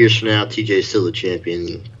 2 years from now, TJ is still the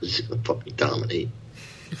champion. He's going to fucking dominate.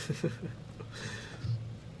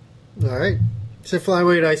 All right. So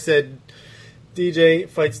flyweight, I said DJ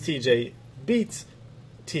fights TJ, beats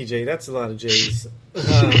TJ. That's a lot of J's.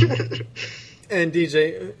 And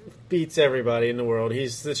DJ beats everybody in the world.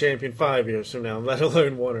 He's the champion 5 years from now, let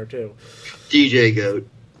alone 1 or 2. DJ GOAT.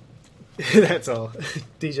 That's all.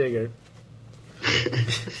 DJ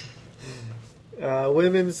GOAT.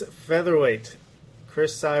 Women's featherweight.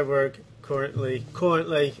 Chris Cyborg, currently,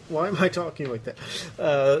 why am I talking like that?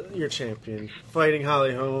 Your champion. Fighting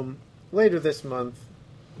Holly Holm later this month.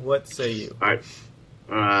 What say you? All right.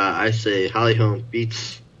 I say Holly Holm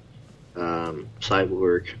beats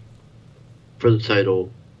Cyborg for the title.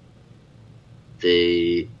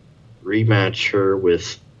 They rematch her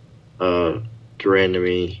with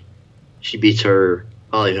Durandamy. She beats her.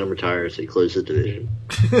 Holly Holm retires. They close the division.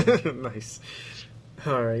 Nice.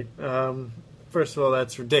 All right. First of all,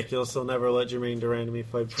 that's ridiculous. They'll never let Jermaine Durandamy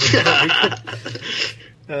fight for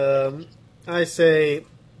I say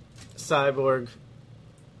Cyborg.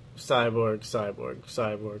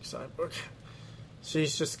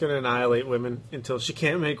 She's just going to annihilate women until she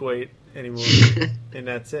can't make weight anymore. And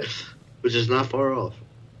that's it. Which is not far off.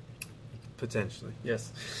 Potentially,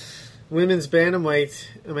 yes. Women's bantamweight,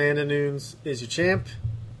 Amanda Nunes is your champ.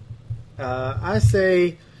 I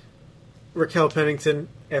say Raquel Pennington,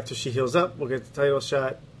 after she heals up, will get the title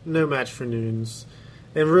shot. No match for Nunes.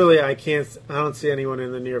 And really, I don't see anyone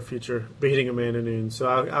in the near future beating Amanda Nunes. So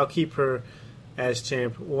I'll keep her as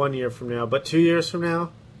champ 1 year from now. But 2 years from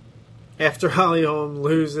now, after Holly Holm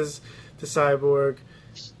loses to Cyborg,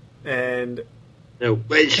 and no,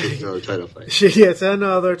 wait, she gets another title fight. She gets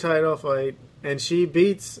another title fight, and she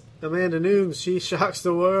beats Amanda Nunes. She shocks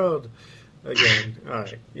the world again. All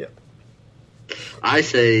right, yep. I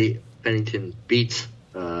say Pennington beats.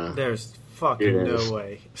 There's fucking Nunes. No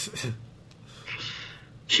way.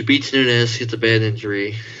 She beats Nunes, gets a bad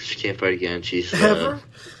injury. She can't fight again. She's Ever?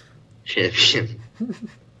 Champion.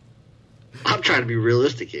 I'm trying to be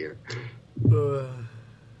realistic here.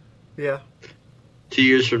 Yeah. 2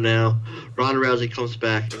 years from now, Ronda Rousey comes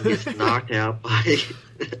back and gets knocked out by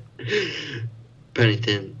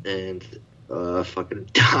Pennington and fucking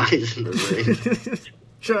dies in the ring.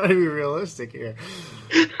 Trying to be realistic here.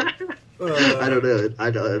 I don't know.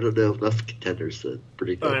 I don't know enough contenders to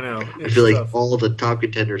predict that. I know. I feel tough. like all the top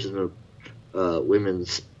contenders in the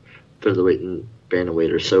women's featherweight and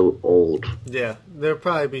bantamweight are so old. Yeah, there'll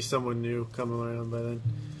probably be someone new coming around by then.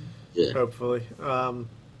 Yeah. Hopefully.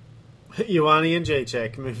 Ioane and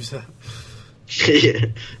Jacek moves up. Yeah,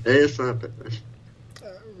 it's not bad.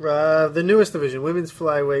 The newest division, women's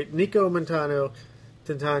flyweight. Nico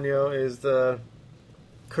Tintano is the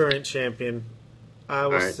current champion. I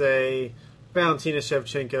will say Valentina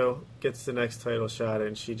Shevchenko gets the next title shot,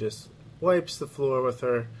 and she just wipes the floor with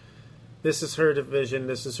her. This is her division.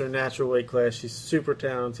 This is her natural weight class. She's a super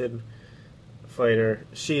talented fighter.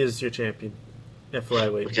 She is your champion at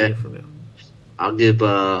flyweight a year from now. I'll give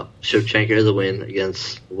Shevchenko the win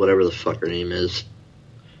against whatever the fuck her name is.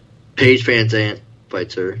 Paige Van Zant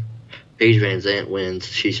fights her. Paige Van Zant wins.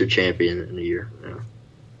 She's her champion in a year from now.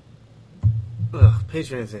 Ugh, Paige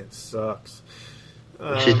Van Zant sucks.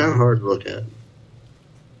 She's not hard to look at.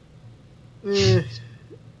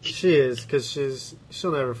 She is, because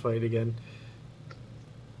she'll never fight again.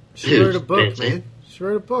 She wrote a book, man. She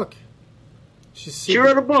wrote a book. She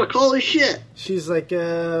wrote a book. Holy shit! She's like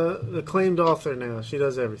an acclaimed author now. She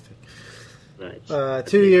does everything. Nice.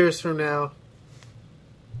 2 years from now,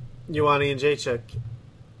 Ioane and Jacek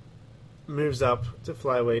moves up to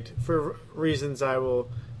flyweight for reasons I will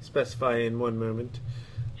specify in one moment.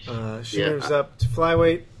 She moves up to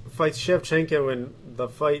flyweight, fights Shevchenko in the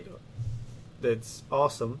fight that's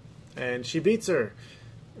awesome, and she beats her,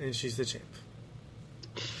 and she's the champ.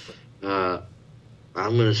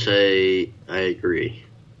 I'm going to say I agree.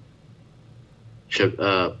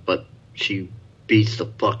 But she beats the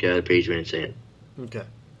fuck out of Paige Van Zant. Okay.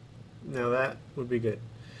 Now that would be good.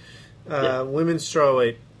 Women's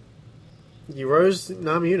strawweight. Rose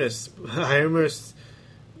Namajunas. I almost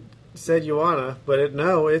said Joanna, but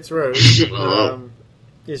it's Rose.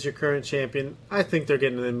 Is your current champion. I think they're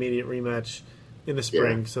getting an immediate rematch in the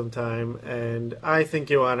spring sometime, and I think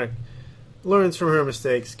Joanna learns from her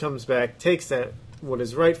mistakes, comes back, takes that what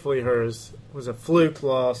is rightfully hers was a fluke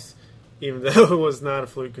loss, even though it was not a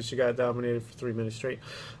fluke because she got dominated for 3 minutes straight.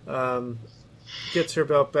 Gets her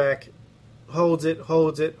belt back, holds it,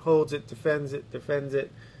 defends it,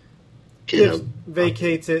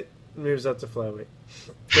 vacates it, moves up to flyweight.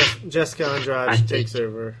 Jessica Andrade takes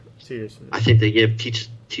over 2 years from now. I think they give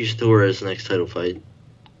Tisha Torres the next title fight.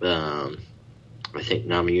 I think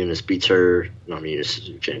Namajunas beats her. Namajunas is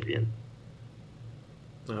your champion.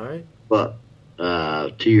 All right. But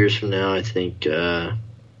 2 years from now, I think I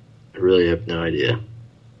really have no idea.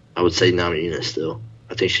 I would say Namajunas still.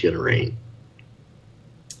 I think she's going to reign.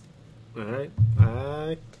 All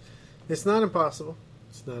right. It's not impossible.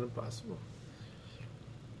 It's not impossible.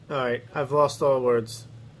 All right. I've lost all words.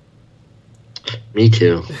 Me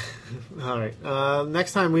too. All right.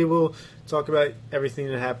 Next time we will talk about everything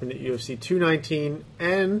that happened at UFC 219,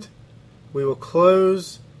 and we will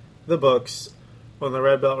close the books on the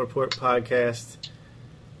Red Belt Report podcast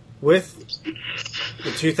with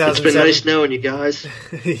the 2007. It's been nice knowing you guys.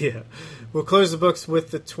 Yeah. We'll close the books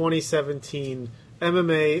with the 2017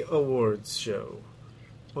 MMA Awards show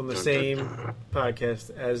on the same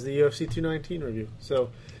podcast as the UFC 219 review.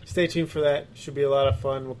 So stay tuned for that. Should be a lot of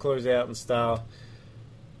fun. We'll close it out in style.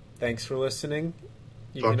 Thanks for listening.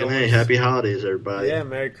 Happy holidays, everybody. Yeah,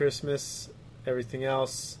 Merry Christmas, everything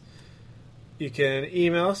else. You can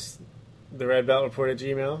email us, the Red Belt Report at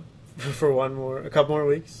Gmail, for a couple more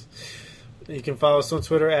weeks. You can follow us on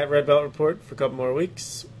Twitter at Red Belt Report for a couple more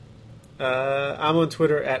weeks. I'm on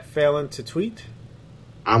Twitter at Phelan to tweet.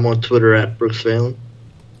 I'm on Twitter at Brooks Phelan.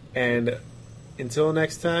 And until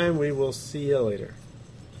next time, we will see you later.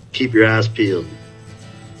 Keep your eyes peeled.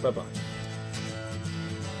 Bye-bye.